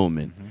that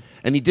moment,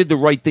 and he did the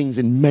right things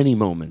in many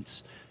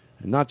moments,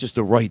 and not just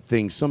the right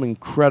things. Some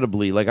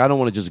incredibly, like I don't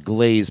want to just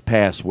glaze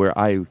past where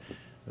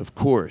of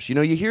course,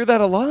 you hear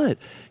that a lot.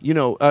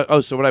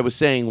 So what I was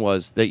saying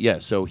was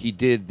that so he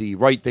did the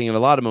right thing in a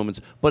lot of moments,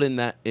 but in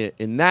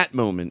that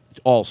moment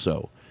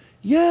also,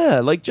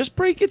 like just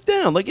break it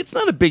down. Like it's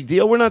not a big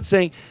deal. We're not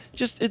saying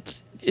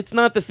it's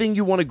not the thing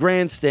you want to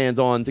grandstand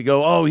on to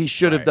go, oh, he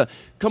should have done.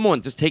 Come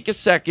on, just take a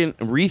second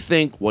and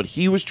rethink what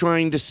he was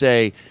trying to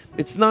say.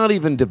 It's not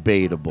even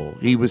debatable.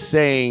 He was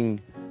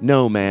saying,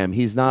 no, ma'am,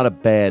 he's not a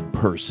bad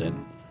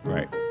person.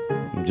 Right.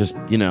 Just,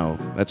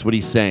 that's what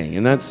he's saying.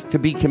 And that's to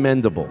be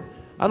commendable.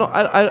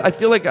 I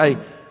feel like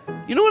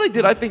you know what I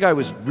did? I think I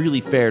was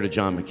really fair to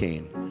John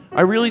McCain.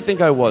 I really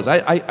think I was.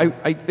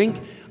 I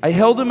think I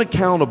held him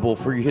accountable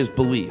for his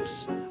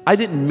beliefs. I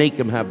didn't make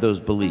him have those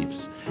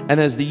beliefs. And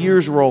as the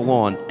years roll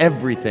on,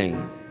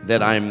 everything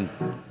that I'm,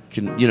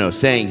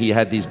 saying he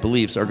had these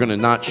beliefs are going to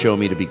not show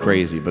me to be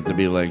crazy, but to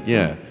be like,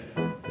 yeah,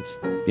 it's,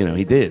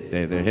 he did.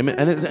 They're him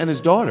and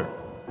his daughter,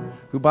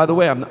 who, by the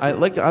way,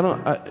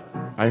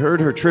 I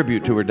heard her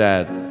tribute to her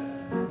dad,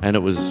 and it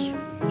was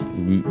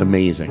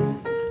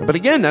amazing. But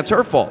again, that's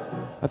her fault.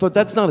 I thought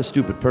that's not a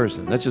stupid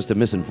person. That's just a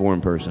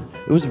misinformed person.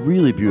 It was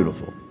really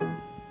beautiful.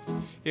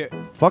 Yeah.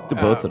 Fuck the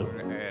both of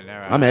them.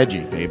 I'm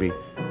edgy, baby.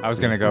 I was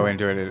going to go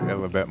into it a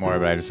little bit more,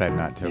 but I decided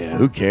not to. Yeah,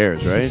 who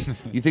cares, right?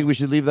 You think we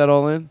should leave that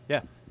all in?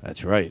 Yeah.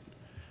 That's right.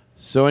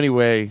 So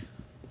anyway,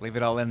 leave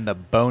it all in the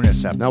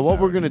bonus episode. Now what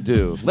we're going to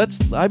do,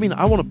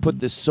 I want to put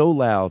this so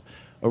loud.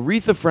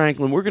 Aretha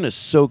Franklin, we're going to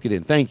soak it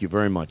in. Thank you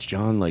very much,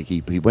 John. Like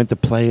he went to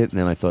play it, and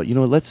then I thought,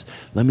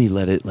 let me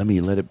let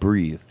it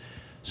breathe.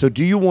 So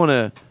do you want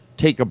to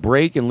take a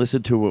break and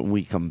listen to it when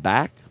we come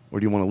back, or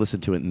do you want to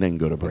listen to it and then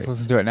go to break? Let's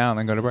listen to it now and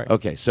then go to break.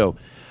 Okay, so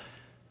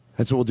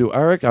that's what we'll do.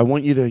 Eric, I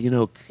want you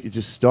to,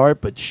 just start,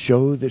 but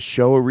show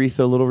Aretha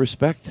a little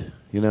respect,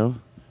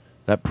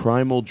 that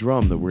primal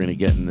drum that we're going to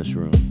get in this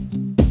room.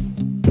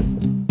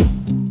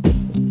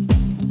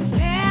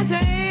 There's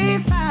a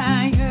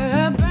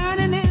fire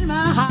burning in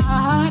my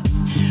heart,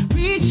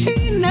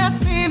 reaching a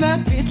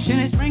fever pitch, and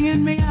it's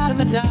bringing me out of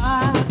the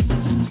dark.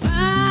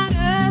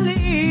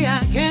 Finally,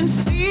 I can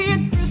see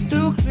it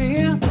crystal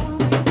clear.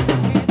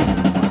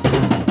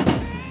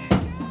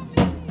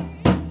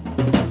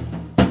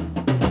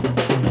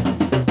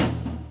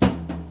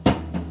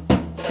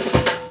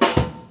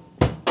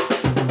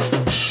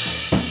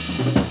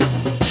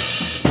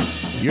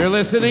 You're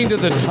listening to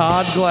The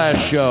Todd Glass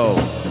Show.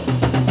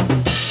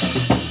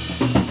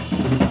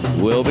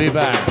 We'll be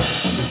back.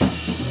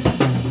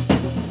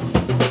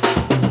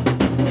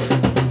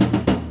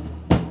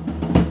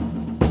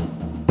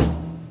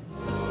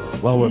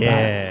 Well, we're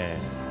back.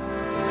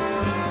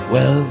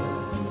 Well,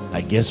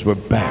 I guess we're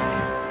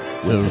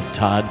back with The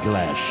Todd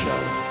Glass Show.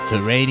 It's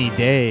a rainy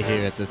day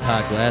here at the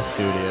Todd Glass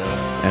studio.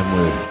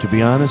 And to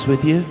be honest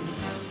with you,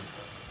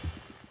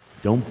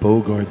 don't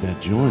bogart that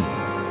joint.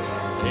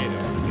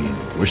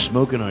 We're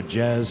smoking our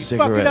jazz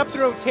cigarettes. Fucking up the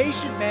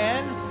rotation,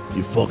 man.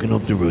 You're fucking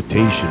up the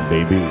rotation,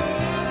 baby.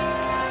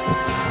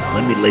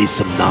 Let me lay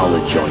some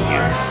knowledge on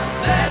you.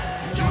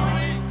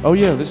 Oh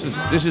yeah, this is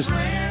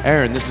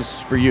Aaron, this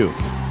is for you.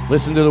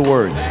 Listen to the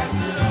words.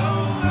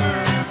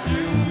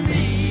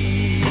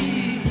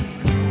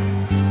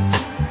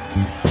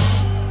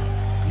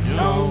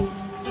 Don't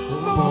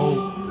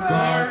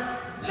bogart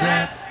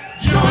that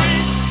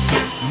joint,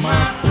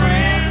 my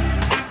friend.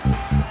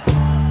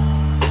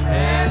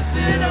 Pass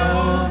it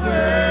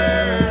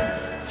over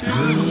to me.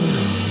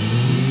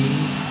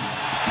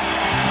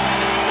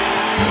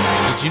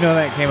 Did you know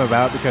that came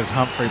about because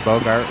Humphrey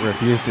Bogart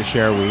refused to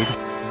share weed?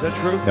 Is that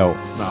true? No.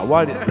 No,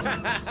 why did...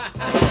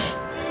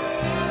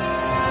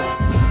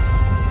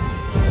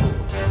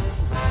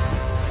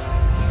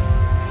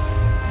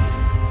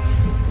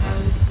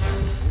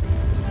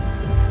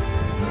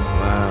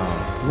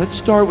 Let's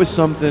start with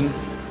something.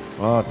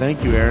 Oh,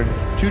 thank you, Aaron.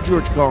 To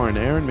George Carlin.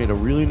 Aaron made a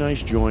really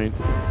nice joint.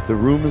 The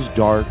room is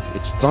dark.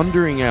 It's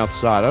thundering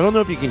outside. I don't know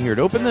if you can hear it.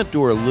 Open that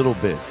door a little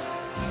bit.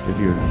 If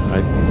you're...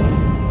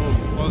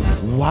 Close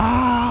it.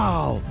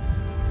 Wow.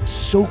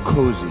 So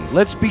cozy.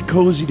 Let's be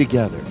cozy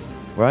together.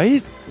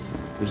 Right?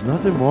 There's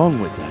nothing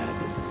wrong with that.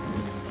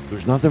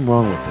 There's nothing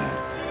wrong with that.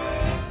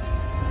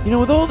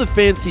 With all the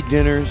fancy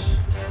dinners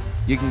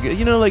you can get,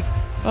 like,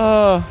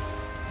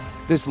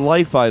 this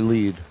life I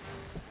lead.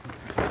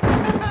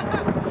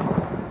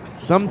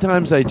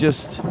 Sometimes I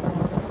just... Do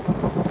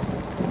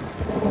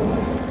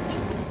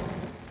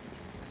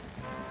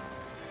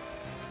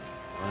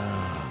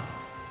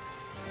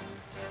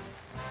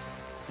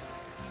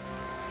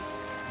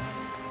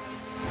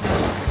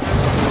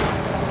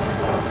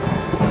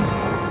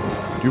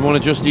you want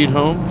to just eat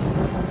home?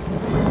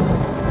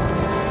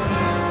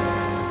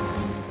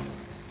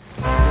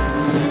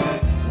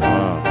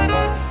 Wow.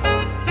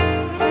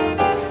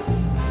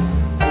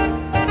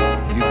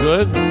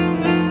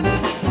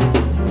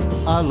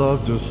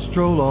 love to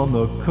stroll on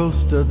the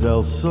Costa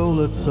del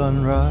Sol at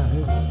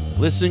sunrise.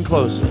 Listen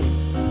closely.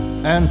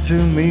 And to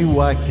me,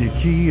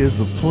 Waikiki is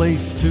the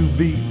place to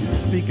be,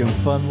 speaking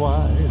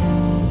fun-wise.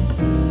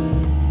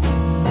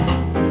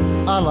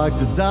 I like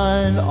to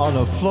dine on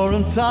a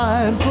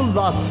Florentine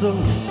palazzo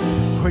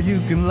where you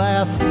can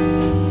laugh,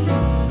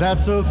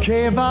 that's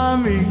okay by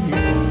me.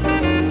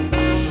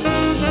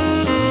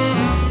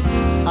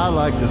 I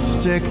like to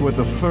stick with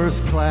the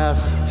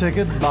first-class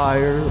ticket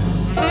buyer,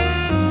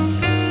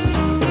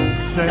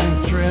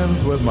 setting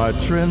trends with my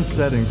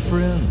trend-setting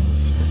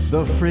friends,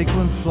 the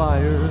frequent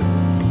flyer.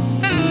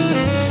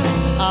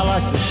 I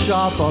like to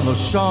shop on the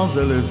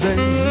Champs-Élysées,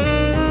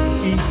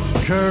 eat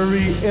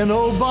curry in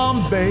Old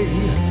Bombay,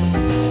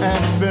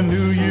 and spend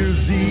New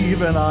Year's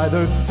Eve in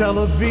either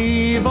Tel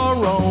Aviv or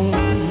Rome.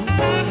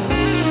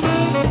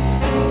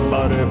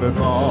 But if it's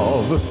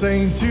all the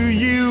same to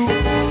you,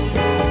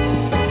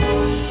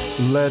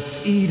 let's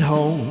eat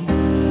home.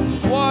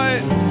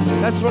 What?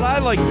 That's what I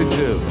like to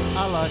do.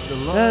 I like to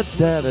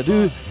love.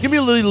 Dude, give me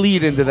a little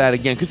lead into that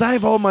again, because I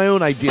have all my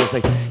own ideas.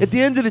 Like at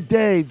the end of the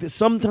day,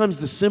 sometimes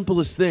the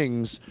simplest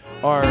things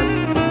are.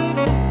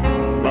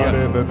 But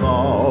if it's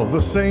all the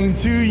same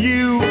to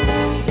you,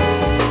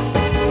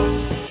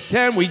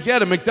 can we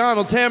get a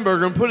McDonald's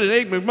hamburger and put an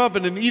Egg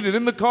McMuffin and eat it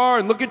in the car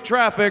and look at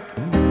traffic?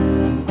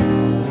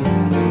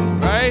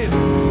 Right?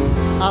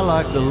 I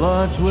like to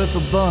lunch with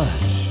a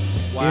bunch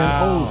in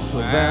old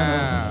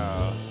Savannah. Wow.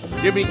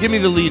 Give me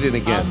the lead in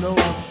again.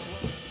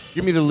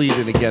 Give me the lead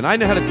in again. I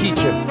know how to teach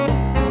you.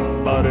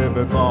 But if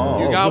it's all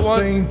the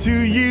same to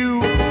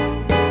you,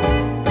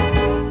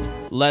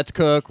 let's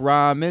cook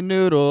ramen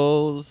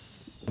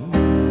noodles.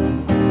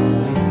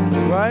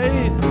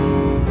 Right?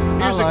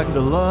 I like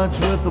to lunch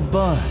with a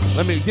bunch.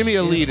 Give me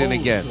a lead in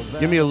again.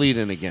 Give me a lead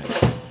in again.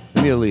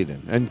 Give me a lead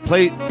in. And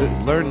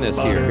learn this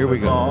here. Here we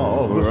go.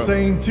 All the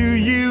same to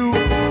you.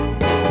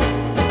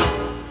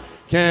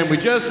 Can we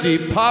just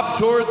eat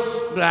Pop-Torts?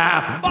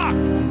 Ah, fuck!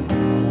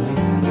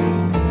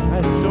 I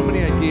had so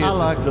many ideas. I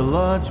like to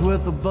lunch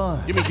with a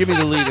bunch. Give me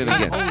the lead in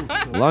again.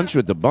 Lunch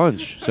with the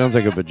bunch. Sounds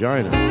like a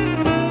vagina.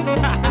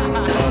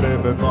 But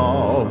if it's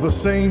all the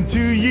same to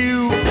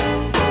you,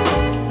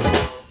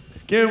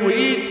 can we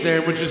eat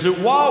sandwiches at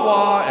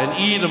Wawa and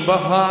eat them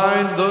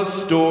behind the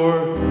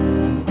store?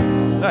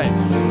 Hey,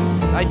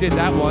 I did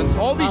that once.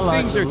 All these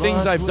things are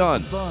things I've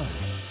done.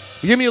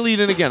 Give me a lead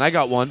in again. I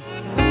got one.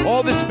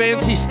 All this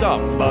fancy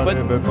stuff. But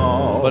if it's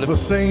all the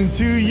same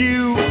to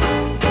you,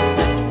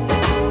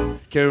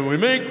 can we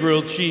make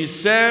grilled cheese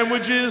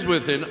sandwiches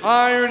with an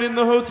iron in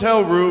the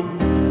hotel room?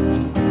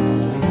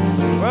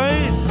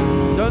 Right?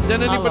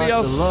 Did anybody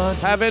else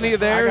have any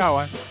of theirs? I got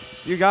one.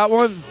 You got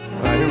one?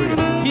 All right, here we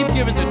go. Keep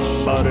giving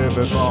but if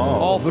it's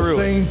all the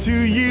same to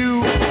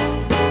you,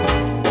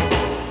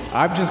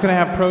 I'm just going to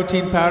have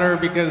protein powder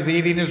because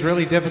eating is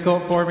really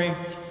difficult for me.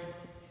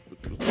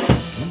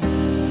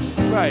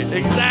 Right,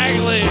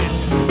 exactly.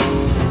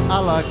 I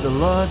like to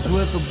lunch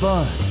with a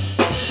bunch.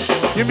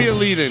 Give me a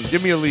lead in.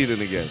 Give me a lead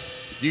in again.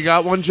 You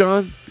got one,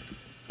 John?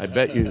 I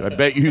bet you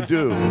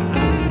do.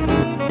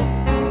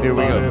 Here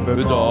we go. If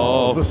it's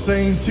all the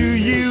same to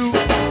you,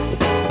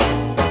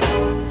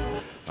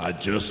 I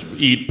just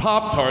eat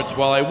Pop-Tarts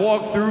while I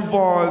walk through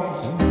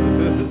Vaughn's.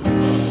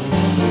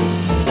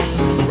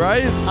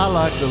 Right? I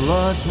like to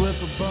lunch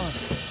with a bunch.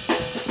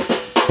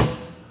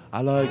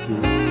 I like to.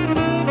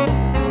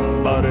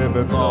 But if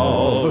it's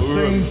all the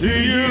same to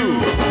you,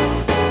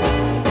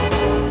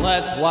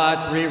 let's watch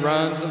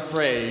reruns of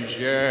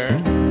Frasier.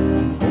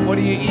 What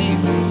do you eat?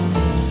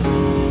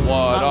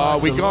 What are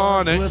we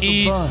gonna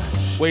eat?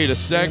 Wait a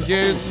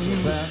second.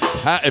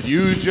 If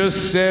you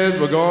just said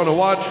we're gonna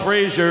watch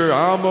Frasier,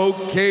 I'm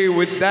okay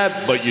with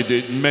that, but you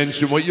didn't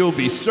mention what you'll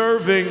be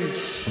serving.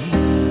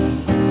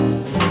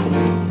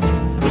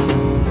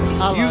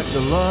 I like to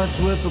lunch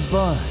with a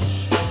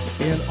bunch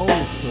in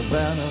old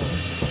Savannah.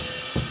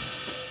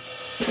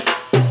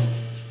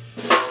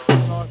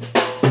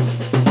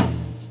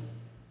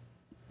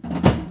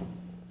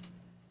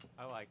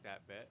 I like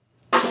that bit.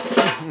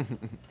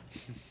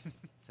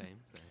 Same.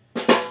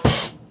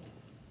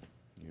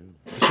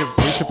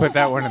 We should put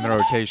that one in the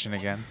rotation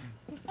again.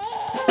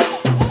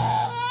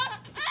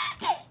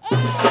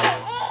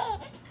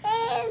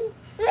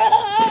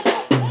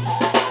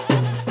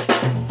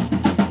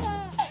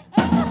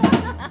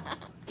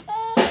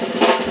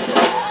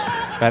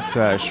 That's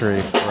Shree.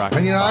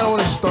 And I don't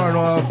want to start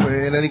off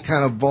in any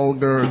kind of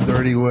vulgar,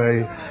 dirty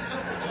way.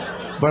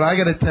 But I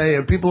got to tell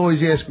you, people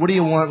always ask, what do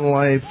you want in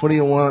life? What do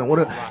you want?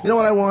 You know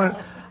what I want?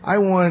 I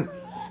want,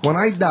 when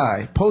I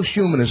die,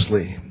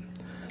 posthumously,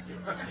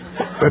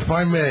 if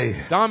I may,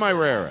 Dom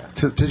Irera,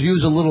 to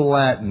use a little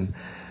Latin,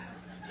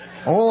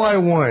 all I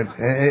want,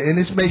 and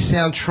this may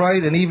sound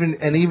trite and even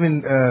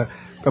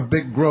a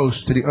bit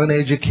gross to the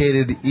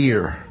uneducated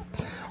ear,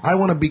 I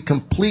want to be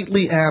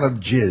completely out of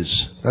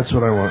jizz. That's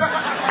what I want.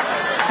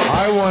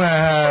 I want to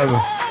have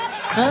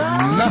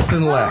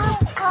nothing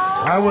left.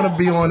 I want to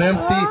be on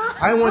empty.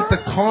 I want the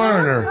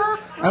coroner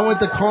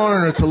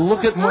to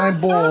look at my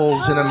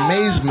balls in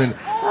amazement,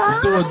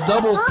 do a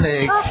double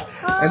take,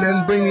 and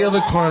then bring the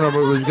other corn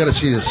over. You got to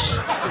see this.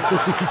 Look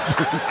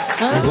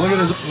at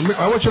his.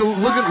 I want you to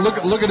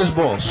look at his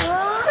balls.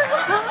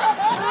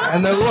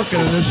 And they're looking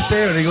and they're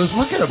staring. He goes,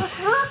 look at him.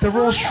 They're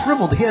all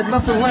shriveled. He had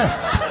nothing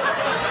left.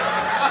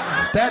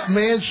 That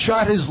man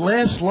shot his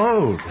last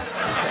load.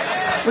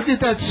 Look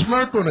at that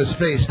smirk on his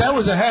face. That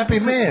was a happy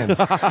man.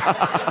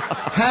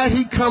 Had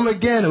he come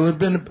again, it would have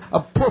been a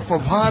puff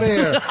of hot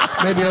air,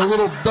 maybe a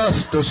little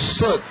dust or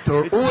soot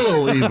or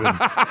oil even.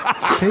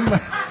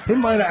 He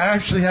might have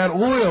actually had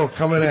oil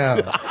coming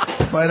out.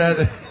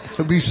 It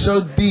would be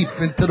so deep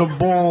into the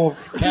ball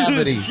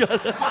cavity.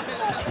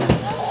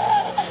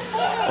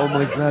 Oh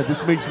my God,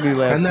 this makes me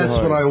laugh. And that's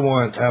so hard. what I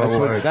want out of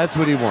life. That's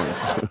what he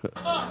wants.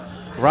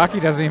 Rocky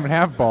doesn't even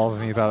have balls,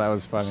 and he thought that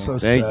was funny. So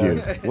Thank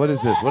sad. you. What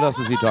is this? What else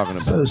is he talking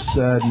about? So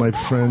sad, my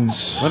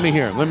friends. Let me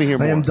hear more.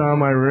 I am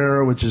Dom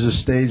Irrera, which is a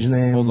stage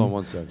name. Hold on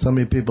one second. Some of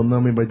you people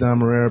know me by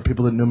Dom Irrera.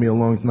 People that knew me a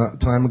long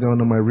time ago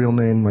know my real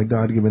name, my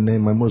God-given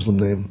name, my Muslim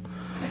name.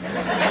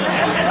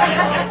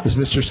 It's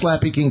Mr.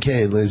 Slappy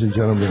Kincaid, ladies and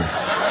gentlemen.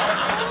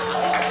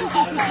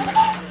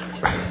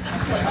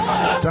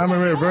 Dom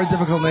Irrera, very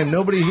difficult name.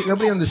 Nobody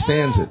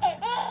understands it.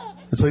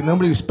 It's like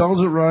nobody spells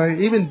it right.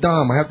 Even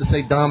Dom, I have to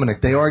say Dominic.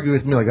 They argue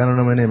with me like I don't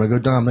know my name. I go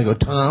Dom. They go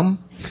Tom,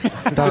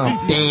 Dom,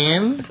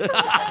 Dan,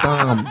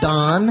 Dom,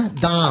 Don,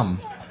 Dom,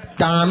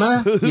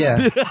 Donna.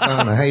 Yeah,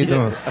 Donna. How you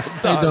doing?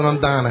 How you doing? I'm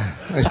Donna.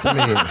 Nice to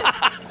meet you.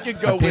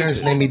 My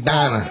parents named me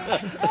Donna.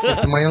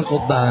 After my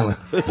uncle Donna.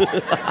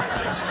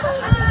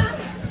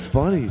 It's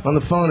funny. On the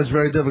phone, it's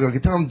very difficult.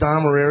 You can tell him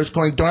Dom Irrera is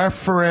calling Darth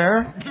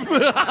Ferrer, Dom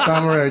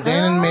Irrera,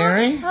 Dan and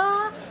Mary.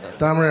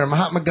 Dom Irrera,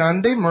 Mahatma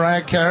Gandhi,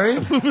 Mariah Carey,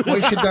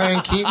 Moishe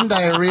Diane Keaton,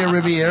 Diarrhea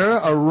Riviera,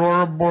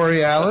 Aurora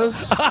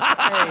Borealis.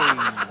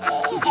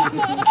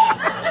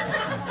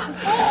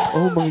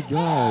 Oh my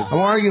God. I'm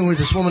arguing with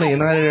this woman at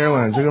United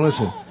Airlines. I go,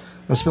 listen,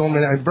 I'm spelling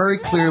it very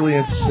clearly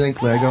and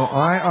succinctly. I go,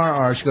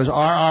 IRR. She goes,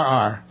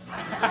 RRR.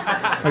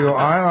 I go,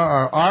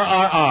 IRR,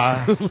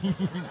 RRR.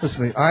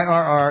 Listen to me,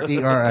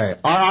 IRRERA.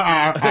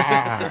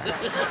 RRR.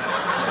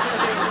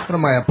 What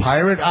am I, a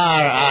pirate?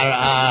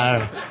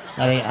 RRR.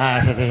 My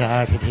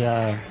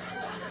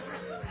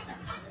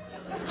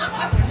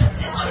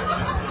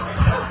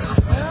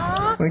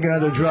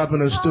God, they're dropping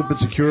those stupid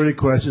security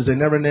questions. They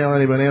never nail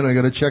anybody in. I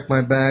got to check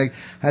my bag.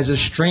 Has a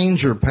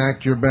stranger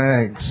packed your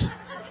bags?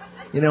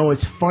 You know,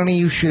 it's funny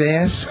you should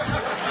ask.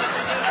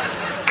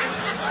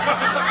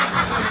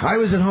 I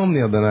was at home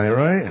the other night,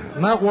 right?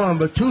 Not one,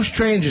 but two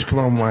strangers come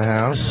over to my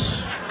house.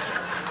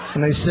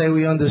 And they say,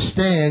 we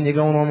understand you're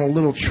going on a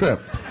little trip.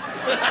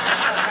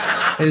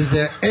 Is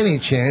there any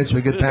chance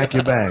we could pack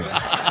your bags?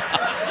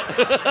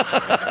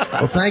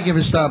 Well, thank you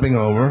for stopping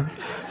over.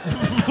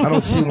 I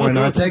don't see why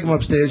not. Take them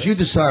upstairs. You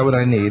decide what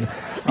I need.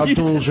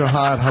 Abdul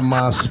Jihad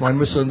Hamas, my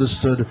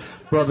misunderstood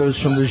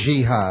brothers from the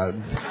Jihad.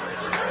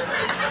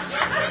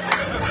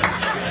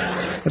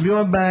 Have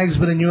your bags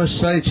been in your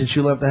sight since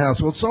you left the house?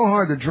 Well, it's so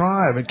hard to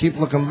drive and keep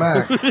looking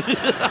back. In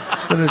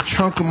the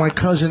trunk of my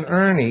cousin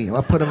Ernie.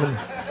 I'll put them in.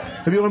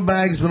 Have your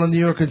bags been under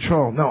your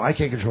control? No, I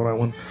can't control that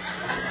one.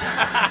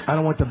 I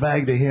don't want the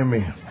bag to hear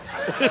me.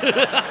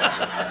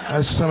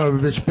 That son of a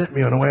bitch bit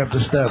me on the way up the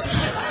steps.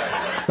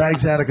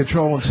 Bag's out of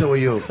control and so are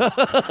you.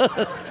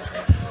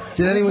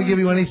 Did anyone give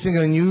you anything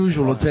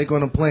unusual to take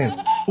on a plane?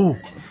 Ooh,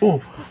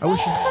 I wish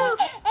you...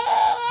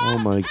 Oh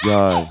my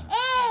God.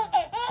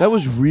 That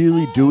was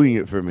really doing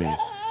it for me.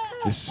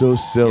 It's so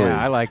silly.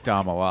 Yeah, I like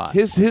Dom a lot.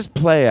 His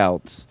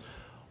playouts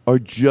are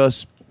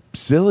just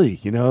silly,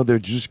 you know? They're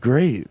just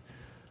great.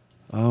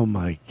 Oh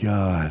my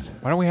God.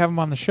 Why don't we have him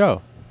on the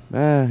show?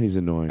 He's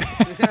annoying.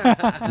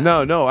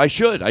 No, I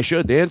should.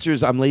 The answer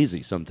is I'm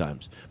lazy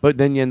sometimes. But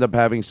then you end up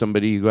having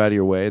somebody, you go out of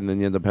your way, and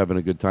then you end up having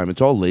a good time. It's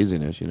all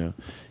laziness, you know.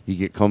 You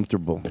get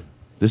comfortable.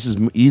 This is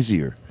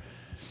easier,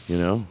 you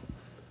know.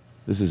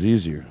 This is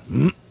easier.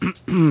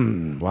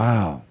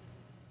 Wow.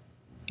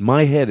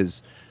 My head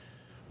is,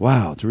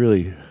 wow, it's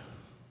really...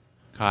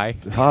 High.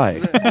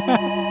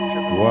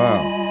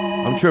 Wow.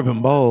 I'm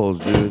tripping balls,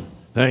 dude.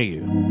 Thank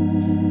you.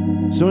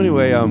 So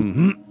anyway,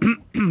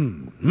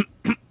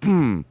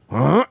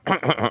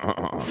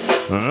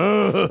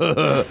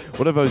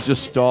 what if I was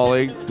just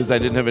stalling because I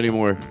didn't have any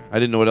more? I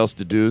didn't know what else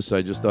to do, so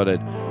I just thought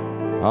I'd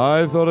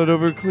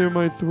over-clear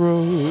my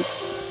throat.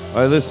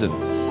 All right, listen.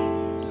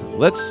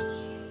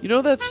 You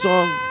know that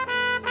song?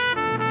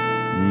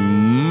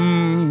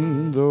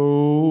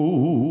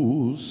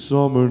 Those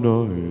summer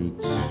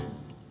nights.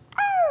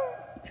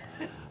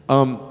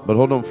 But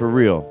hold on, for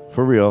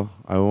real.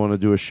 I want to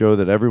do a show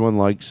that everyone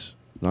likes,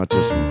 not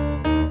just me.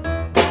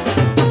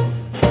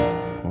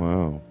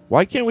 Wow.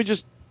 Why can't we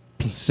just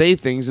say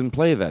things and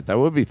play that? That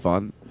would be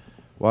fun.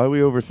 Why do we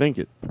overthink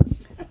it?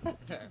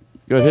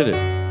 Go hit it.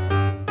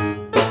 I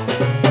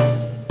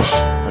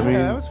mean,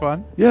 yeah, that was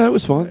fun. Yeah, that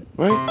was fun,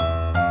 right?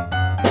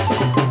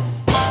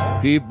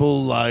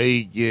 People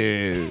like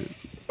it.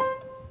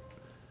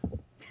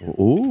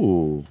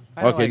 Ooh.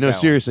 Okay, no,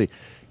 seriously.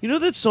 You know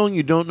that song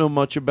you don't know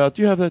much about?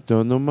 Do you have that?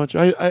 Don't know much?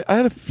 I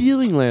had a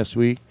feeling last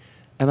week,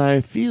 and I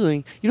had a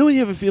feeling. You know when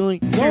you have a feeling?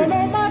 Don't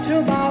know much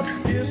about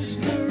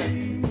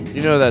history.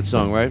 You know that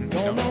song, right?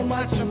 Don't know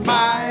much of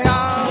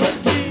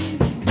biology.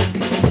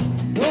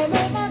 Don't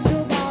know much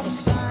about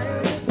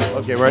science.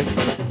 Okay, right?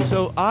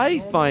 So I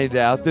find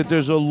out that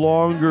there's a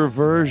longer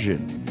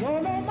version.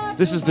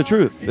 This is the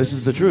truth. This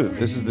is the truth.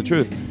 This is the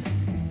truth.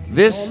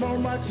 It's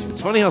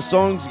funny how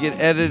songs get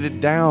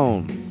edited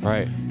down.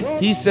 Right.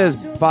 He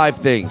says 5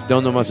 things.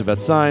 Don't know much about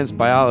science,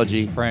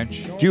 biology,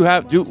 French. We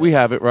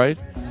have it, right?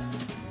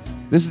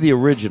 This is the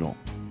original.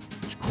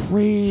 It's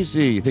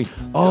crazy. You think,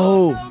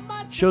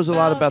 shows a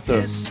lot about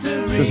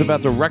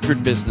the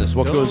record business,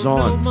 what goes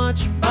on.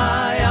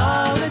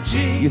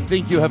 You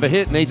think you have a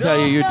hit, and they tell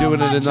you you're doing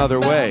it another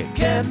way.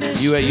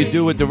 You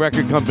do what the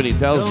record company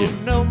tells you.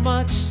 Don't know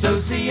much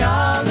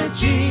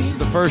sociology. This is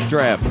the first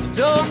draft.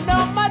 Don't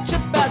know much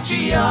about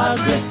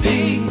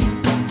geography.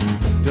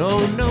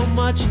 Don't know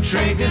much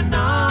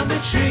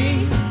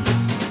trigonometry.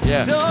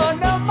 Yeah. Don't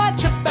know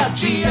much about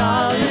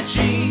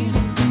geology.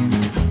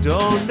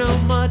 Don't know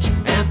much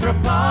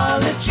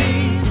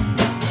anthropology.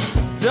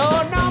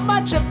 Don't know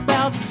much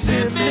about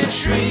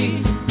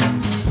symmetry.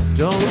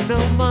 Don't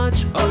know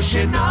much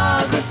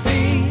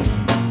oceanography.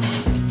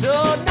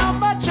 Don't know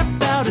much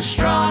about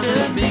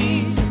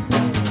astronomy.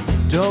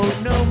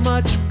 Don't know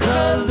much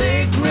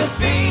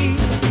calligraphy.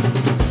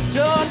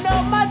 Don't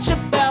know much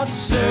about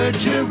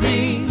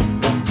surgery.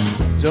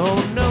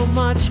 Don't know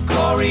much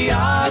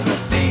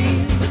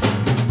choreography.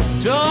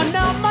 Don't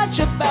know much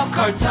about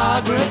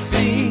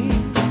cartography.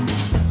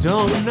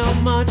 Don't know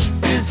much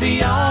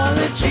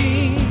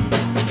physiology.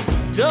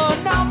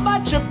 Don't know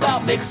much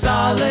about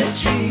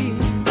mixology.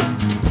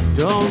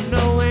 Don't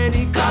know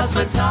any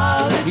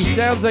cosmetology. He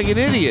sounds like an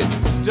idiot.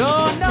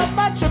 Don't know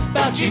much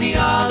about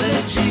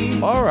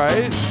genealogy. All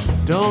right.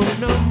 Don't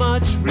know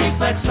much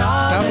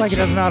reflexology. Sounds like he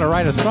doesn't know how to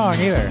write a song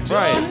either.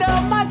 Don't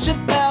know much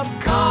about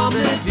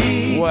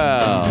comedy.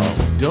 Well.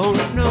 Don't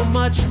know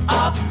much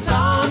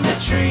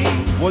optometry.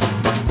 What?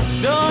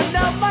 Don't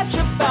know much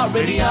about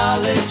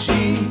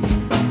radiology.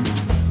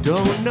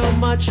 Don't know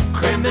much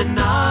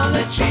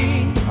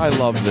criminology. I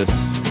love this.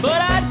 But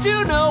I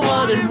do know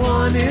 1 and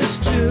 1 is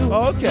 2.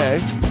 Okay.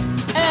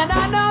 And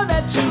I know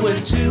that 2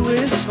 and 2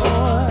 is 4.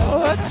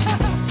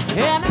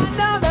 And I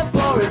know that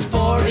 4 and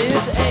 4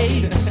 is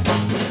 8.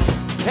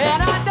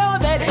 And I know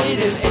that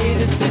 8 and 8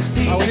 is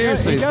 16.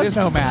 Seriously, he does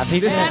know math.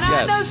 And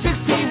I know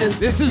 16 and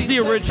 16. This is the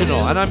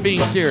original, and I'm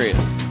being serious.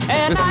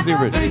 And This I is the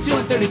know original. 32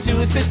 and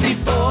 32 is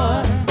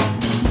 64.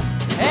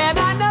 And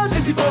I know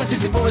 64 and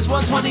 64 is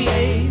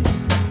 128.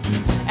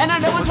 And I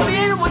know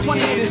 128 and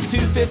 128 is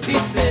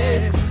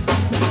 256.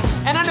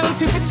 And I know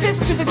 256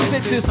 and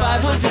 256 is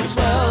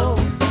 512.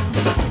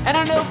 And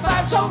I know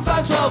 512 and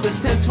 512 is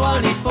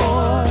 1024.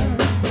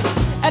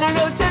 And I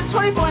know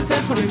 1024 and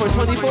 1024 is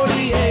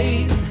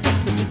 2048.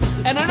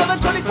 And I know that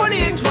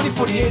 2048 and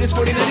 2048 is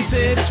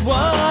 4096.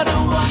 What a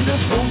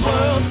wonderful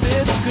world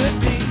this could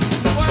be.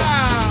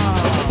 Wow.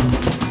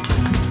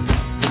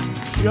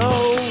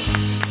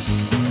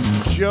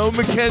 Joe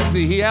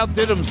McKenzie, he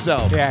outdid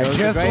himself. Yeah, Joe's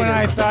just the when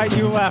I greatest. thought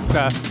you left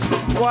us.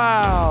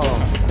 Wow.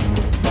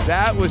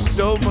 That was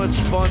so much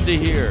fun to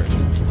hear.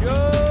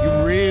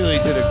 You really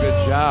did a good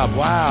job.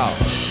 Wow.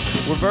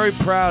 We're very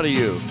proud of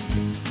you.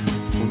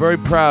 We're very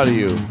proud of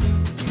you.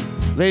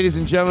 Ladies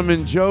and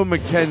gentlemen, Joe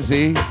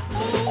McKenzie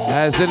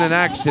has in an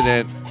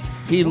accident.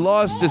 He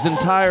lost his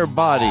entire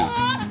body.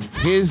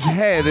 His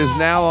head is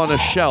now on a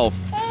shelf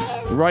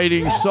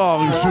writing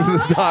songs for the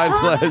Todd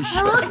Glass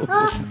Show.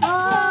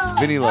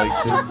 Vinny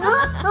likes it.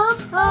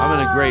 I'm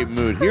in a great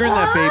mood. Hearing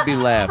that baby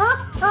laugh.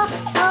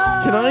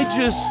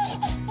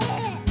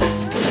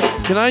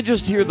 Can I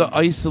just hear the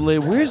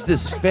isolated? Where's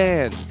this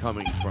fan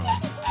coming from?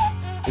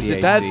 Is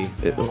it that?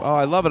 Oh,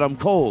 I love it. I'm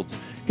cold.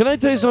 Can I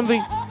tell you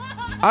something?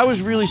 I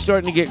was really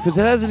starting to get, because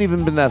it hasn't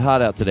even been that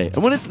hot out today.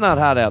 And when it's not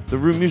hot out, the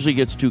room usually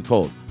gets too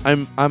cold.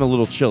 I'm a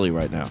little chilly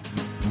right now.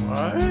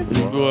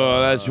 What?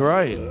 Well, that's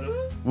right.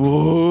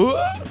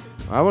 What?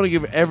 I want to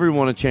give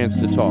everyone a chance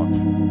to talk.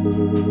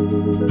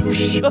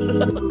 Shut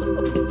up.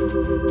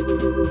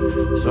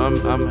 So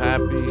I'm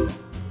happy.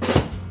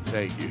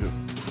 Thank you.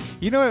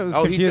 You know what was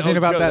confusing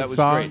about Joe, that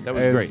song? Great. That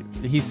was great.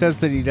 He says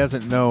that he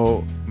doesn't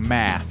know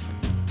math.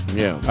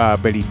 Yeah.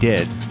 But he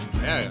did.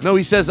 Yeah. No,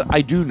 he says,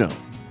 I do know.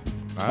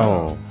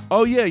 Oh.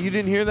 Oh, yeah, you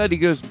didn't hear that? He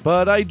goes,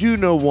 but I do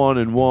know 1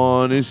 and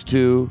 1 is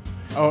 2.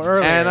 Oh,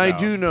 earlier. And I though.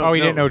 do know. Oh,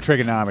 he didn't know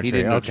trigonometry. He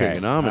didn't know Okay.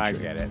 trigonometry. I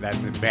get it.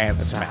 That's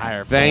advanced math.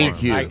 higher Thank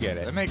form. you. I get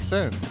it. That makes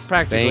sense.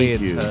 Practically,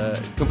 Thank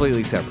it's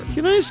completely separate.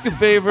 Can I ask a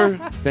favor?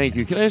 Thank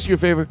you. Can I ask you a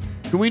favor?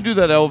 Can we do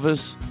that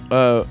Elvis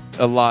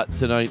a lot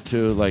tonight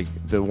too? Like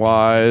the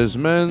wise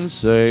men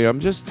say.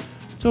 It's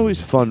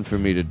always fun for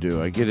me to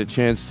do. I get a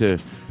chance to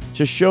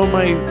show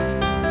my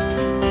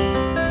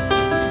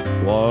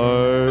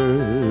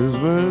wise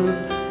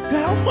men.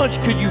 How much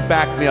could you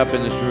back me up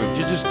in this room?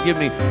 Just give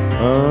me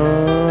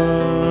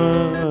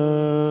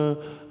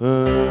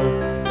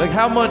like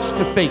how much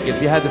to fake it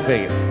if you had to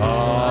fake it.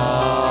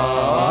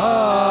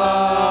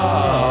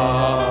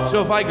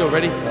 So if I go,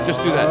 ready?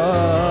 Just do that.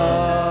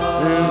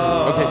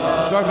 Okay,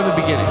 start from the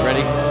beginning.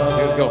 Ready?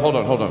 Go. Hold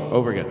on.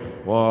 Over again.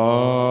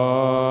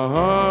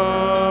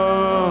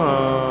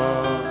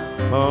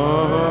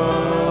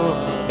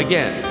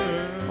 again.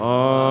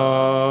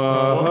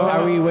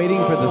 Are we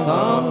waiting for the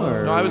song?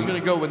 Or no, I was going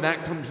to go when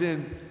that comes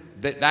in.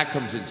 That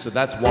comes in. So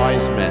that's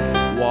wise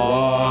men.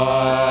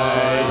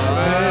 Wise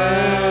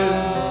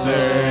men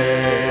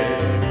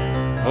say,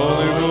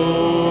 only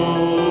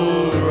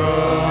fools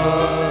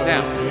rush.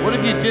 Now, what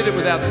if you did it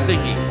without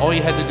singing? All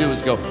you had to do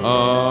was go,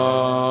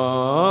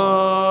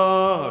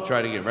 I'll try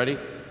it again. Ready?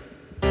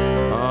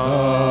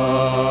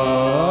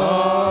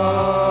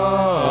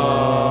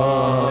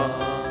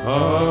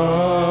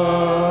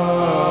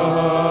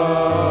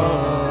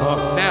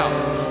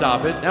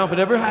 Now, if it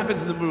ever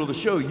happens in the middle of the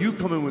show, you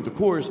come in with the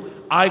chorus,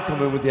 I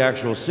come in with the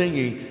actual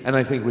singing, and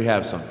I think we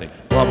have something.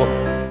 Blah, blah.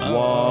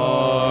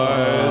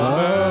 Wise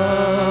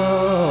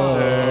men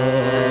say,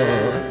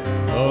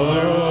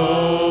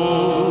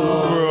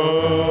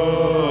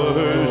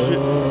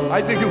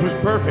 I think it was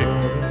perfect.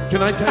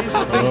 Can I tell you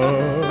something?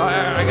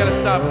 I gotta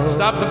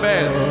stop the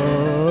band.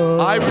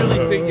 I really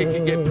think it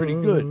can get pretty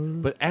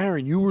good. But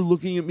Aaron, you were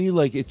looking at me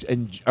like it,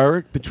 and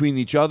Eric between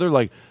each other,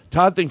 like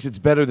Todd thinks it's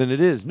better than it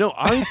is. No,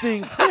 I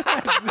think.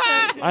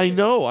 I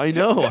know,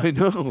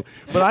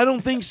 but I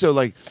don't think so.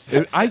 Like,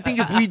 I think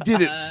if we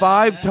did it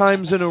 5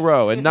 times in a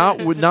row and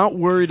not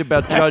worried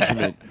about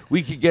judgment,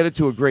 we could get it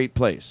to a great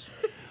place.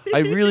 I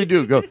really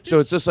do. Go. So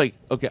it's just like,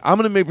 okay, I'm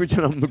gonna make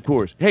pretend I'm the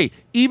chorus. Hey,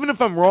 even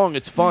if I'm wrong,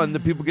 it's fun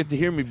that people get to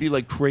hear me be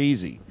like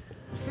crazy.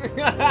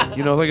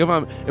 You know, like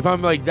if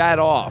I'm like that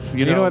off.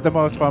 You know what the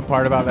most fun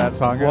part about that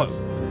song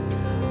is?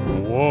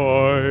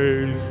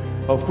 Wise.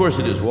 Of course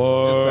it is.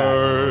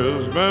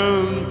 Wise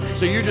men.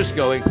 So you're just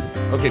going,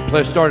 okay,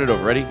 start it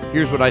over. Ready?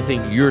 Here's what I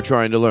think you're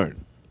trying to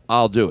learn.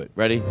 I'll do it.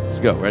 Ready? Let's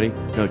go. Ready?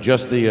 No,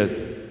 just the...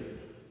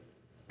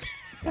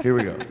 Here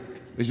we go.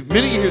 The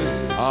minute you hear this...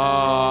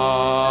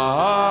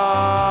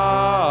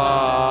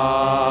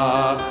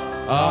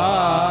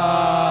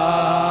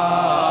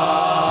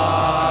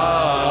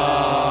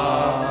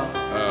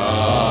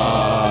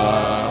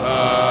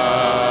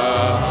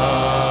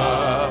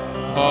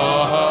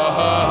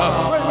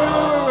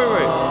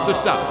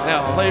 Stop.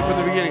 Now, play it from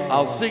the beginning.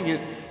 I'll sing it.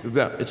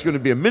 It's going to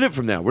be a minute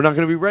from now. We're not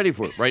going to be ready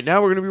for it. Right now,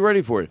 we're going to be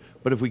ready for it.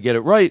 But if we get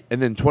it right, and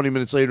then 20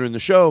 minutes later in the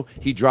show,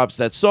 he drops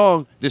that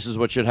song, this is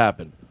what should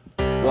happen.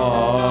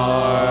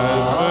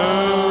 Wise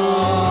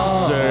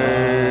men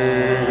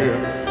say,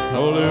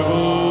 only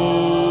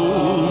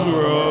fools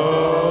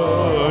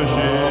rush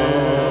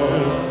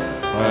in,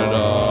 and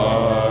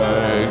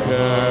I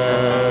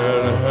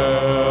can't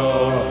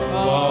help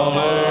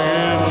falling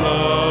in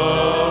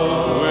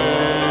love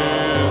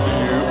with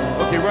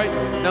you. Okay, right?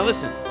 Now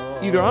listen.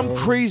 Either I'm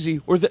crazy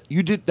or that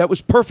you did. That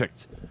was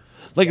perfect.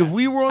 Like if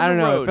we were on the road. I don't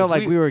know. It felt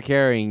like we were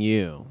carrying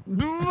you.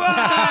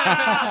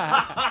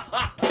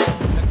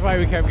 That's why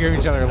we kept giving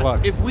each other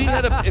looks. If we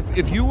had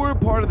if you were a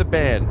part of the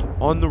band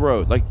on the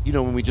road, like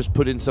when we just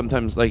put in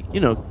sometimes like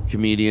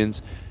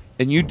comedians,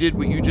 and you did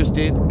what you just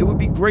did, it would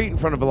be great in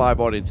front of a live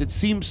audience. It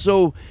seems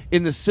so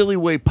in the silly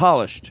way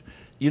polished.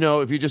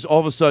 If you just all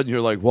of a sudden you're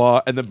like,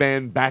 what? And the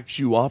band backs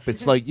you up.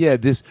 It's like, yeah,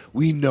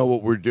 we know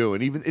what we're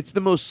doing. Even it's the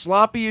most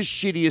sloppiest,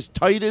 shittiest,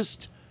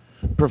 tightest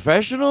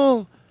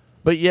professional,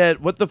 but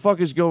yet what the fuck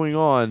is going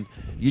on?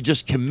 You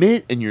just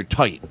commit and you're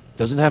tight.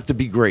 Doesn't have to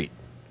be great.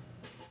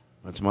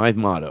 That's my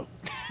motto.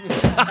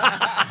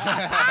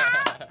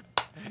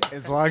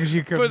 As long as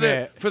you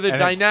commit. For the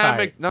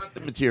dynamic, not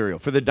the material,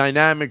 for the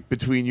dynamic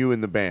between you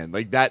and the band.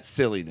 Like that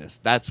silliness.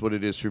 That's what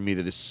it is for me.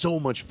 That is so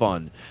much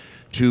fun.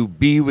 To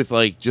be with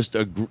like just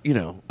a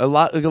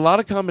lot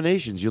of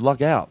combinations you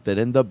luck out that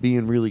end up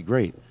being really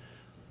great.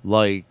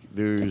 Like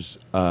there's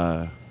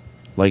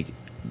with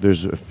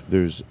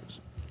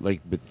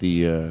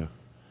the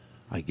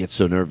I get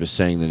so nervous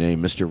saying the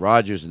name Mr.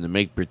 Rogers and the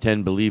Make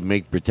Pretend Believe,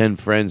 Make Pretend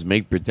Friends,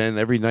 Make Pretend.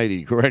 Every night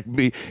he'd correct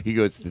me. He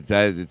goes,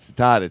 it's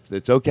Todd.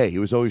 It's okay. He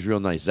was always real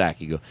nice. Zach.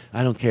 He go,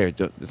 I don't care. It's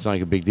not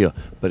like a big deal.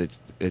 But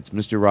it's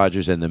Mr.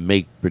 Rogers and the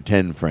Make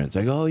Pretend Friends.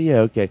 I go, oh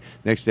yeah, okay.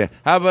 Next day,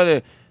 how about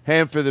a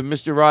hand for the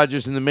Mr.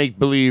 Rogers and the Make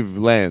Believe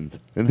Land?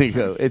 And they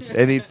go, he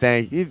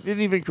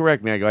didn't even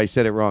correct me. I go, I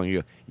said it wrong. He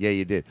go, yeah,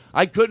 you did.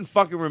 I couldn't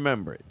fucking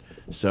remember it.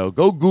 So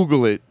go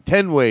Google it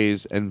 10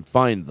 ways and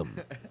find them.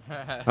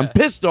 I'm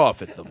pissed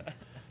off at them.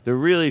 They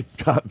really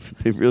got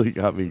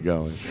me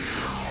going.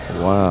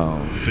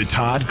 Wow. The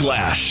Todd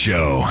Glass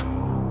Show.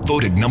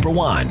 Voted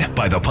 #1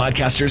 by the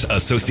Podcasters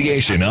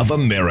Association of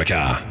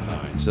America.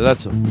 So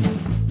that's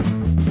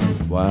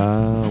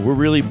wow. We're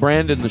really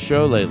branding the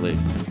show lately.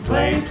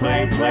 Play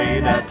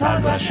that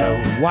Todd Glass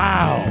Show.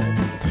 Wow.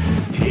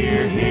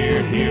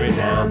 Hear it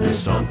now. There's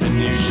something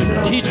you should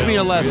know. Teach me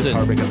a lesson.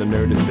 Here's Harvick at the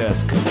Nerdist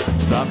desk.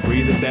 Stop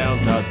breathing down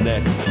Todd's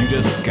neck. You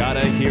just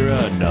gotta hear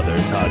another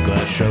Todd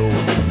Glass Show.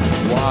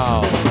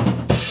 Wow.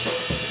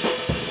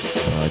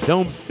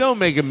 Don't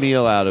make a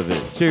meal out of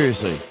it.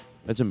 Seriously,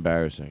 that's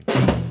embarrassing.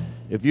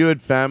 If you had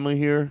family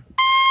here,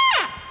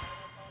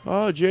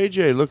 oh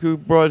JJ, look who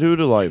brought who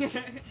to life.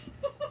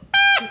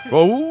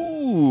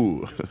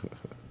 Oh,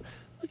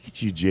 look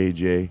at you,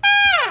 JJ.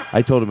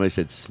 I told him, I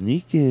said,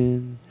 sneak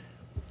in.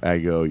 I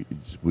go,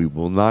 we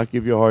will not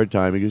give you a hard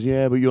time. He goes,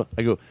 yeah, but you.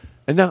 I go,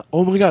 And now,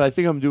 oh my God, I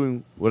think I'm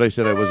doing what I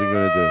said I wasn't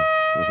going to do.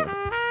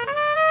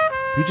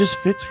 He just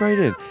fits right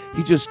in.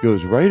 He just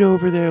goes right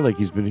over there like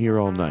he's been here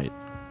all night.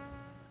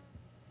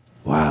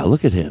 Wow,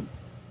 look at him.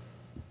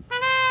 All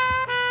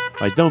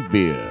right, don't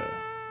be a...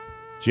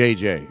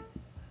 JJ.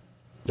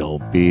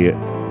 Don't be a...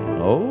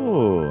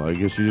 Oh, I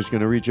guess you're just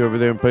going to reach over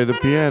there and play the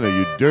piano,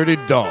 you dirty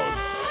dog.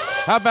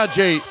 How about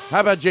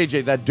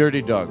JJ, that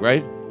dirty dog,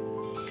 right?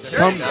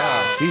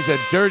 He's a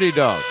dirty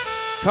dog.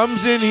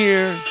 Comes in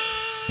here,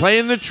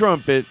 playing the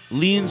trumpet,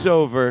 leans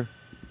over,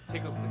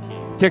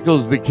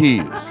 tickles the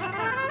keys.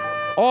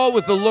 All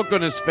with the look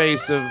on his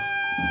face of,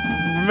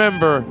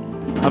 remember,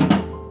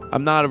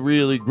 I'm not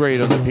really great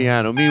on the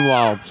piano.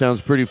 Meanwhile,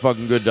 sounds pretty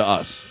fucking good to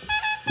us.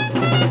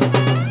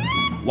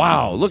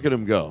 Wow, look at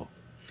him go.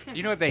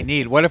 You know what they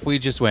need? What if we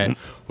just went...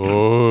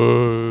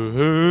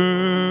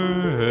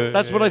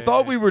 That's what I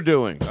thought we were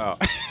doing. Oh.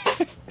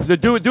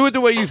 Do it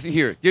the way you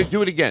hear it.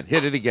 Do it again.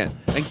 Hit it again.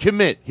 And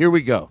commit. Here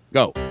we go.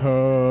 Go.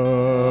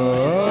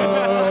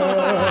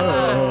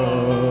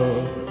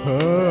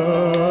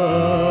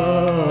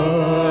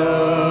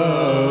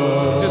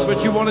 Is this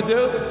what you want to do?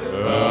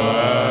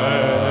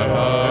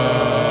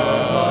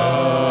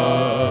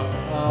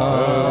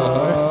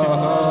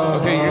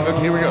 Okay,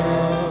 here we go.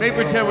 Maybe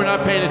pretend we're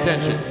not paying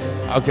attention.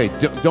 Okay,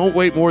 don't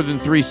wait more than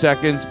 3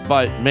 seconds,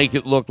 but make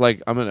it look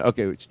like I'm gonna.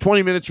 Okay, it's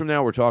 20 minutes from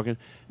now. We're talking,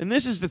 and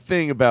this is the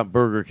thing about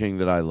Burger King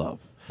that I love,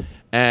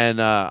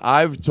 and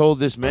I've told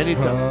this many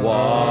times.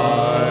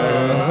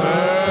 Wise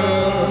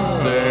men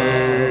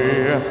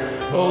say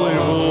holy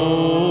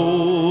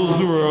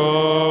bulls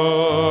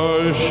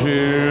rush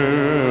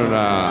in, and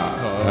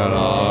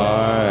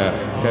I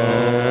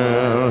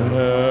can't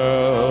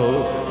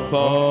help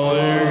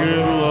falling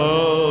in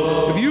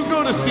love. If you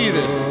go to see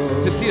this.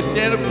 To see a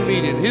stand-up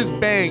comedian, his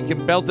band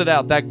can belt it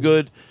out that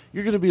good,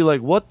 you're going to be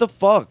like, what the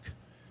fuck?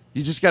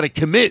 You just got to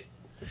commit.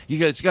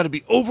 It's got to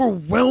be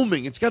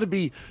overwhelming. It's got to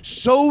be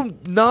so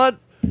not,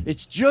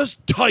 it's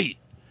just tight,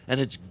 and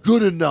it's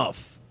good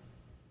enough.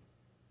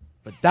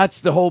 But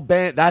that's the whole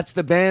band, that's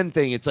the band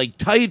thing. It's like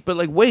tight, but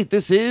like, wait,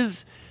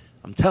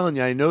 I'm telling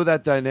you, I know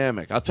that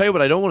dynamic. I'll tell you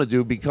what I don't want to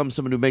do, become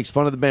someone who makes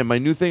fun of the band. My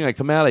new thing, I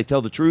come out, I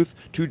tell the truth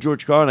to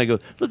George Carlin, I go,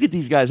 look at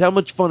these guys, how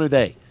much fun are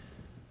they?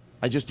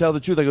 I just tell the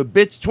truth. I go,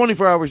 bits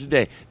 24 hours a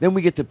day. Then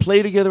we get to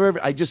play together.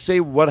 I just say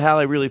how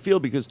I really feel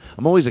because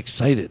I'm always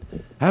excited.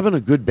 Having a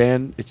good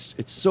band, it's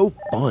so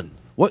fun.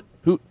 What?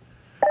 Who?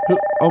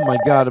 Oh, my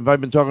God. Have I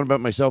been talking about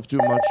myself too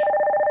much?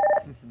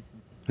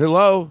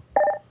 Hello?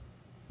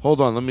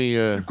 Hold on. Let me...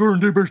 Oh,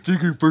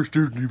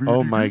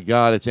 my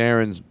God. It's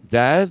Aaron's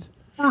dad?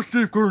 Oh,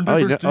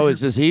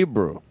 it's his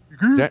Hebrew.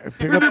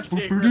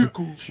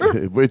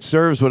 It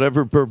serves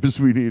whatever purpose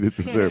we need it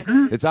to serve.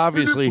 It's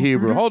obviously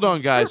Hebrew. Hold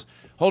on, guys.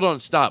 Hold on.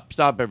 Stop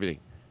everything.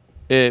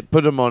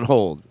 Put him on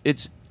hold.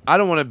 I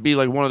don't want to be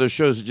like one of those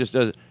shows that just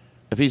does.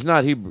 If he's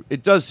not Hebrew,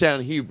 it does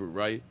sound Hebrew,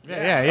 right?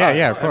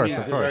 Yeah. Of course.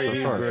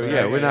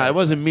 Yeah, we're not. It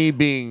wasn't me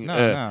being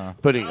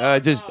putting. I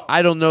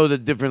don't know the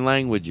different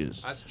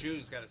languages. Us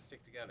Jews got to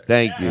stick together.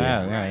 Thank you.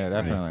 Yeah,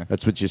 definitely.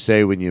 That's what you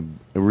say when you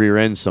rear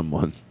end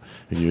someone,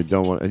 and you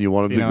don't want, and you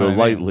want them to go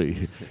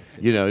lightly.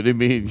 You know what I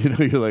mean? You know,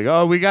 you're like,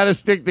 oh, we got to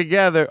stick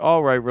together.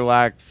 All right,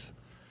 relax.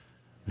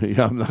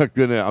 Yeah, I'm not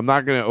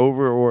gonna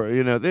over or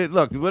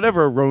look,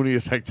 whatever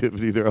erroneous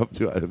activity they're up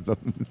to, I have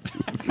nothing to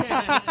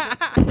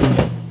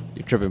do.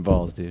 You're tripping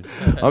balls, dude.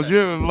 I'm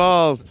tripping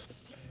balls.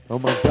 Oh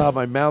my God,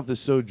 my mouth is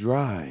so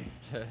dry.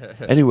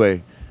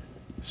 Anyway,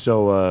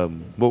 so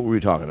what were we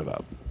talking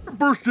about?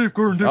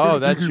 Oh,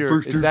 that's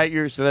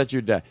that's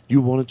your dad. Do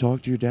you want to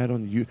talk to your dad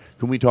on you?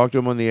 Can we talk to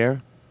him on the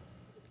air?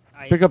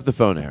 Pick up the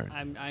phone,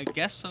 Aaron. I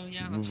guess so.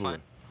 Yeah, that's fine.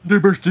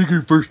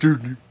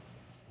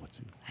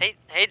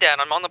 Hey, Dad,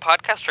 I'm on the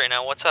podcast right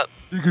now. What's up?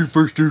 I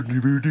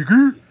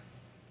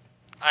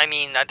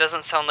mean, that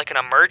doesn't sound like an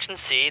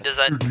emergency. Does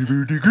that...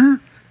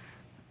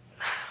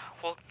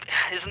 Well,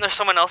 isn't there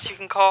someone else you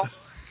can call?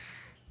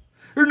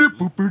 Oh,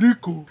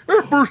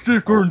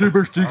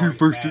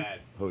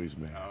 he's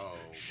mad.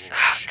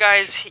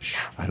 Guys,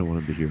 I don't want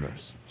him to hear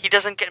us. he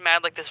doesn't get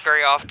mad like this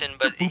very often,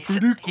 but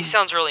he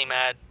sounds really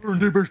mad.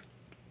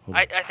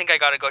 I think I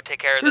gotta go take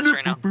care of this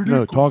right now.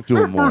 No, talk to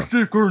him more. Talk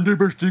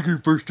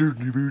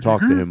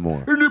to him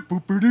more.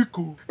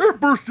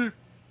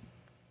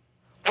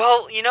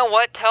 Well, you know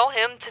what? Tell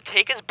him to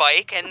take his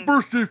bike and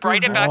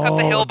ride it back up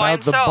the hill by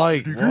himself.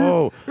 The bike.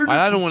 Whoa.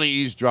 I don't want to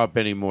eavesdrop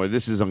anymore.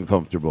 This is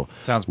uncomfortable.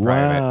 Sounds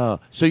private. Wow.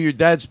 So your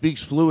dad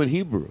speaks fluent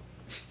Hebrew?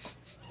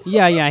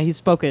 Yeah, he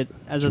spoke it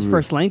as his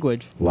first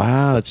language.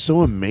 Wow, it's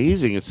so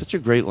amazing. It's such a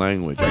great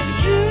language.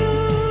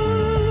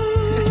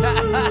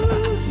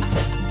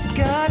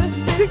 Gotta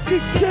stick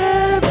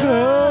together.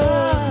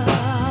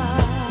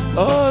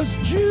 Us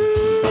Jews,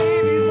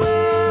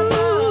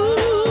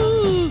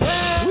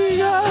 we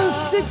gotta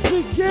stick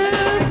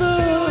together.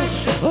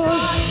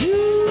 Us Jews,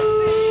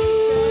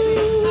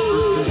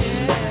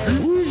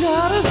 we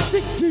gotta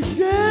stick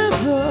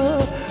together.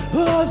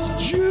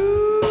 Us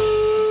Jews,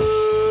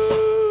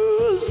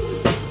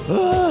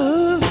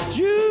 us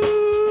Jews.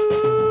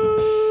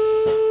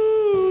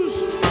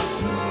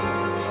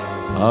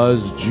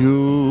 'Cause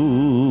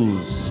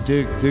Jews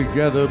stick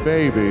together,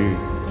 baby.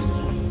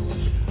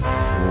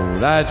 Oh,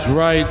 that's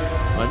right.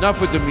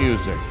 Enough with the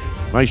music.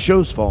 My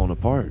show's falling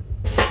apart.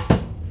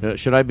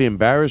 Should I be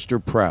embarrassed or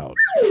proud?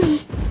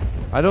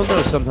 I don't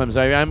know. Sometimes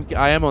I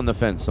am on the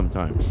fence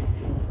sometimes.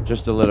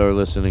 Just to let our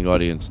listening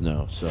audience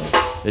know. So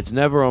it's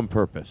never on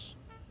purpose.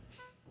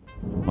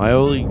 My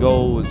only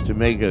goal is to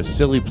make a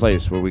silly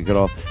place where we could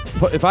all...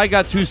 If I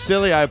got too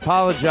silly, I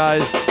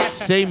apologize.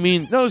 Say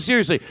mean... No,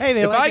 seriously. Hey,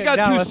 they if like I it in got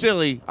too Dallas.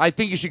 silly, I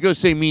think you should go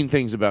say mean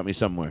things about me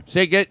somewhere.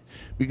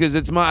 Because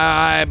it's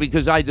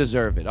because I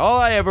deserve it. All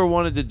I ever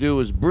wanted to do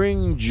was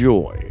bring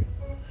joy.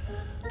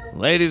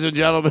 Ladies and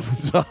gentlemen,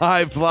 it's a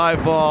high fly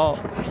ball.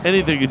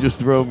 Anything can just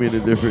throw me in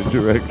a different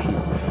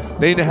direction.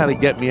 They know how to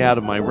get me out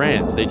of my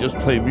rants. They just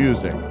play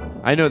music.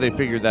 I know they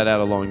figured that out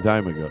a long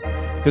time ago.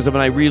 Because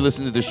when I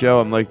re-listen to the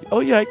show, I'm like, oh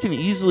yeah, I can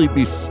easily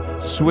be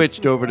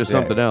switched over to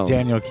something else.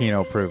 Daniel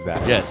Kino proved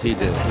that. Yes, he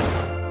did.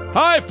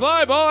 High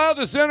fly ball out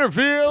to center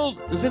field.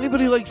 Does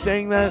anybody like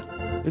saying that?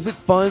 Is it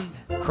fun?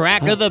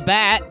 Crack of the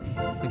bat.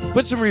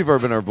 Put some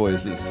reverb in our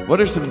voices. What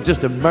are some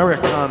just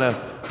Americana?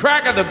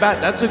 Crack of the bat.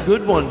 That's a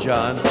good one,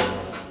 John.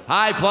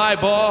 High fly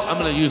ball. I'm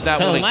going to use that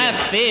To one again.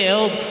 left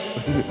field.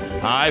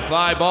 High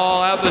fly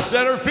ball out to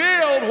center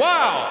field.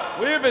 Wow.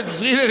 We haven't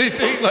seen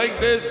anything like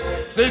this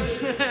since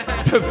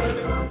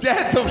the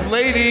death of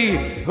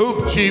Lady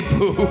Hoopchie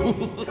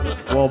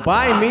Poo. Well,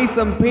 buy me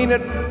some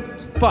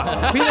peanuts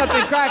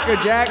and Cracker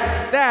Jack.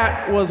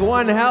 That was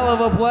one hell of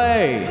a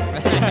play.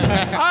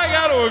 I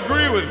got to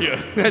agree with you.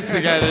 That's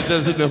the guy that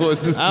doesn't know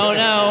what to say. Oh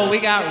no, we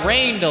got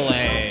rain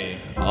delay.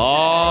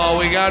 Oh,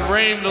 we got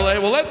rain delay.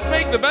 Well, let's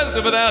make the best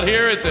of it out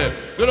here at the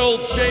good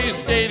old Shea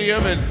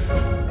Stadium and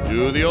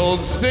do the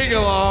old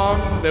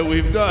sing-along that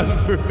we've done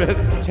for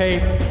men.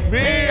 Take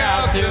me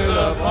out to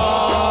the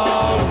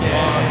ball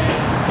game.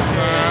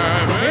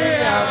 Turn me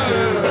out to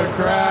the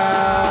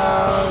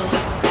crowd.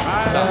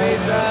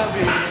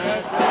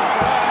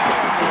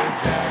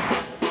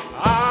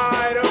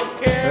 I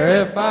don't care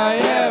if I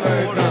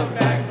ever come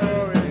back.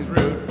 It's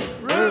root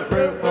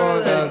for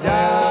the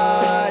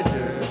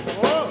Dodgers.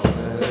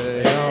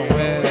 They don't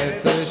win,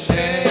 it's a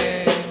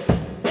shame.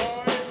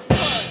 1,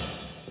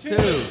 2,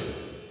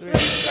 3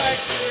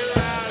 strikes,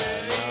 we're out of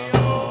the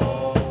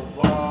old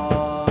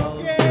ball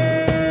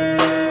game.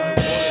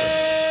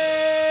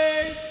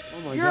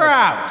 You're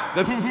out.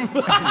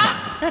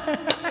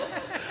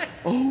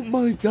 Oh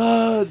my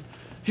God.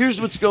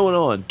 Here's what's going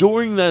on.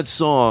 During that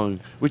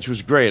song, which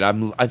was great, I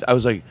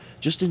was like,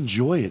 just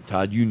enjoy it,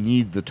 Todd. You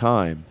need the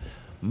time.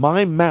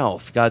 My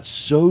mouth got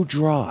so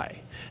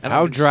dry. And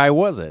How dry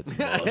was it?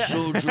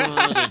 So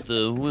dry that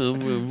the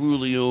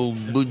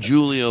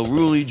Giulio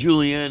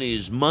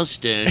Giuliani's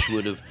mustache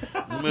would have...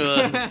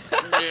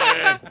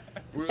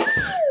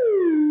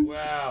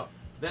 Wow.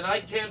 Then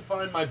I can't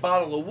find my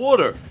bottle of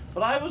water.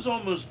 But I was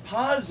almost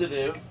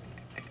positive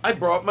I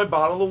brought my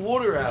bottle of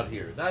water out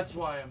here. That's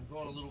why I'm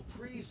going a little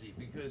crazy,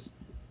 because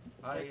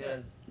there it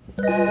is.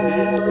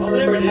 Oh,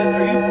 there it is.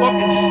 Are you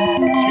fucking...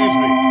 Excuse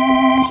me.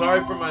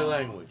 Sorry for my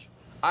language.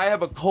 I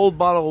have a cold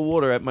bottle of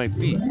water at my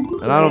feet,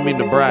 and I don't mean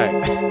to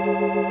brag.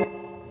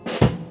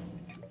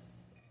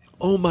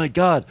 Oh, my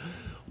God.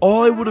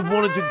 All I would have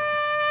wanted to...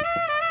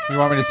 You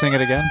want me to sing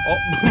it again?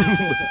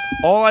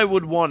 All I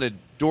would wanted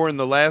during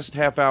the last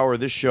half hour of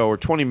this show, or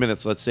 20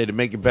 minutes, let's say, to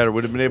make it better,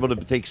 would have been able to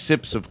take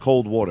sips of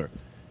cold water.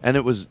 And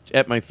it was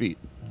at my feet.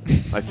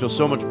 I feel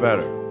so much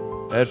better.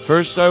 At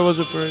first, I was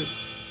afraid.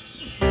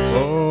 Sing,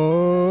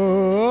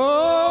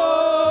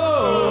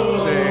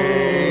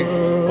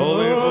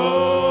 holy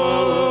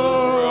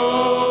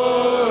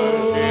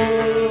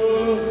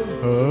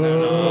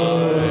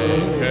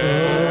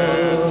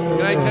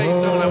Can I tell you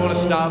something? I want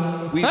to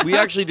stop. We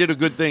actually did a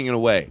good thing in a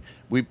way.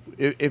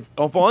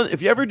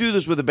 If you ever do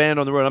this with a band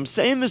on the road, I'm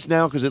saying this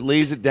now because it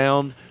lays it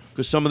down.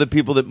 Because some of the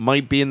people that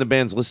might be in the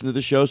bands listen to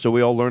the show, so we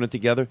all learn it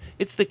together.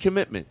 It's the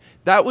commitment.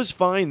 That was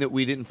fine that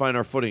we didn't find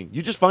our footing.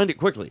 You just find it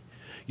quickly.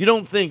 You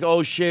don't think,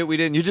 oh shit, we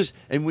didn't. You just,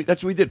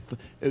 that's what we did.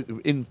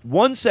 In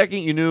 1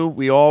 second, you knew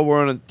we all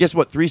were on a, guess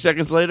what, 3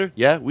 seconds later?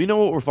 Yeah, we know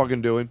what we're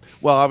fucking doing.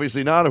 Well,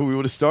 obviously not, or we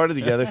would have started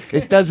together.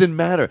 It doesn't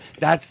matter.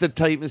 That's the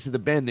tightness of the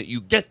band, that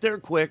you get there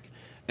quick,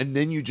 and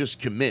then you just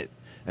commit.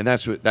 And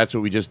that's what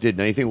we just did.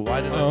 Now you think,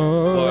 why did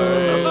I...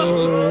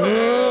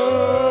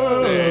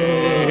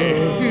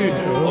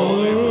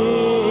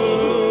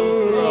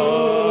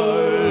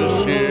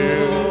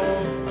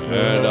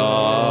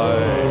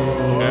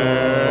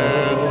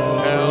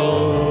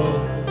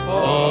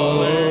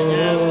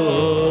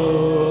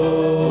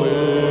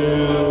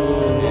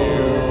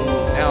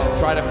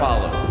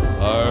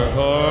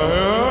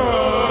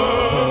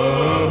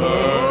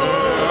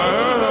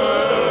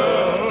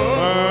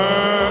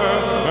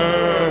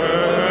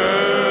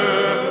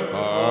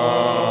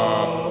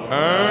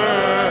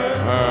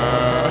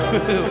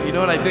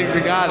 I think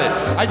we got it.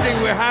 I think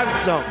we have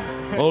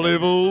something. Holy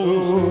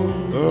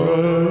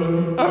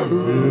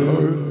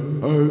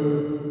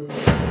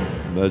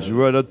That's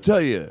right, I'll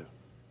tell you.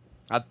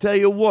 I'll tell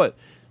you what.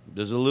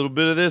 There's a little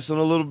bit of this and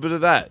a little bit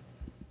of that.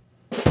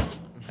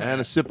 And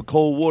a sip of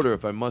cold water,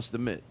 if I must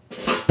admit.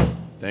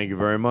 Thank you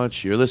very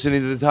much. You're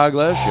listening to the Todd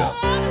Glass Show.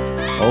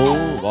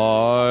 Oh,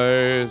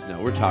 boys. No,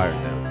 we're tired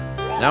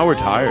now. Now we're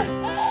tired.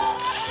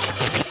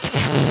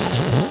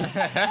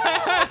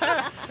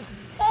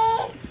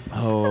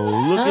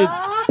 Oh, look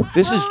at...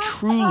 This is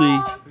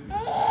truly...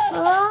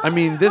 I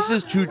mean, this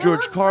is to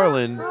George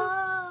Carlin,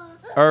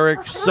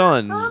 Eric's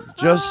son.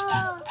 Just...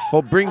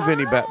 Oh, bring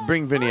Vinny back.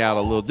 Bring Vinny out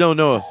a little.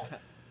 No.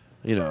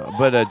 You know,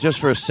 but just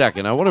for a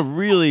second. I want to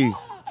really...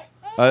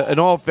 in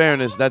all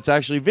fairness, that's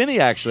actually Vinny.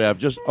 Actually, I've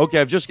just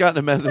gotten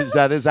a message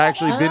that is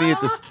actually Vinny at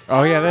this.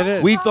 Oh yeah, that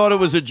is. We thought it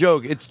was a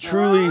joke. It's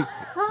truly.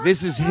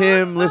 This is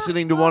him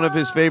listening to one of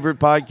his favorite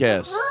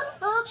podcasts.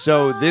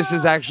 So this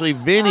is actually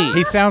Vinny.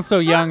 He sounds so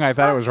young. I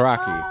thought it was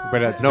Rocky,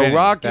 but it's Vinny.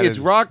 Rocky. It's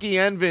Rocky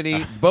and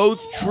Vinny,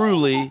 both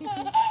truly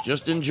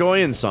just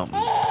enjoying something.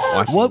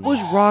 What was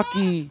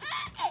Rocky?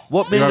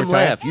 What made him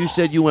laugh? You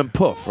said you went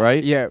poof,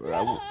 right? Yeah,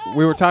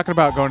 we were talking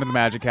about going to the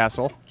Magic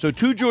Castle. So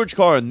to George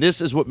Carlin, this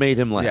is what made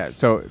him laugh. Yeah,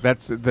 so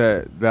that's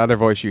the other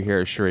voice you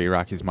hear is Shri,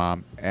 Rocky's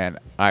mom. And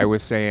I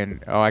was saying,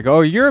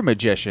 you're a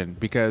magician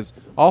because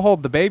I'll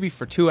hold the baby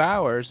for 2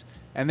 hours,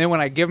 and then when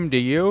I give him to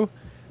you,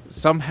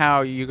 somehow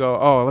you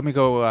go, let me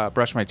go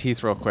brush my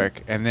teeth real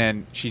quick, and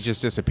then she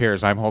just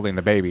disappears. I'm holding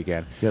the baby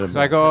again. So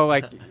I go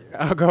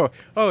I'll go,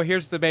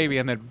 here's the baby,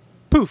 and then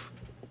poof.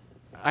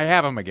 I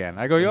have him again.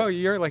 I go,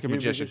 you're like a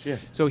magician. Yeah.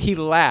 So he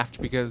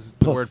laughed because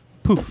the word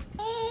poof.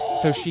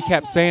 So she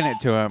kept saying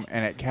it to him,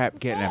 and it kept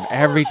getting him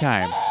every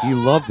time. He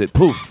loved it.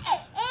 Poof,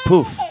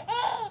 poof,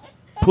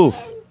 poof,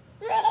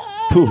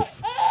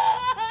 poof.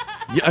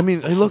 Yeah, I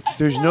mean, look,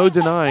 there's no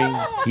denying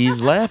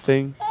he's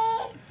laughing.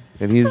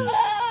 And he's...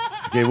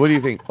 Okay, what do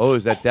you think? Oh,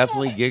 is that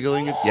definitely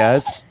giggling?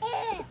 Yes.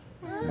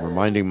 I'm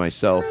reminding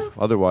myself.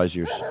 Otherwise,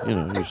 your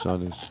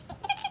son is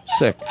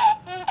sick.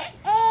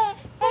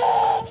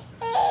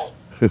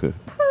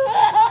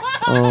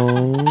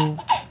 Oh,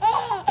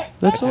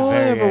 that's all I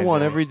ever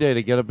want every day,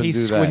 to get up and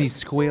do that. When he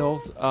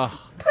squeals,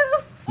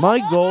 My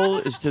goal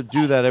is to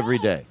do that every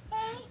day.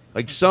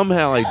 Like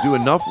somehow I do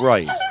enough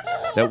right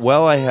that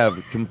I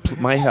have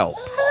my health,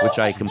 which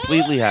I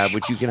completely have,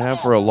 which you can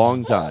have for a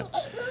long time,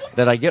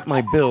 that I get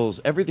my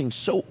bills, everything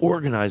so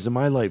organized in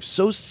my life,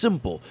 so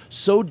simple,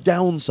 so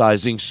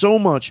downsizing, so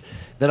much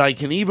that I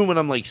can, even when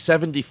I'm like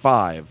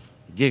 75,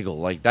 giggle.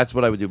 Like that's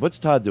what I would do. What's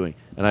Todd doing?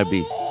 And I'd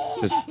be...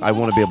 I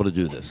want to be able to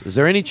do this. Is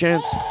there any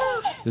chance?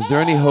 Is there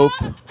any hope?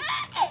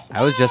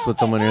 I was just with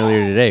someone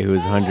earlier today who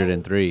was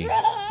 103.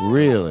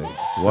 Really?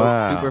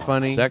 Wow. Super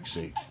funny.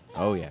 Sexy.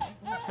 Oh, yeah.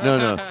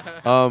 No.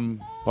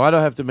 Well, I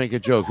don't have to make a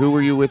joke. Who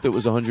were you with that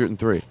was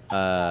 103?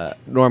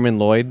 Norman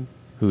Lloyd,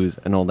 who's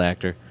an old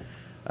actor.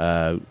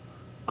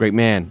 Great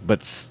man,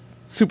 but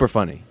super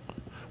funny.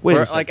 Wait,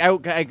 I just feel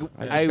got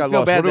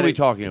bad. What are we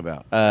talking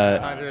about?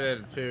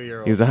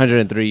 102-year-old. He was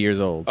 103 years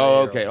old.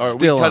 Oh, okay. Are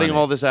we cutting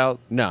all this out?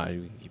 No,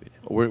 we keep it.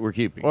 We're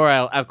keeping. Or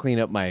I'll clean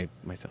up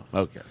myself.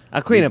 Okay.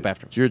 I'll clean up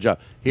after. It's your job.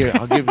 Here,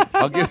 I'll give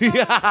you.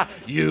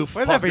 You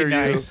Wouldn't that be fucker,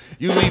 nice?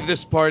 You leave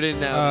this part in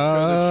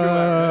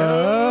now.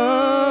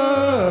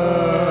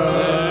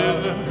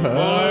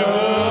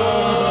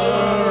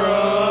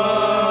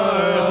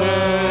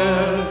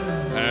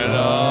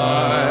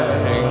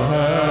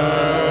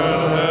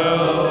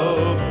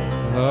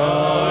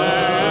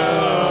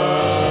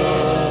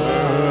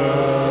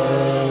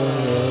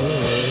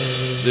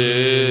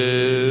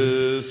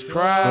 This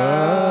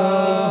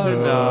crowd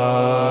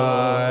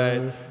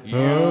tonight, you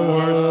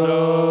were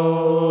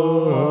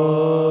so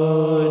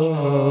much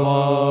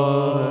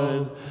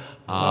fun.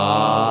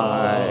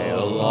 I,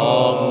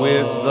 along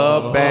with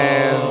the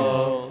band,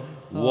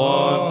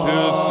 want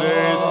to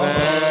say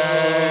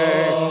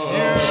thank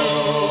you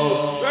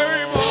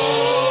very much.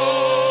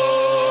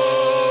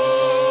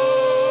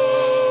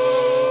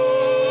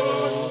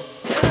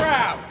 We're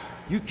out.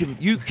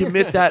 You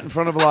commit that in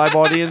front of a live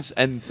audience,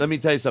 and let me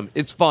tell you something.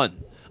 It's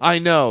fun. I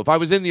know. If I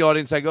was in the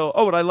audience, I go,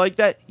 "Oh, would I like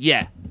that?"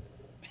 Yeah.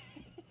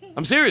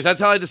 I'm serious.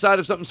 That's how I decide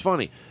if something's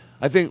funny.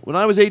 I think when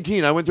I was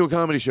 18, I went to a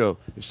comedy show.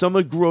 If some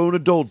grown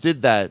adult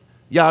did that,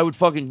 yeah, I would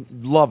fucking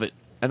love it.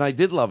 And I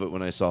did love it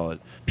when I saw it.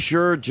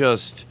 Pure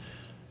just,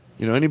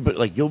 anybody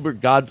like Gilbert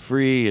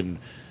Godfrey and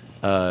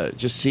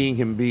just seeing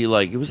him be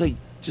like, it was like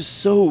just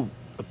so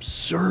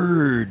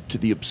absurd to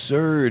the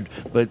absurd,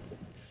 but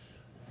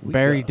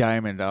Barry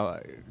Diamond.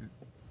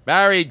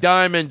 Barry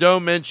Diamond,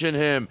 don't mention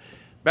him.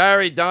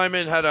 Barry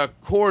Diamond had a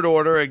court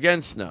order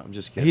against... No, I'm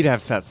just kidding. He'd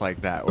have sets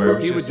like that where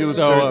he would do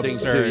so absurd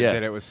things absurd too, yeah.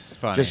 that it was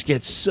funny. Just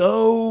get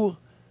so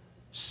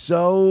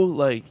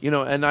like,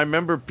 and I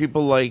remember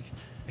people like...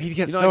 He'd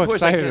get of so course,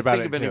 excited I can't about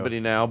think it, of too. anybody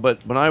now,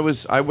 but when I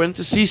went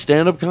to see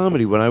stand-up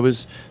comedy when I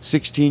was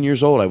 16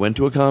 years old. I went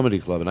to a comedy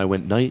club, and I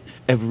went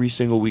every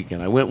single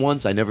weekend. I went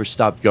once. I never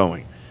stopped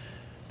going.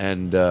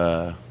 And...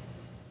 I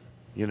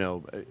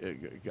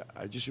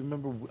just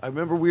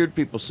remember weird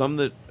people. Some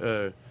that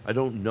I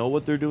don't know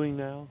what they're doing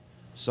now.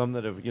 Some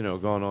that have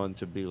gone on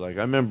to be like.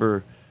 I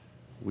remember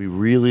we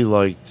really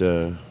liked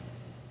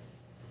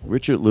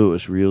Richard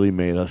Lewis. Really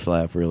made us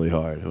laugh really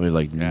hard. We were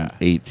like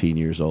 18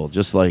 years old.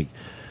 Just like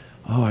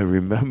Oh, I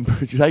remember.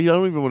 I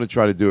don't even want to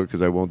try to do it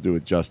because I won't do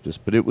it justice.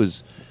 But it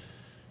was,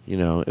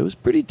 it was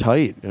pretty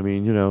tight. I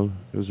mean,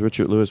 it was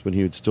Richard Lewis when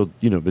he had still,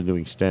 been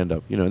doing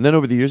stand-up. And then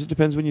over the years, it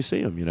depends when you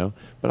see him,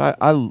 But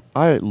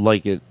I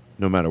like it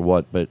no matter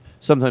what. But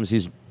sometimes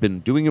he's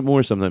been doing it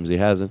more, sometimes he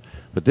hasn't.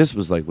 But this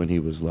was like when he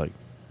was like,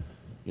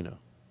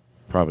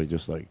 probably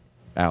just like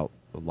out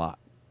a lot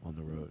on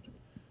the road.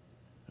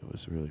 It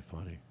was really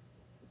funny.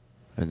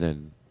 And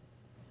then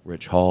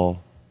Rich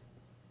Hall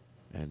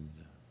and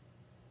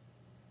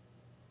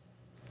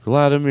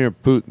Vladimir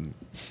Putin.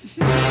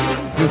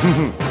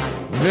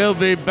 We'll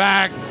be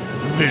back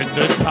with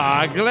the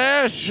Todd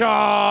Glass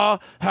Show.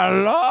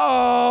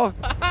 Hello.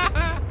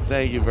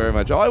 Thank you very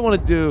much. All I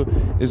want to do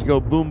is go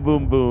boom,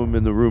 boom, boom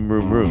in the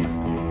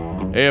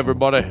room. Hey,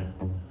 everybody.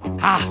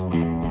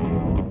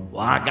 Well,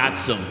 I got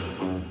some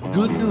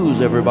good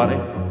news, everybody.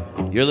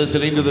 You're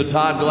listening to the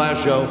Todd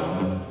Glass Show.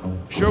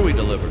 Sure, we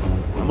delivered.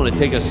 I'm going to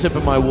take a sip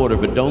of my water,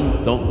 but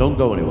don't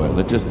go anywhere.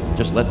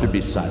 Just let there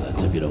be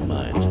silence, if you don't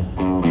mind.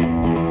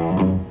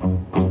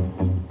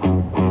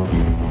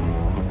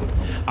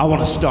 I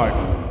want to start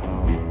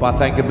by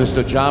thanking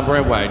Mr. John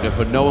Brand Wagner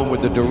for knowing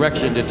with the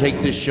direction to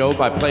take this show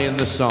by playing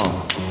this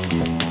song.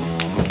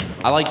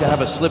 I like to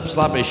have a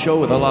slip-sloppy show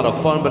with a lot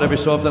of fun, but every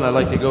so often I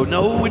like to go,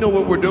 no, we know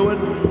what we're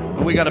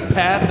doing. We got a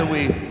path, and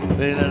we're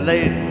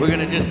going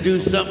to just do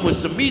something with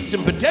some meats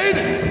and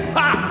potatoes.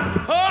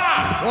 Ha!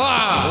 Ha!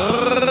 Wow!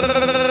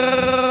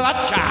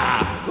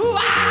 Acha!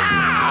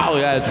 Wow!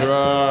 That's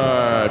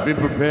right. Be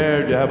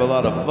prepared to have a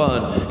lot of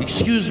fun.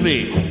 Excuse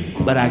me,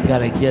 but I got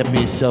to get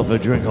myself a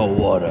drink of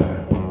water.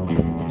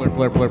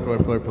 Flip.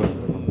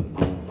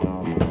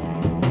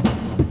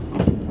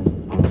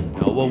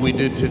 Now, what we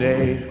did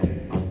today...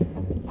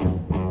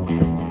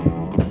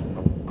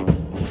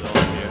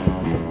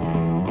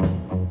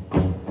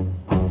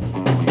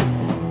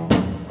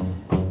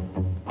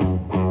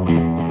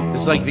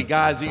 It's like the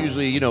guys that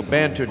usually,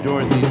 banter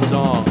during these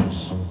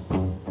songs.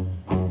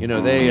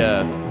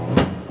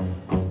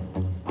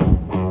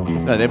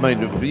 They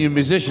might.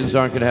 Musicians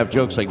aren't going to have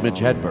jokes like Mitch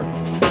Hedberg.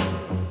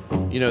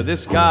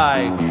 This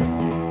guy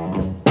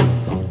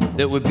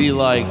that would be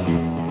like,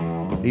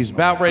 he's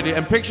about ready,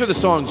 and picture the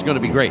song's going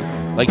to be great.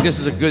 Like this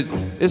is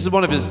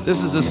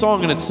a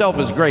song in itself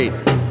is great,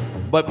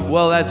 but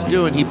while that's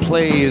doing, he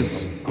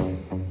plays.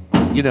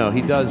 He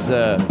does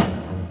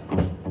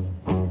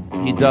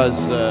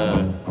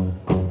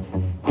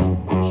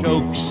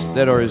jokes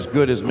that are as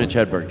good as Mitch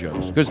Hedberg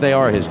jokes, because they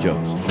are his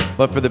jokes.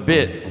 But for the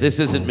bit, this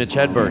isn't Mitch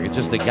Hedberg. It's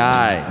just a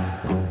guy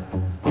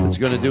that's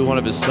going to do one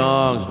of his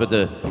songs, but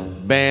the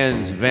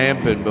band's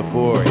vamping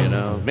before,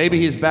 Maybe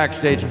he's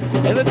backstage.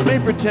 Hey, let's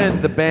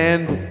pretend the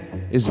band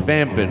is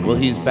vamping. Well,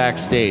 he's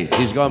backstage.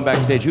 He's gone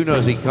backstage. Who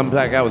knows? He comes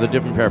back out with a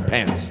different pair of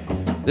pants.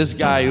 This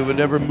guy,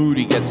 whatever mood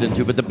he gets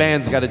into, but the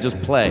band's got to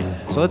just play.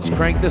 So let's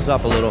crank this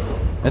up a little.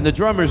 And the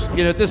drummers,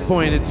 at this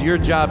point, it's your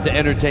job to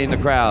entertain the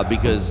crowd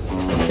because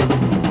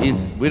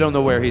we don't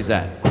know where he's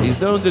at. He's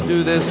known to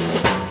do this.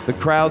 The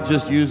crowd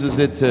just uses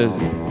it to...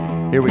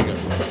 Here we go.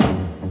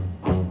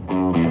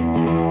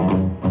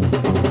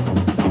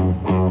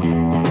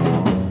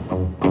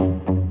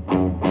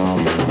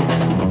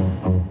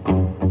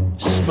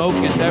 Smoke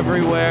is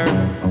everywhere.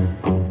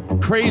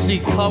 Crazy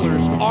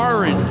colors.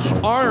 Orange.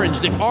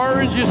 The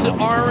orangest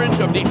orange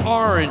of the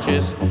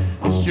oranges.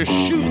 It's just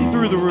shooting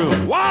through the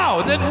room. Wow,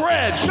 and then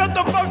red. Shut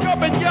the fuck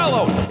up, and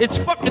yellow. It's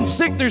fucking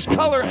sick. There's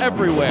color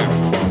everywhere.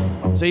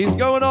 So he's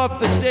going off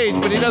the stage,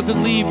 but he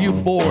doesn't leave you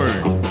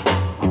bored.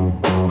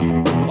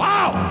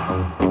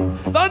 Wow!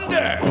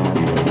 Thunder!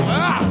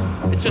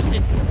 It's just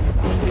this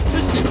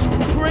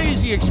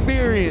crazy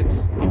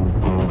experience.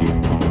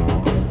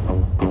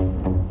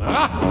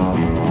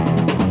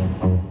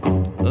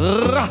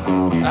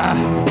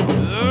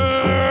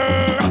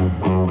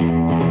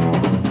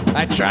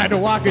 I tried to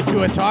walk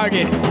into a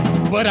Target,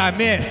 but I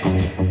missed.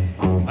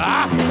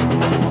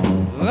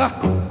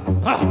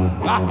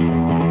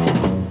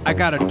 I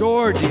got a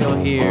door deal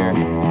here.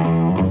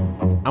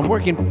 I'm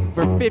working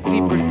for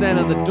 50%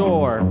 of the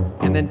door,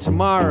 and then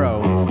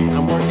tomorrow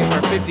I'm working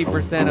for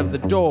 50% of the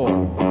door.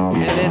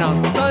 And then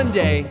on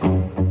Sunday,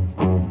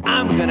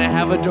 I'm gonna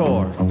have a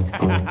door.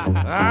 Come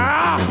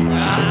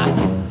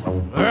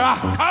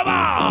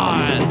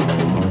on!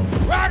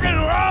 Rock and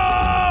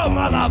roll,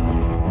 mother...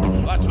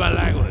 What's my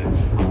language?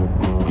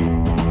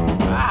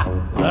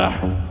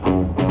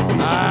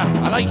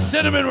 I like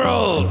cinnamon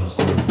rolls.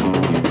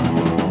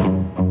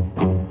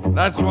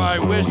 That's why I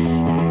wish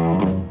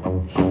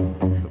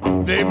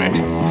they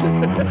made...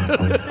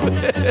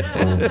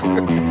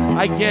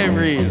 I can't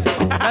read.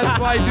 That's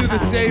why I do the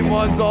same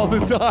ones all the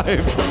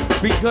time.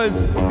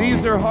 Because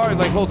these are hard.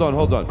 Like, hold on.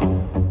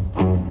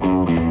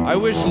 I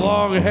wish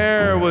long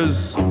hair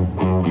was...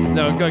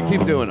 No, go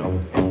keep doing them.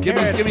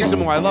 Give me some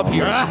more. I love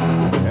hearing.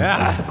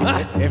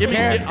 I'll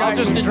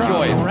just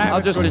enjoy it.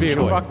 I'll just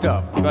enjoy it. Fucked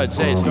up. Go ahead,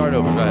 say it. Start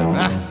over. Go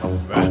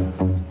ahead.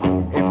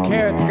 If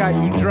carrots got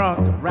you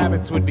drunk,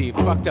 rabbits would be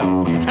fucked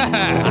up.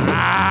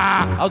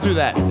 I'll do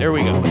that. There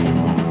we go.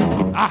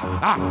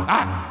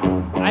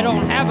 I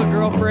don't have a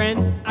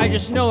girlfriend. I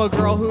just know a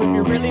girl who would be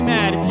really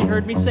mad if she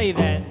heard me say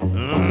that.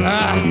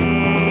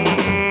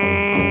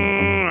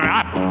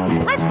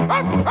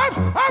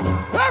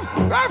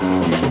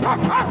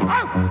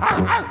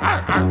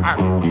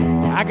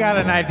 I got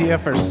an idea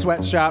for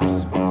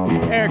sweatshops,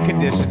 air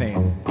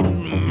conditioning.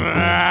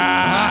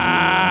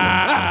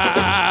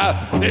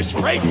 This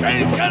freight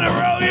train's gonna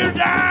roll you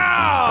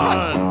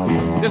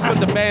down! This is what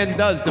the band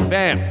does to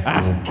vamp.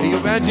 You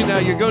imagine now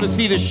you go to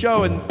see the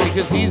show, and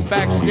because he's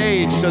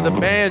backstage, so the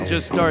band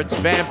just starts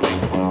vamping.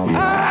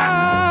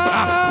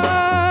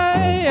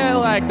 I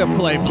like to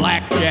play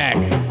blackjack.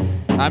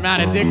 I'm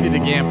not addicted to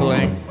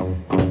gambling.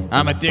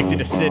 I'm addicted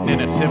to sitting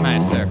in a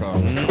semicircle.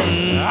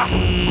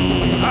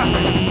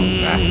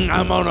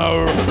 I'm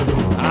gonna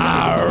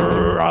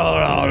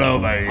roll all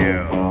over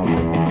you.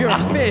 If you're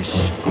a fish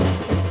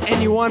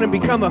and you want to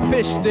become a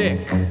fish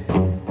stick,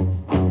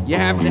 you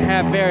have to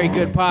have very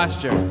good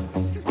posture.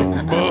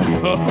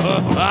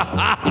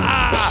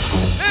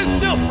 It's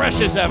still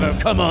fresh as ever.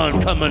 Come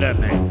on at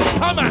me.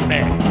 Come at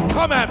me.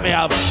 Come at me.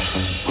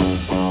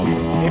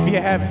 If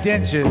you have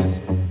dentures,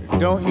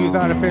 don't use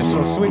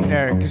artificial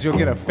sweetener because you'll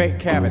get a fake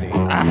cavity.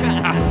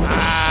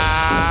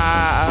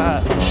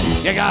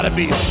 You gotta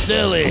be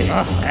silly,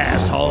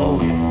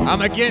 asshole.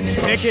 I'm against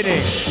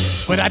picketing,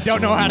 but I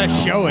don't know how to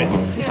show it.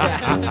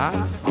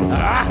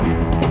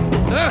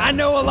 I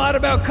know a lot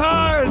about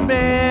cars,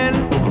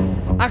 man.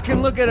 I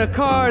can look at a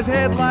car's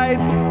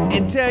headlights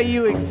and tell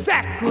you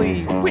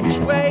exactly which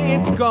way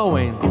it's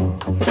going.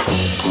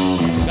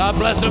 God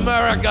bless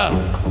America.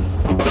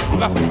 All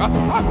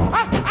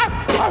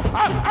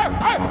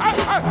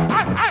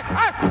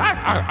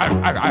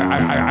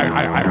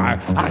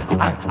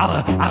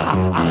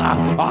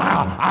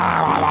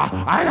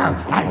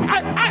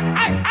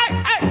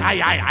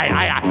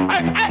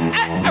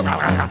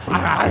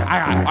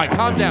right,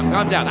 calm down.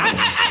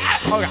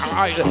 All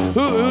right,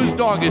 whose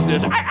dog is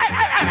this? Come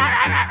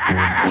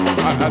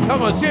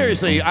on,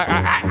 seriously.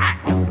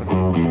 I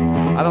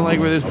don't like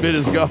where this bit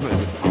is going.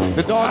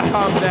 The dog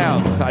calmed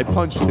down. I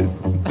punched it.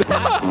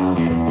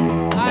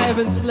 I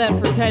haven't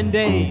slept for 10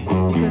 days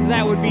because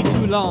that would be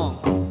too long.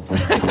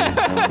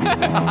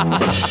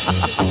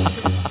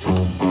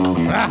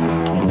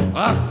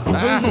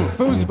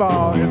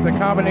 Foosball is the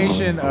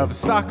combination of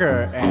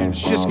soccer and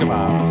shish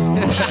kebabs.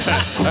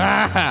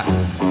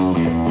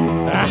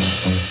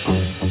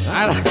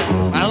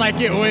 I like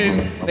it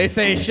when they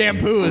say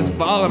shampoo is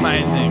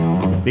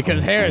volumizing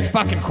because hair is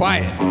fucking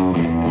quiet.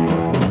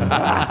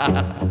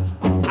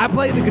 I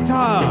play the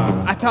guitar.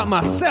 I taught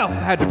myself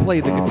how to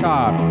play the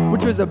guitar,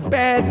 which was a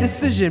bad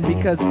decision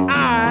because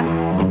I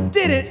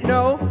didn't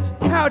know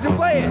how to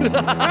play it.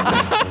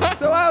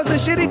 So I was a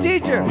shitty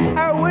teacher.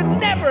 I would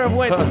never have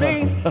went to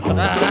me.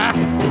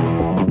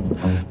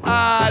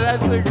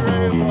 That's a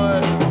great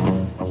one.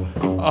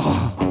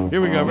 Oh,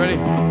 here we go. Ready?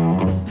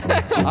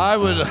 I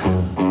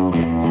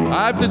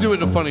have to do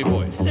it in a funny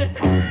voice.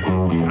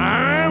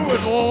 I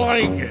would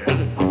like it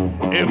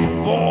if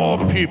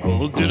 4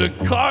 people did a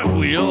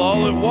cartwheel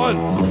all at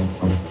once,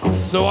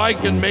 so I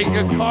can make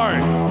a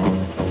cart.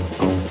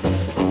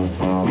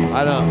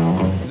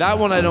 That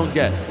one I don't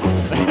get.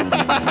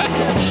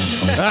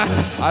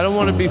 I don't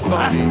want to be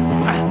phony.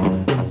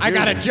 I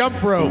got a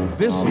jump rope.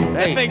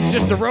 That thing's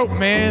just a rope,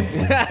 man.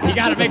 You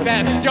got to make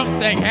that jump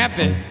thing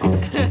happen.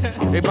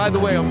 Hey, by the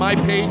way, on my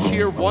page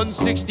here,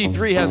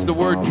 163 has the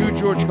word to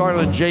George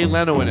Carlin, Jay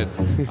Leno in it.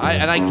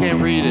 I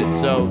can't read it,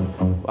 so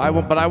I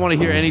want to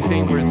hear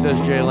anything where it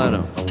says Jay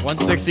Leno.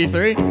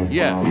 163?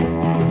 Yeah,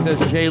 it says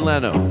Jay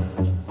Leno.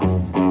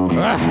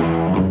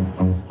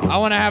 I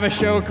want to have a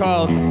show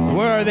called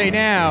Where Are They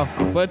Now?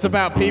 But it's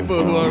about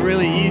people who are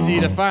really easy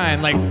to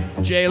find, like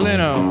Jay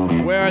Leno.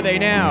 Where are they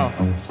now?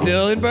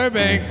 Still in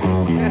Burbank.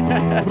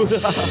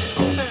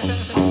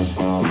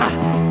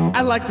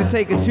 I like to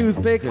take a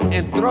toothpick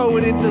and throw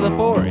it into the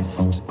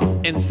forest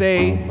and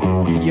say,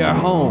 "You're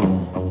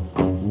home."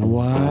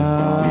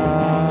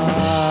 Wow.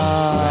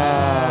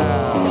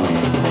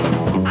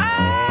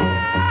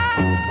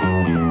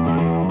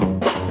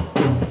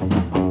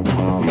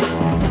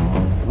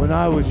 When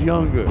I was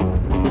younger,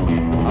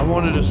 I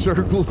wanted a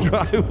circle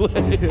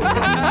driveway.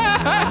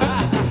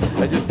 I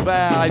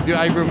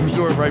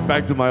resort right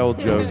back to my old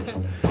jokes.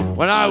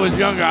 When I was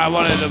younger, I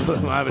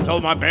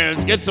told my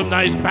parents, get some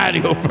nice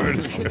patio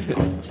furniture.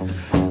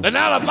 The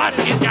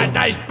Nalabatsky's got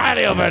nice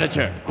patio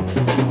furniture.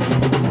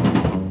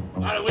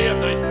 Why do we have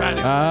nice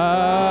patio?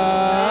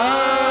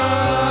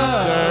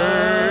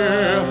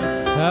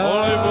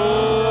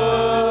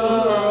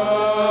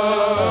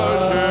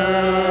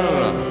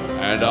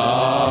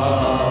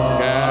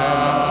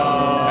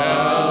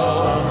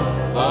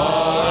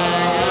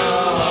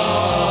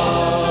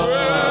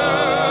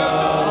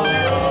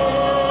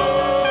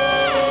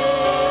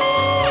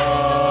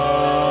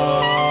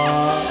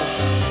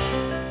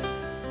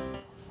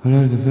 I'd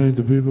like to thank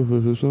the people for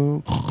the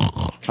song.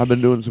 I've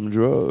been doing some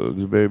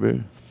drugs,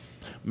 baby.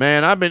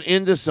 Man, I've been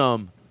into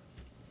some.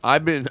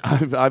 I've been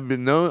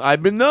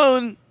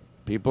known.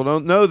 People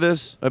don't know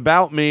this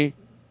about me,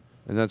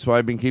 and that's why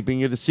I've been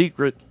keeping it a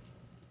secret.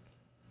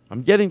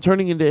 I'm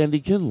turning into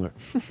Andy Kindler.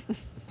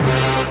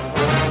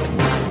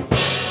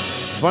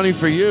 Funny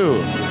for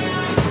you,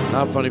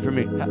 not funny for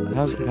me.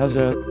 How's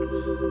that?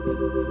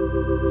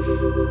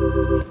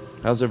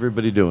 How's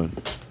everybody doing?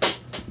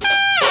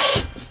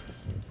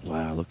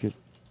 Wow, look at.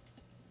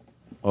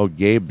 Oh,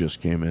 Gabe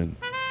just came in.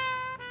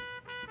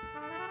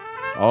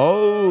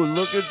 Oh,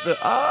 look at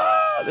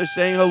they're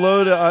saying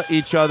hello to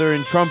each other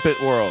in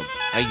trumpet world.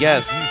 I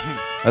guess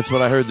that's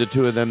what I heard. The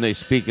two of them, they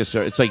speak. It's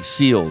like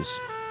seals.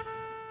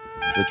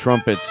 The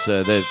trumpets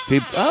that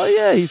people. Oh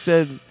yeah, he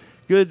said,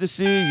 "Good to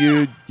see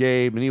you,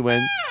 Gabe," and he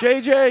went,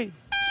 "JJ."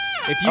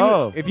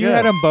 If you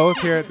had them both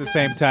here at the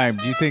same time,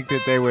 do you think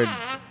that they would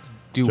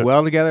do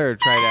well together or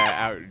try to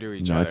outdo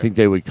each other? I think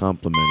they would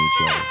complement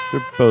each other.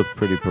 They're both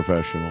pretty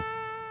professional.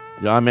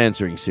 Yeah, I'm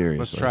answering seriously.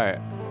 Let's try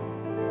it.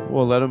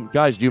 Well, let them.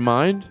 Guys, do you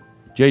mind?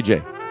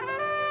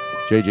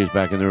 JJ's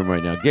back in the room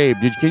right now. Gabe,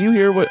 can you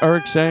hear what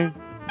Eric's saying?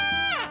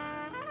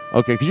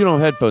 Okay, because you don't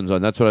have headphones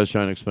on. That's what I was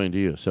trying to explain to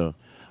you. So,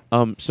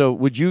 so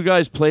would you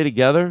guys play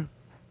together?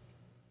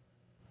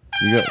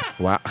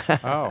 Wow.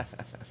 Oh.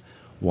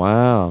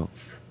 Wow.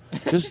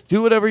 Just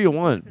do whatever you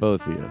want,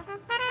 both of you.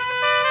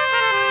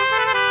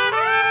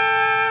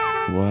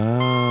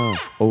 Wow.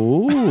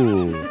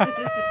 Oh.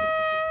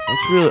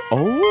 That's really.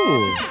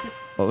 Oh.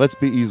 Well, let's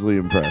be easily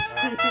impressed.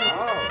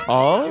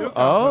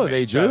 Oh,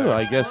 they do.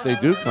 I guess they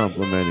do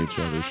complement each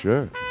other.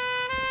 Sure.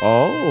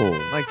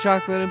 Oh. Like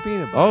chocolate and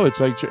peanut butter. Oh, it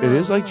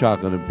is like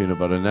chocolate and peanut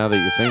butter. Now that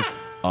you think.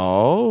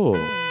 Oh.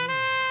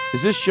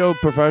 Is this show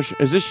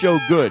professional? Is this show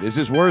good? Is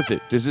this worth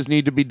it? Does this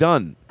need to be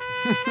done?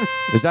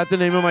 Is that the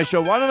name of my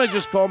show? Why don't I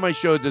just call my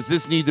show "Does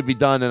This Need to Be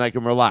Done" and I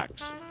can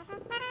relax?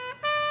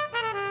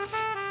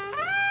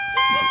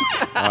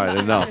 All right,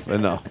 enough.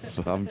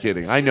 I'm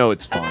kidding. I know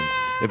it's fun.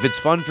 If it's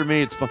fun for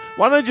me, it's fun.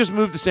 Why don't I just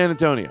move to San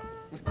Antonio?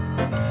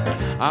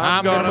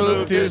 I'm gonna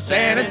move to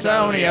San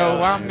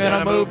Antonio. I'm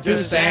gonna move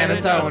to San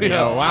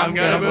Antonio. I'm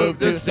gonna move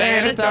to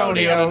San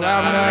Antonio. I'm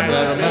gonna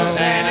move to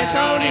San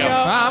Antonio.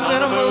 I'm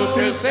gonna move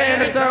to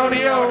San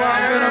Antonio.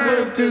 I'm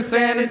gonna move to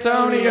San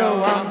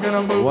Antonio. I'm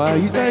gonna move. Wow,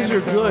 you guys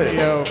are good.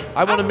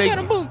 I want to make.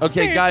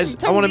 Okay,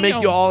 guys, I want to make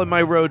you all in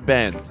my road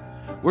band.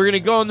 We're gonna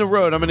go on the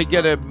road. I'm gonna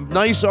get a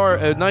nice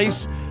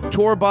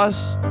tour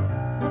bus.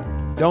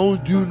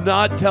 Do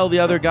not tell the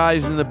other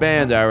guys in the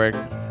band, Eric.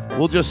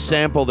 We'll just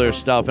sample their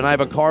stuff, and I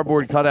have a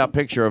cardboard cutout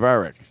picture of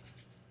Eric.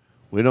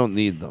 We don't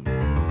need them.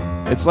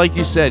 It's like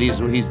you said,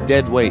 he's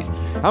dead weight.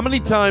 How many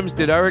times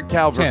did Eric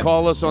Calver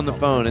call us on the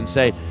phone and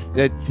say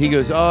that he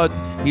goes,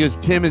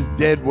 Tim is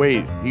dead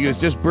weight. He goes,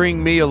 just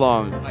bring me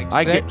along.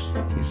 Like six?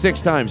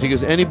 6 times. He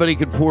goes, anybody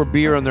could pour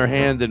beer on their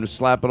hand and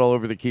slap it all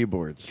over the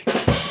keyboards.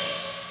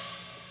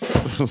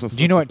 Do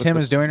you know what Tim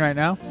is doing right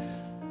now?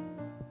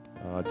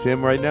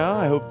 Tim right now,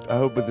 I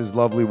hope with his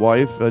lovely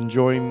wife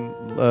enjoying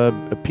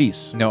a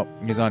peace. No,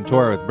 he's on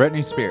tour with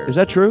Britney Spears. Is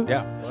that true?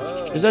 Yeah.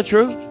 Is that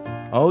true?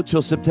 Oh,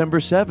 till September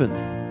 7th.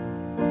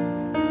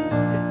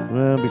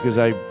 Well, because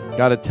I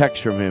got a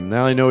text from him.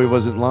 Now I know he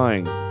wasn't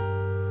lying.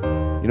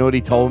 You know what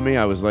he told me?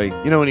 I was like,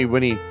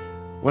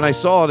 when I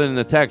saw it in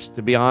the text,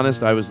 to be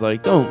honest, I was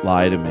like, don't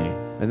lie to me.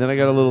 And then I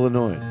got a little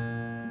annoyed.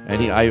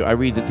 And I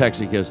read the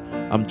text, he goes,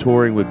 I'm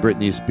touring with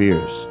Britney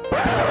Spears.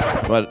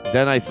 But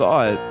then I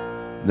thought,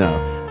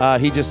 no.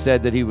 He just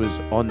said that he was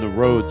on the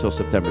road till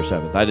September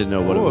 7th. I didn't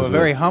know what it was. A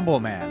very humble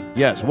man.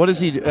 Yes. What is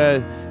he?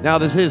 Now,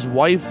 does his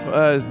wife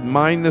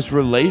mind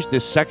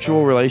this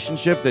sexual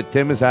relationship that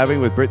Tim is having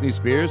with Britney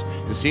Spears?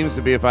 It seems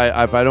to be, if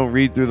I don't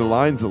read through the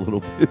lines a little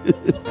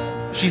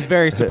bit. She's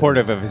very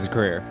supportive of his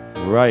career.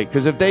 Right.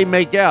 Because if they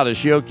make out, is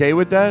she okay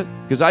with that?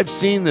 Because I've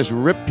seen this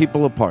rip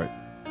people apart.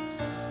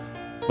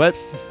 But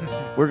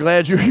we're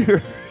glad you're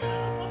here.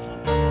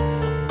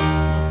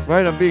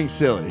 Right? I'm being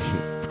silly.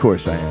 Of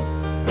course I am.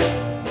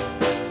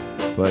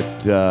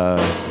 But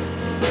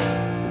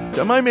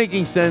am I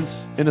making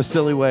sense in a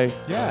silly way?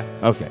 Yeah.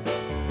 Okay.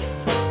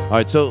 All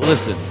right, so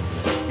listen.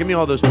 Give me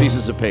all those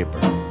pieces of paper.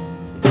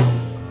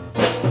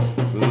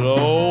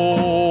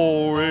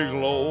 Glory,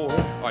 glory.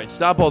 All right,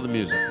 stop all the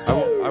music.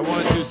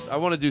 I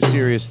want to do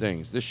serious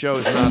things. This show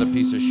is not a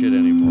piece of shit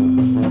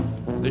anymore.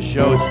 This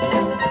show is...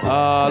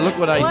 look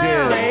what I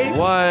did.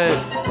 What?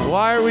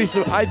 Why are we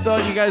so... I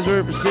thought you guys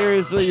were...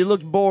 Seriously, you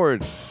looked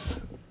bored.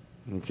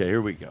 Okay,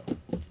 here we go.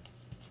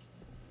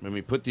 Let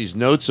me put these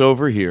notes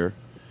over here.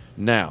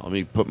 Now, let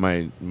me put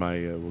my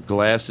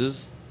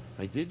glasses.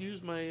 I did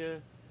use my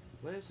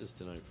glasses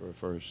tonight for a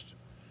first.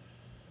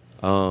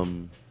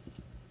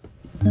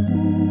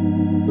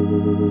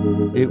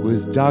 It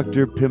was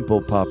Dr.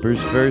 Pimple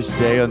Popper's first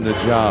day on the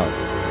job.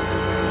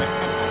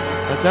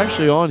 That's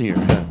actually on here.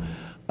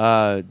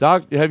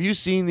 Doc, have you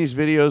seen these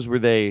videos where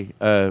they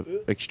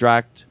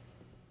extract?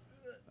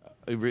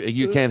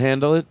 You can't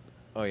handle it?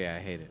 Oh, yeah, I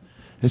hate it.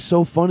 It's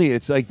so funny.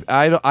 It's like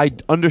I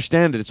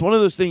understand it. It's one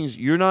of those things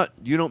you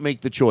don't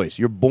make the choice.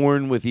 You're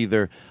born with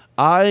either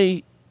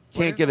I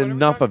can't get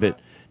enough of it.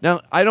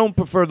 Now, I don't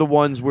prefer the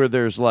ones where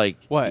there's like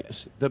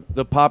what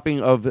the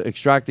popping of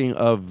extracting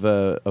of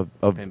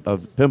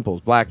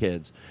pimples,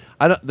 blackheads.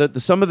 I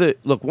don't. Some of the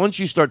look once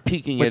you start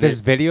peeking Wait, at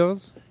there's it.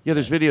 videos. Yeah,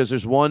 there's videos.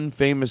 There's one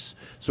famous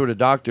sort of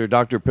doctor,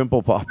 Dr.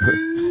 Pimple Popper.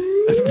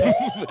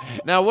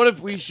 Now, what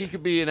if she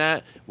could be an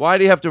ad? Why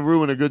do you have to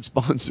ruin a good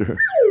sponsor?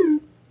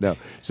 No.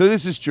 So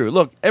this is true.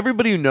 Look,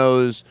 everybody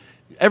knows.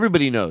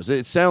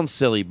 It sounds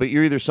silly, but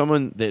you're either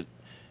someone that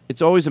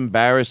it's always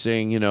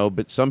embarrassing,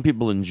 but some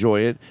people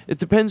enjoy it. It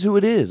depends who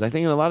it is. I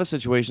think in a lot of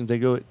situations they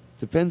go, it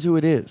depends who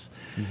it is.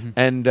 Mm-hmm.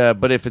 And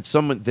but if it's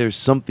someone, there's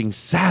something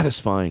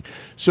satisfying.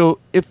 So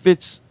if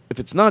it's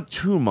not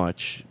too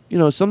much,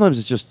 sometimes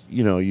it's just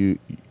the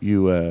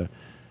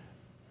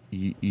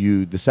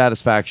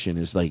satisfaction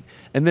is like.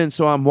 And then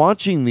so I'm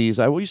watching these.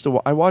 I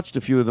watched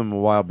a few of them a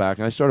while back,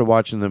 and I started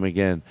watching them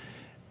again.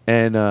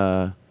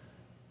 And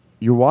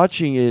you're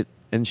watching it.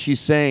 And she's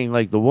saying,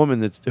 like, the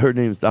woman her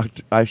name's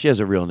Dr. She has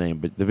a real name,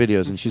 but the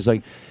videos, and she's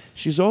like,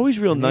 she's always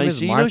real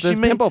nice. Is Martha's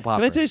Pimple Popper.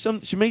 Can I tell you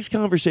something? She makes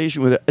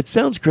conversation with her. It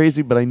sounds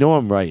crazy, but I know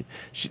I'm right.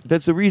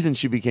 That's the reason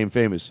she became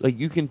famous. Like,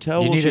 you can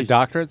tell. You needed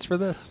doctorates for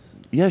this?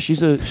 Yeah,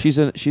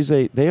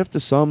 they have to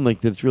some, like,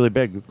 that's really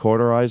bad,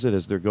 cauterize it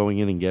as they're going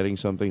in and getting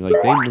something. Like,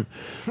 why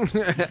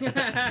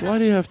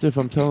do you have to, if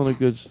I'm telling a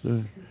good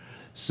story?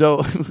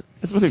 So,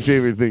 that's my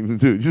favorite thing to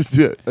do. Just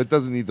it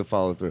doesn't need to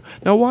follow through.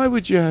 Now, why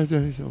would you have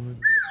to?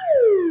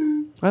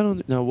 I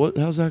don't know. What?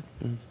 How's that?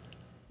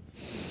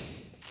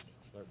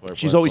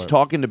 She's always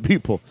talking to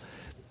people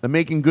and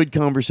making good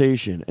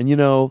conversation. And,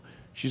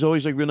 she's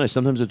always, like, real nice.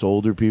 Sometimes it's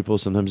older people.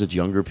 Sometimes it's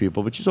younger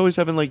people. But she's always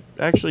having, like,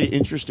 actually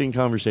interesting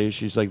conversations.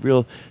 She's, like,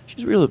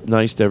 she's real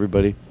nice to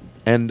everybody.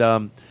 And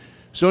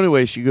so,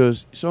 anyway, she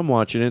goes, so I'm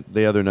watching it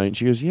the other night. And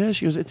she goes,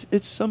 it's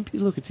some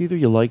people. Look, it's either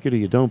you like it or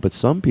you don't. But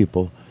some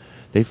people,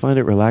 they find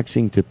it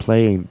relaxing to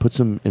play and puts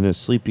them in a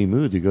sleepy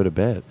mood to go to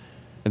bed.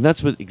 And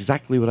that's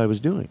exactly what I was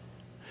doing.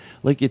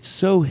 Like, it's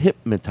so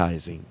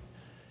hypnotizing.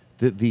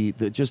 The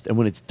just, and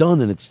when it's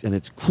done and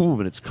it's cool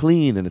and it's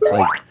clean and it's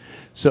like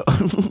so.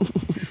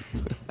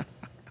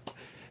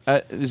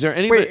 Is there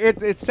any? Wait,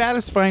 it's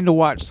satisfying to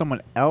watch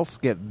someone else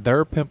get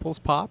their pimples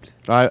popped.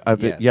 Yes.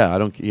 Yeah,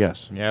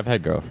 I've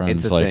had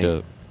girlfriends It's a like thing.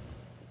 it.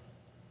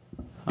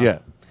 Yeah.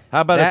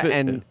 How about that? if it,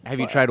 And have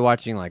you tried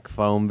watching like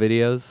foam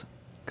videos?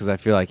 Because I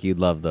feel like you'd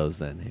love those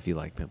then if you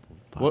like pimple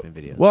popping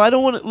videos. Well, I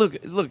don't want to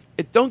look.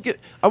 It don't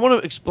get. I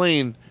want to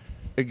explain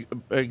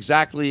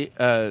exactly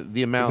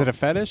the amount. Is it a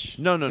fetish?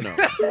 No. no.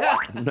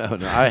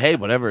 Hey,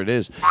 whatever it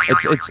is,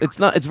 it's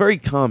not. It's very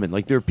common.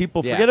 Like there are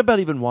people. Yeah. Forget about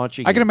even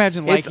watching. I can it.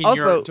 imagine liking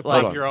your to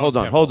pop your own Hold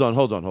on.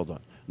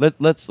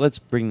 Let's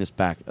bring this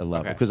back a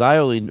level because I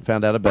only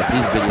found out about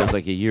these videos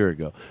like a year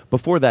ago.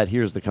 Before that,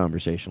 here's the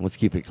conversation. Let's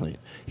keep it clean.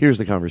 Here's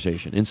the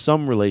conversation. In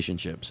some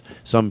relationships,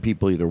 some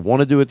people either want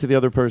to do it to the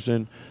other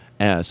person.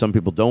 Some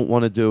people don't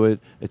want to do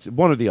it. It's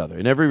one or the other.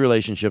 In every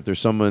relationship,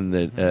 there's someone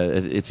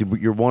that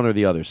you're one or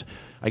the others.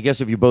 I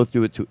guess if you both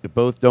do it,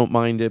 both don't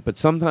mind it. But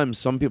sometimes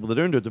some people that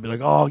are into it, they'll be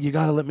like, "Oh, you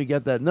gotta let me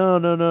get that." No,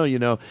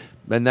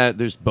 And that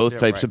there's both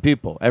types of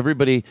people.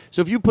 Everybody.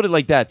 So if you put it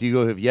like that, do you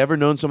go? Have you ever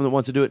known someone that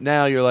wants to do it?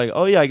 Now you're like,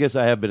 "Oh yeah, I guess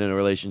I have been in a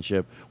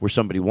relationship where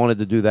somebody wanted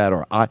to do that."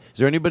 Or is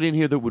there anybody in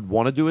here that would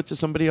want to do it to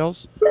somebody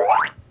else?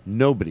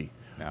 Nobody.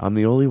 No. I'm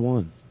the only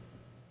one.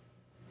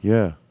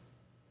 Yeah.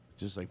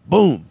 Just like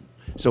boom.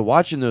 So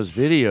watching those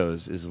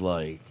videos is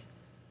like,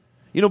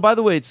 by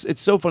the way,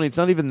 it's so funny. It's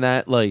not even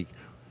that like,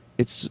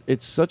 it's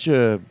such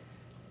a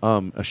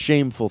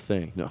shameful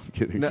thing. No, I'm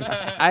kidding. No,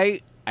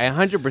 I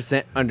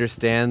 100%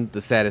 understand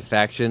the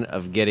satisfaction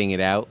of getting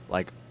it out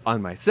like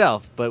on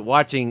myself, but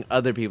watching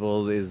other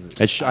people's is.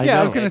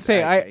 I was going to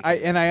say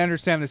I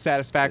understand the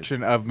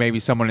satisfaction of maybe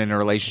someone in a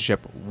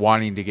relationship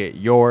wanting to get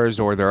yours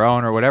or their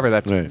own or whatever.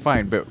 That's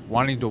fine, but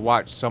wanting to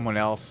watch someone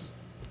else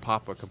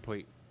pop a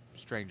complete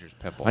stranger's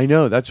pimple. I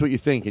know, that's what you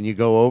think, and you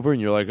go over and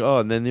you're like, oh,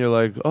 and then you're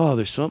like, oh,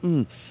 there's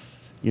something,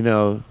 you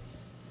know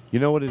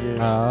what it is.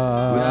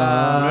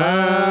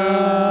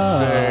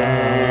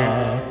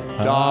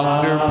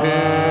 Dr.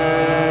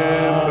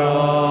 Pimple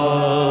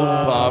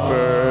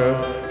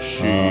Popper,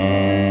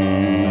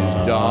 she's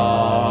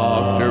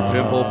Dr.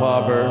 Pimple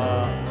Popper.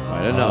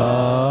 Right,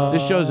 enough.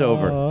 This show's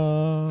over.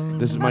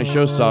 My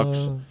show sucks.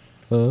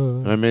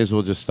 I may as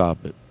well just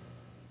stop it.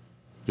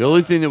 The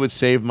only thing that would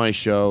save my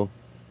show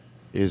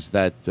is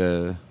that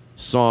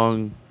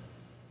song,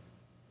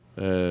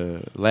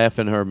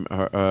 Laughin'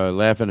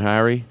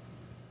 Harry,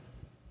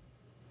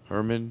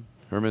 Herman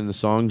the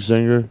song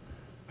singer.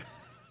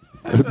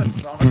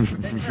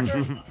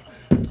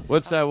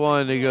 What's that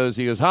one? He goes,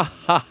 ha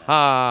ha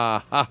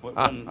ha ha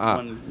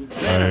ha.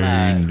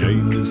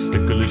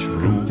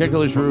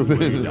 Ticklish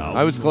Reuben.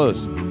 I was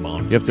close.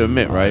 You have to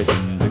admit, right?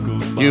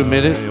 Do you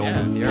admit it?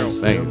 Yeah,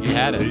 thank you. You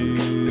had it.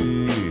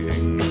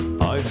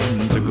 I've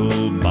been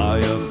tickled by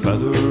a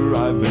feather,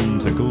 I've been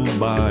tickled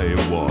by a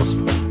wasp,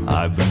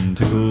 I've been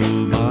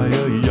tickled by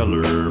a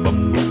yeller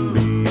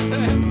bumblebee.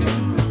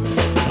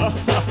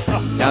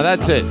 Now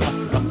that's it.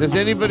 Does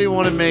anybody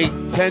want to make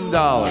 $10?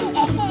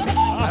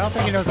 I don't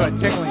think he knows what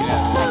tickling is.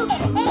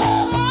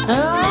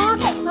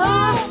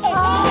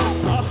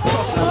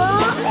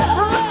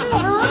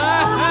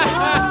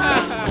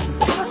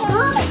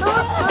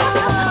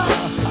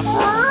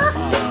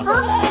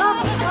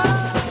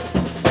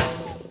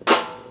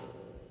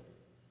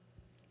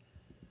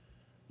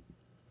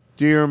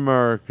 Dear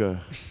America.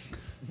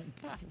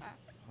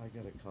 I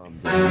gotta calm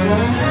down.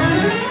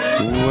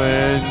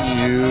 When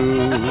you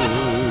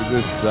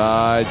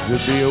decide to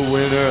be a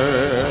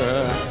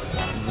winner,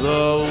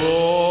 the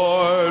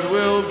Lord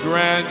will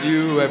grant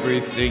you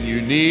everything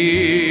you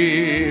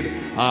need.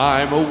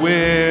 I'm a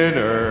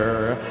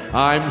winner.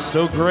 I'm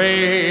so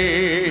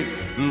great.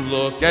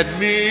 Look at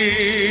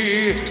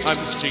me.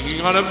 I'm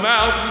singing on a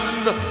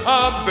mountain.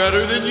 I'm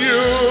better than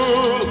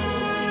you.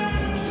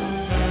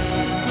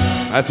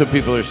 That's what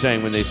people are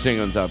saying when they sing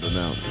on top of the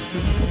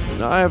mountain.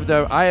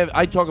 Now,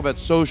 I talk about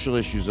social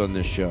issues on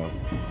this show.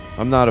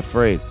 I'm not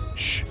afraid.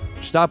 Shh.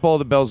 Stop all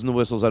the bells and the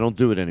whistles. I don't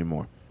do it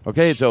anymore.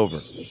 Okay, it's over.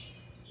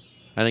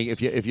 And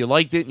if you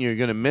liked it and you're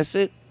gonna miss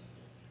it,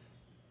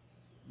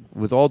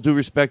 with all due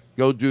respect,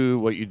 go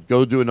do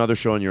another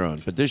show on your own.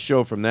 But this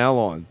show from now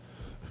on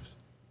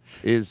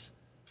is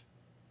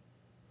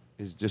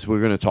just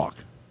we're gonna talk.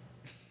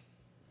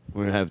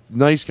 We're gonna have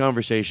nice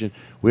conversation.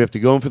 We have to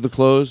go in for the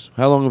close.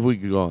 How long have we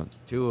gone?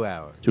 2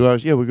 hours. 2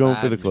 hours? Yeah, we're going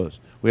for the close.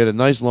 We had a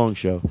nice long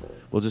show.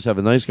 We'll just have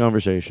a nice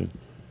conversation,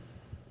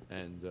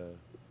 and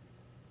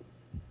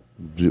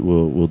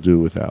we'll do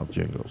without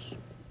jingles.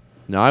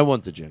 Now, I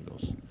want the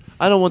jingles.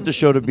 I don't want the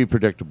show to be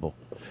predictable.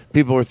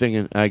 People were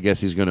thinking, I guess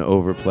he's going to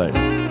overplay.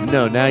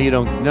 No, now you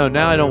don't. No,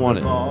 now I don't want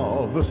it. It's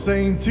all the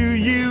same to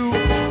you.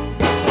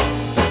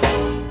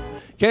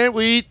 Can't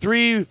we eat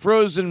 3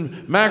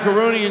 frozen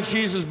macaroni and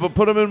cheeses but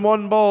put them in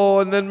one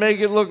bowl and then make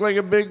it look like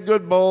a big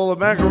good bowl of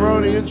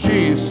macaroni and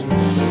cheese?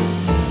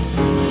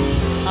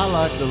 I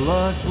like to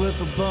lunch with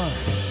a bunch.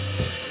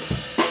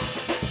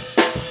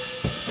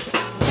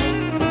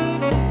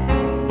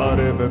 But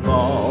if it's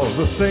all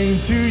the same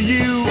to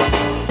you.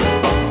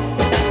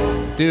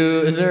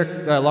 Is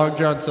there Long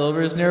John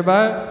Silver's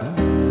nearby?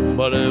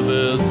 But if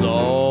it's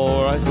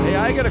all right. Hey,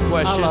 I got a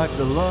question. I like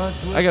to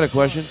lunch with I got a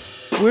question.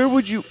 Where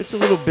would you, it's a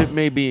little bit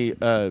maybe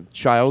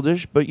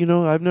childish, but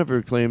I've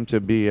never claimed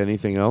to be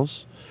anything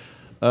else.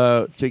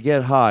 To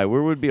get high,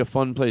 where would be a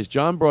fun place?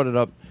 John brought it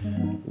up.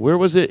 Where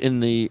was it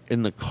in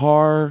the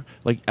car,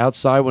 like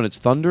outside when it's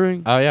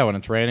thundering? Oh yeah, when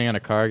it's raining in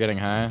a car getting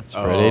high. It's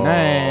pretty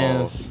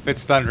nice. If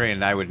it's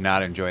thundering, I would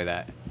not enjoy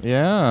that.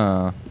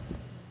 Yeah.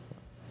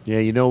 Yeah,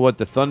 you know what?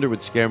 The thunder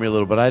would scare me a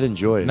little, but I'd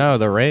enjoy it. No,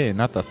 the rain,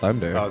 not the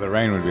thunder. Oh, the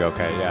rain would be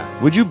okay,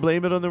 yeah. Would you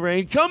blame it on the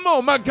rain? Come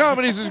on, my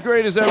comedy's as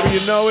great as ever, you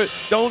know it.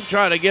 Don't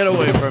try to get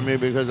away from me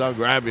because I'll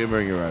grab you and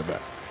bring you right back.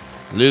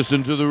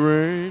 Listen to the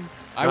rain.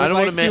 I would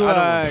like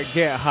to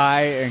get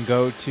high and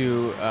go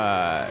to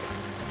a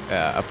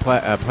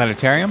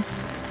planetarium.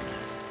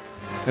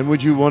 And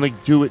would you want to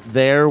do it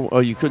there? Oh,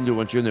 you couldn't do it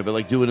once you're in there, but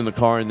like do it in the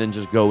car and then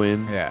just go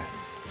in? Yeah.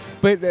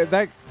 But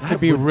that could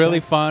be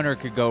really fun or it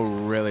could go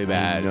really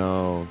bad.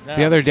 No.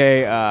 The other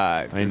day,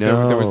 I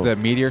know. there was the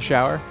meteor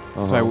shower.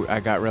 Uh-huh. So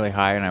I got really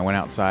high and I went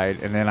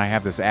outside. And then I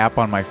have this app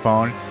on my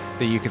phone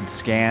that you can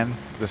scan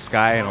the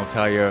sky and it'll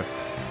tell you,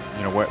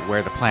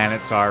 where the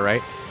planets are,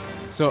 right?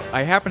 So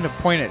I happened to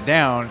point it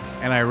down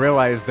and I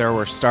realized there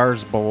were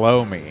stars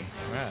below me.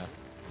 Yeah.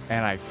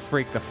 And I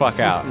freaked the fuck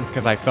out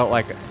because I felt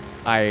like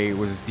I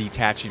was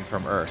detaching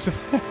from Earth.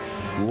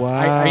 Wow.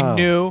 I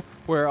knew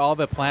where all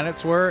the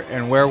planets were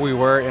and where we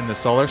were in the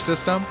solar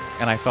system,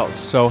 and I felt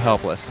so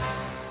helpless.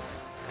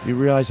 You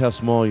realize how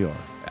small you are.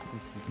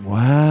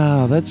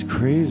 Wow, that's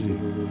crazy.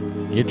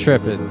 You're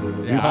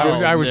tripping. Yeah,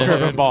 I was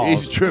tripping balls.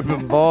 He's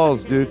tripping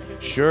balls, dude.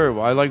 Sure,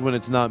 well, I like when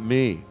it's not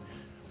me.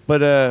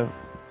 But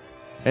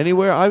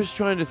anywhere, I was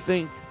trying to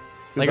think.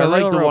 Like I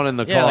like the one in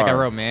the car. Yeah, like a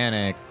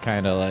romantic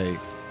kind of like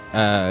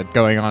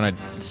going on a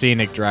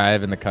scenic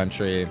drive in the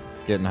country,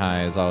 getting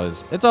high is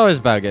always. It's always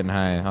about getting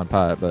high on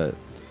pot, but.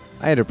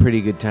 I had a pretty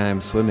good time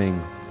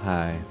swimming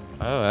high.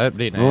 Oh, that'd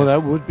be nice. Oh,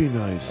 that would be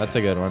nice. That's a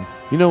good one.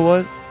 You know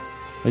what?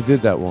 I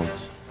did that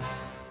once.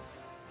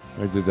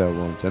 And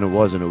it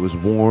wasn't. It was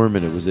warm,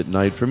 and it was at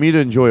night. For me to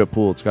enjoy a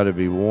pool, it's got to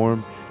be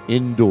warm,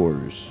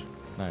 indoors.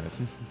 Nice.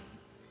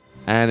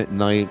 And at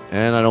night,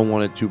 and I don't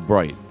want it too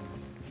bright.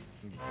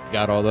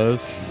 Got all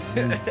those?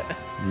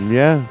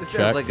 Yeah. This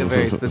sounds like a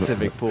very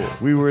specific pool.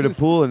 We were at a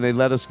pool, and they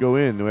let us go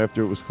in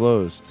after it was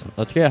closed.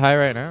 Let's get high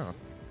right now.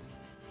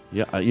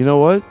 Yeah, you know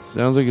what?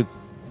 Sounds like a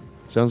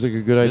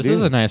good idea. This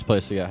is a nice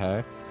place to get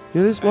high.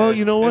 Yeah,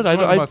 you know what? It's one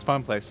of the most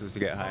fun places to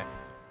get high.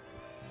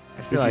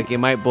 I feel like it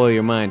might blow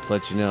your mind to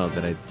let you know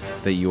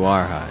that you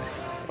are high.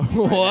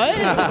 What?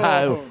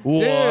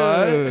 What?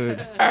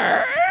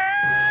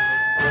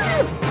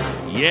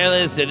 You're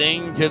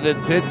listening to the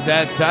Tit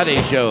Tat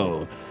Toddy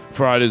Show.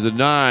 Fridays at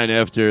 9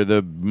 after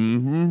the...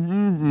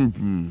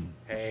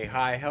 Hey,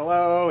 hi,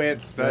 hello,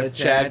 it's the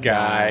Chad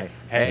Guy.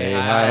 Hey,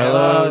 hi,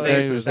 hello,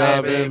 thanks for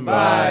stopping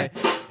by.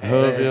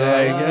 Hope you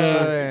like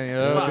it,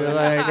 hope you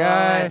like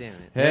guy.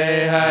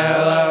 Hey, hi,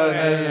 hello,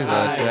 thanks for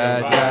the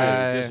Chad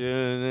Guy.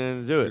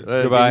 Do it.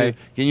 Goodbye.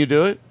 Can you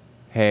do it?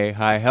 Hey,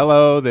 hi,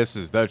 hello, this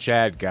is the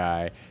Chad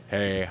Guy.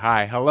 Hey,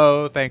 hi,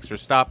 hello, thanks for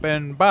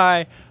stopping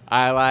by.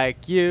 I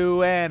like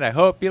you and I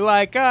hope you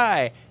like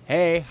I.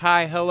 Hey,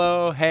 hi,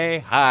 hello, hey,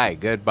 hi,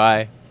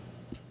 goodbye.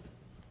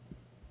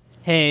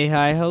 Hey,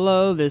 hi,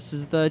 hello, this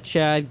is the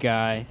Chad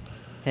Guy.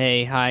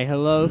 Hey, hi,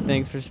 hello,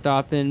 thanks for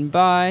stopping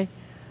by.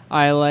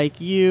 I like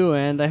you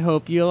and I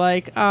hope you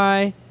like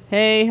I.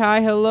 Hey,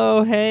 hi,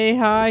 hello, hey,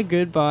 hi,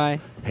 goodbye.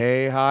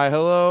 Hey, hi,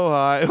 hello,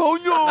 hi. Oh,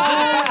 no!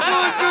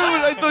 Don't do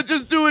it! I thought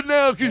just do it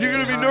now because you're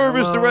going to be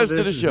nervous the rest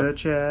of the show. This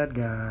is the Chad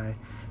guy.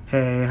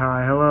 Hey,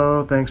 hi,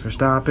 hello, thanks for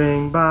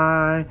stopping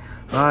by.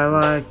 I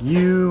like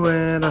you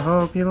and I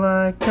hope you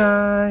like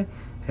I.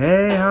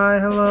 Hey, hi,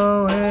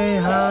 hello, hey,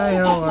 hi,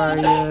 how are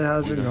you?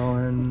 How's it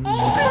going?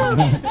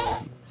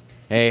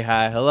 Hey,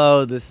 hi,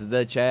 hello, this is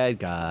the Chad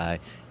guy.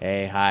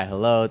 Hey, hi,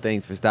 hello,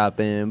 thanks for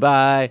stopping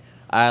by.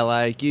 I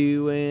like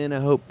you and I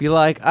hope you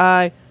like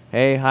I.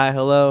 Hey, hi,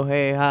 hello,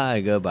 hey,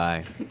 hi,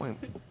 goodbye.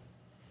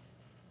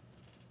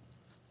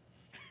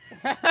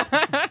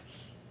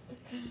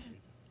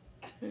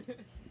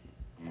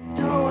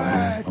 Do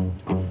it!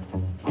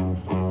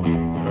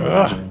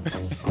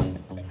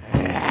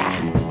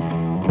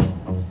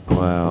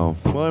 Wow.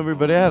 Well,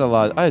 everybody,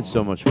 I had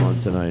so much fun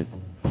tonight.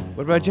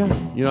 What about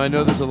John? You know, I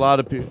know there's a lot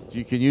of people.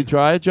 Can you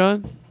try it,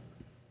 John?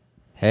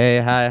 Hey,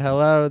 hi,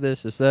 hello,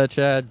 this is the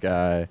Chad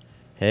guy.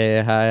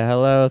 Hey, hi,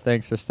 hello,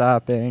 thanks for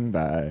stopping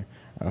by.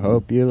 I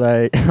hope you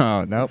like...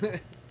 Oh, nope.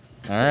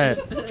 All right.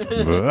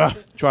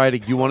 Try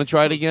it. You want to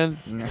try it again?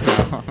 No.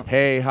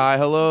 Hey, hi,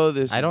 hello,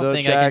 this I is don't the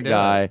think I Chad can do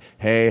guy. it.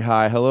 Hey,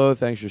 hi, hello,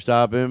 thanks for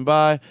stopping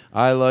by.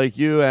 I like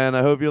you and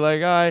I hope you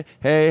like I.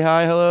 Hey,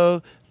 hi,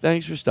 hello,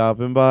 thanks for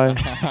stopping by.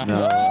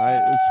 No,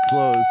 it was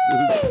close.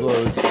 It was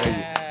close.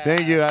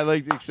 Thank you. I'd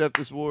like to accept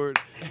this award.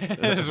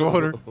 This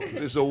award.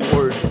 This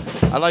award.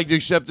 I'd like to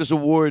accept this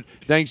award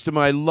thanks to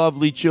my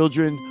lovely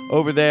children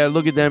over there.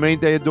 Look at them.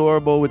 Ain't they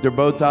adorable with their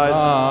bow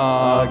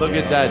ties? Look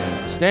at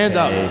that. Stand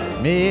up.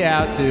 Take me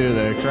out to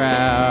the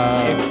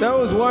crowd. If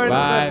those weren't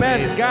Buy the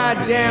best me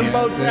goddamn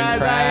bow some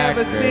ties I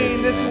ever crackers.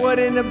 seen, this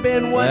wouldn't have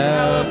been one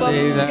hell of a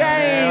I'll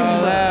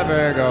game.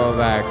 never go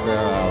back, so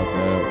I'll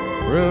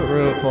do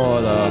root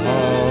for the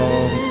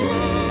home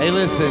team. Hey,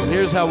 listen,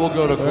 here's how we'll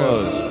go to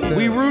close.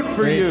 We root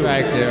for Three you.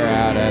 strikes, you're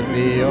out at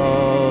the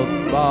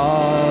old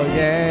ball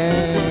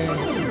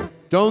game.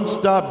 Don't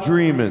stop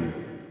dreaming.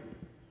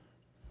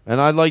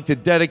 And I'd like to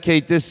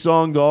dedicate this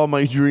song to all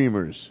my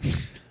dreamers.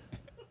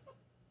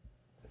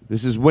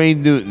 This is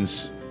Wayne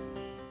Newton's.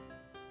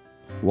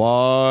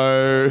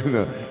 Why?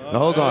 No,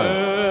 hold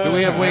on. Do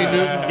we have Wayne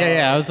Newton?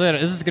 Yeah.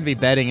 This is gonna be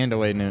betting into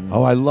Wayne Newton.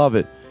 Oh, I love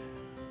it.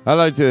 I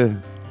like to.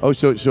 Oh,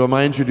 so am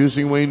I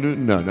introducing Wayne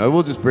Newton? No,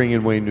 we'll just bring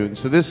in Wayne Newton.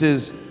 So this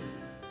is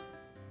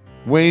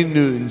Wayne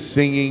Newton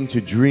singing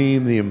to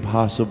Dream the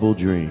Impossible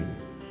Dream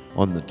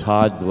on the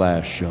Todd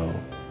Glass Show.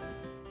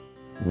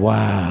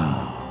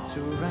 Wow. To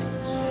right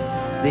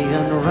the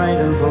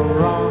unrightable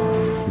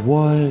wrong.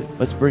 What?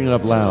 Let's bring it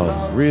up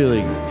loud.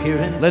 Really.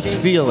 Let's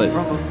feel it.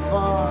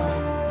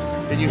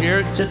 Can you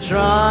hear it? To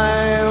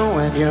try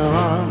when your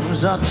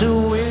arms are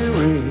too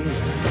weary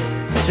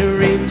to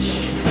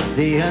reach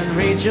the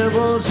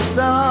unreachable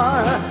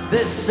star.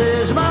 This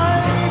is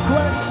my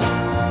quest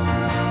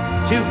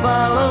to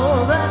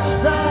follow that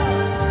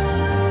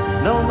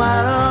star. No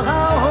matter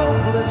how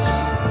hopeless,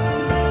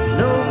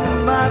 no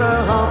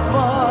matter how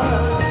far,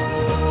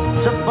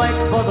 to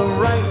fight for the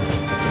right.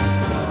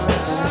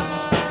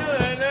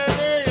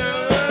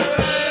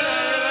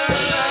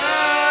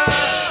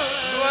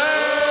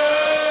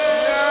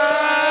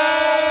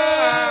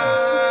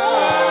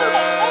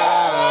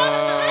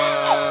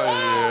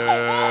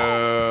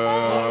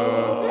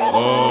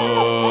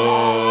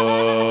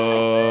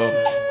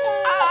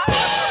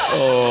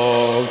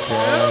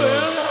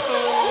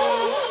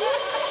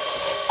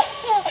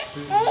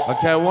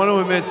 Okay, I want to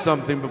admit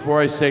something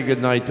before I say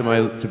goodnight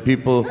to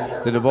people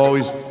that have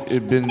always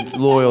been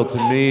loyal to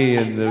me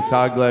and the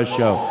Todd Glass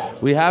Show.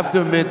 We have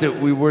to admit that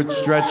we weren't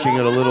stretching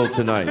it a little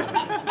tonight.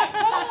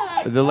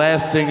 The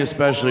last thing,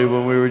 especially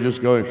when we were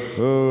just going,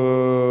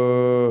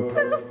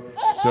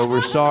 so we're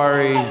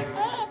sorry,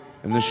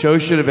 and the show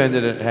should have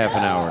ended at half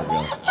an hour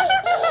ago.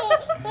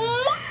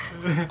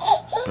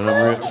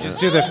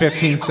 Just do the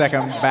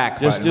 15-second back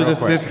Just button do the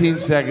real quick.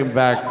 15-second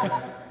back.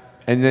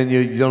 And then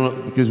you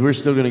don't, because we're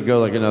still going to go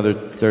like another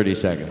 30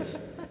 seconds.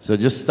 So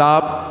just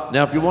stop.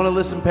 Now, if you want to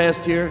listen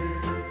past here.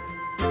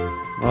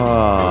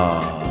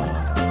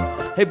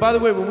 Hey, by the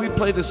way, when we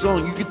play the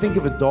song, you can think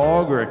of a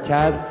dog or a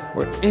cat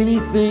or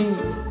anything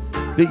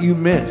that you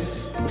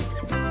miss.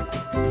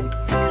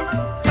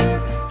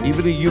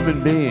 Even a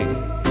human being.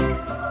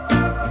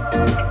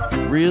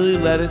 Really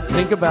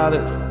think about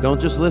it.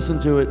 Don't just listen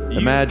to it.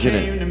 Imagine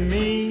it.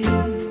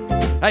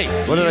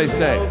 Hey, what did I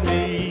say?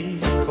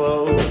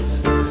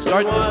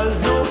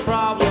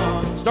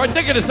 Start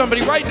thinking of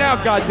somebody right now,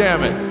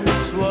 goddammit.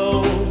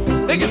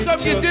 Think of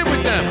something you did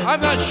with them. I'm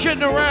not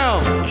shitting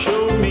around.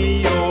 Show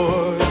me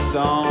your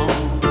song,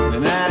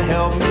 and that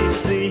helped me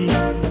see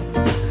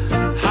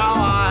how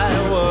I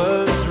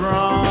was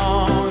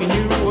wrong. And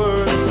you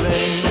were the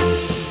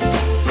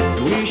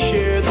same. We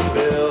shared the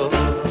bill,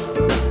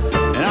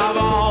 and I've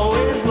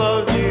always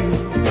loved you,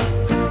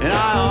 and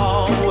I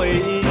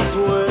always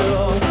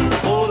will.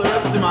 For the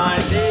rest of my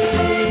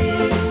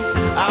days,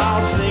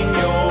 I'll sing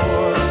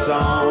your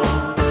song.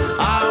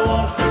 I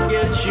won't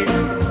forget you.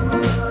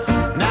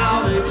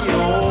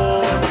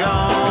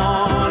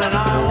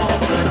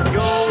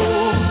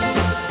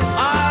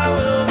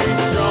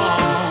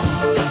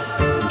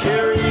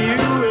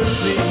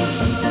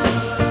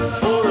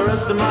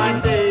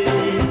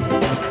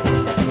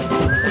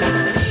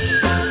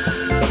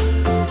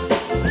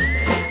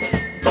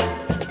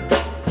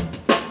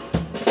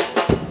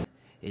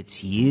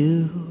 It's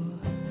you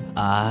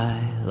I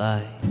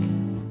like.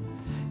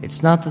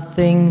 It's not the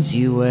things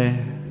you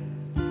wear,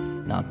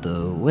 not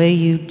the way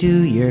you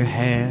do your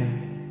hair,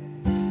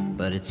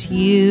 but it's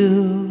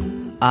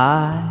you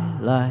I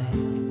like.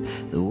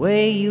 The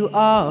way you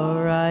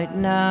are right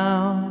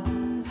now,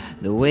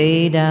 the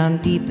way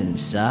down deep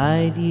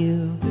inside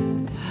you.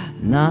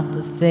 Not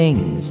the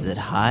things that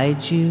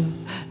hide you,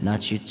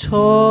 not your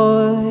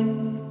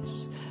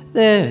toys,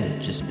 they're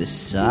just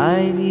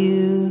beside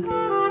you.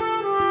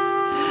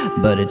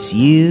 But it's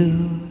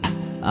you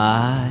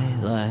I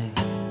like.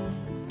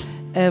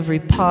 Every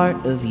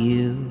part of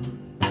you,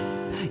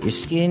 your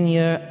skin,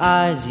 your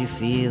eyes, your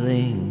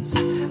feelings,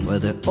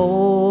 whether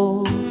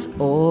old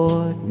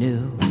or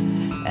new.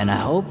 And I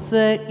hope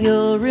that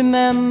you'll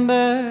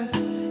remember,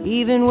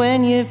 even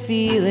when you're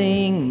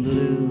feeling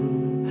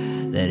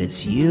blue, that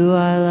it's you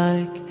I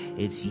like,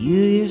 it's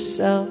you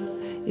yourself,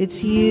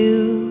 it's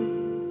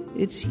you,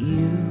 it's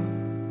you,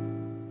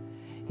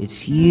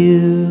 it's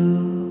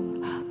you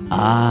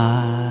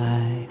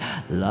I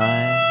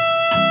like.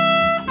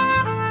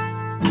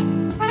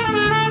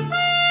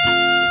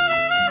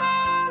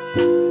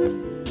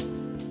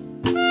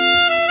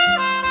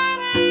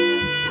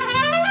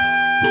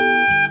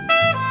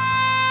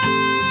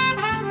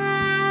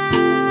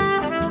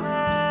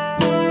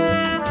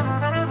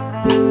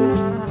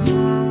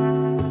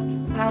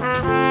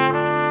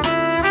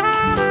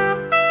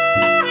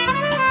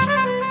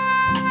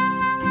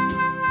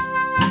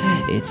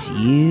 It's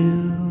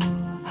you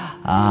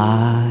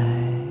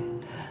I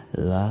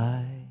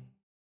like.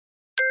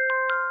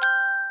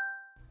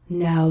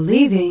 Now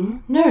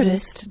leaving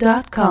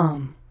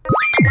Nerdist.com.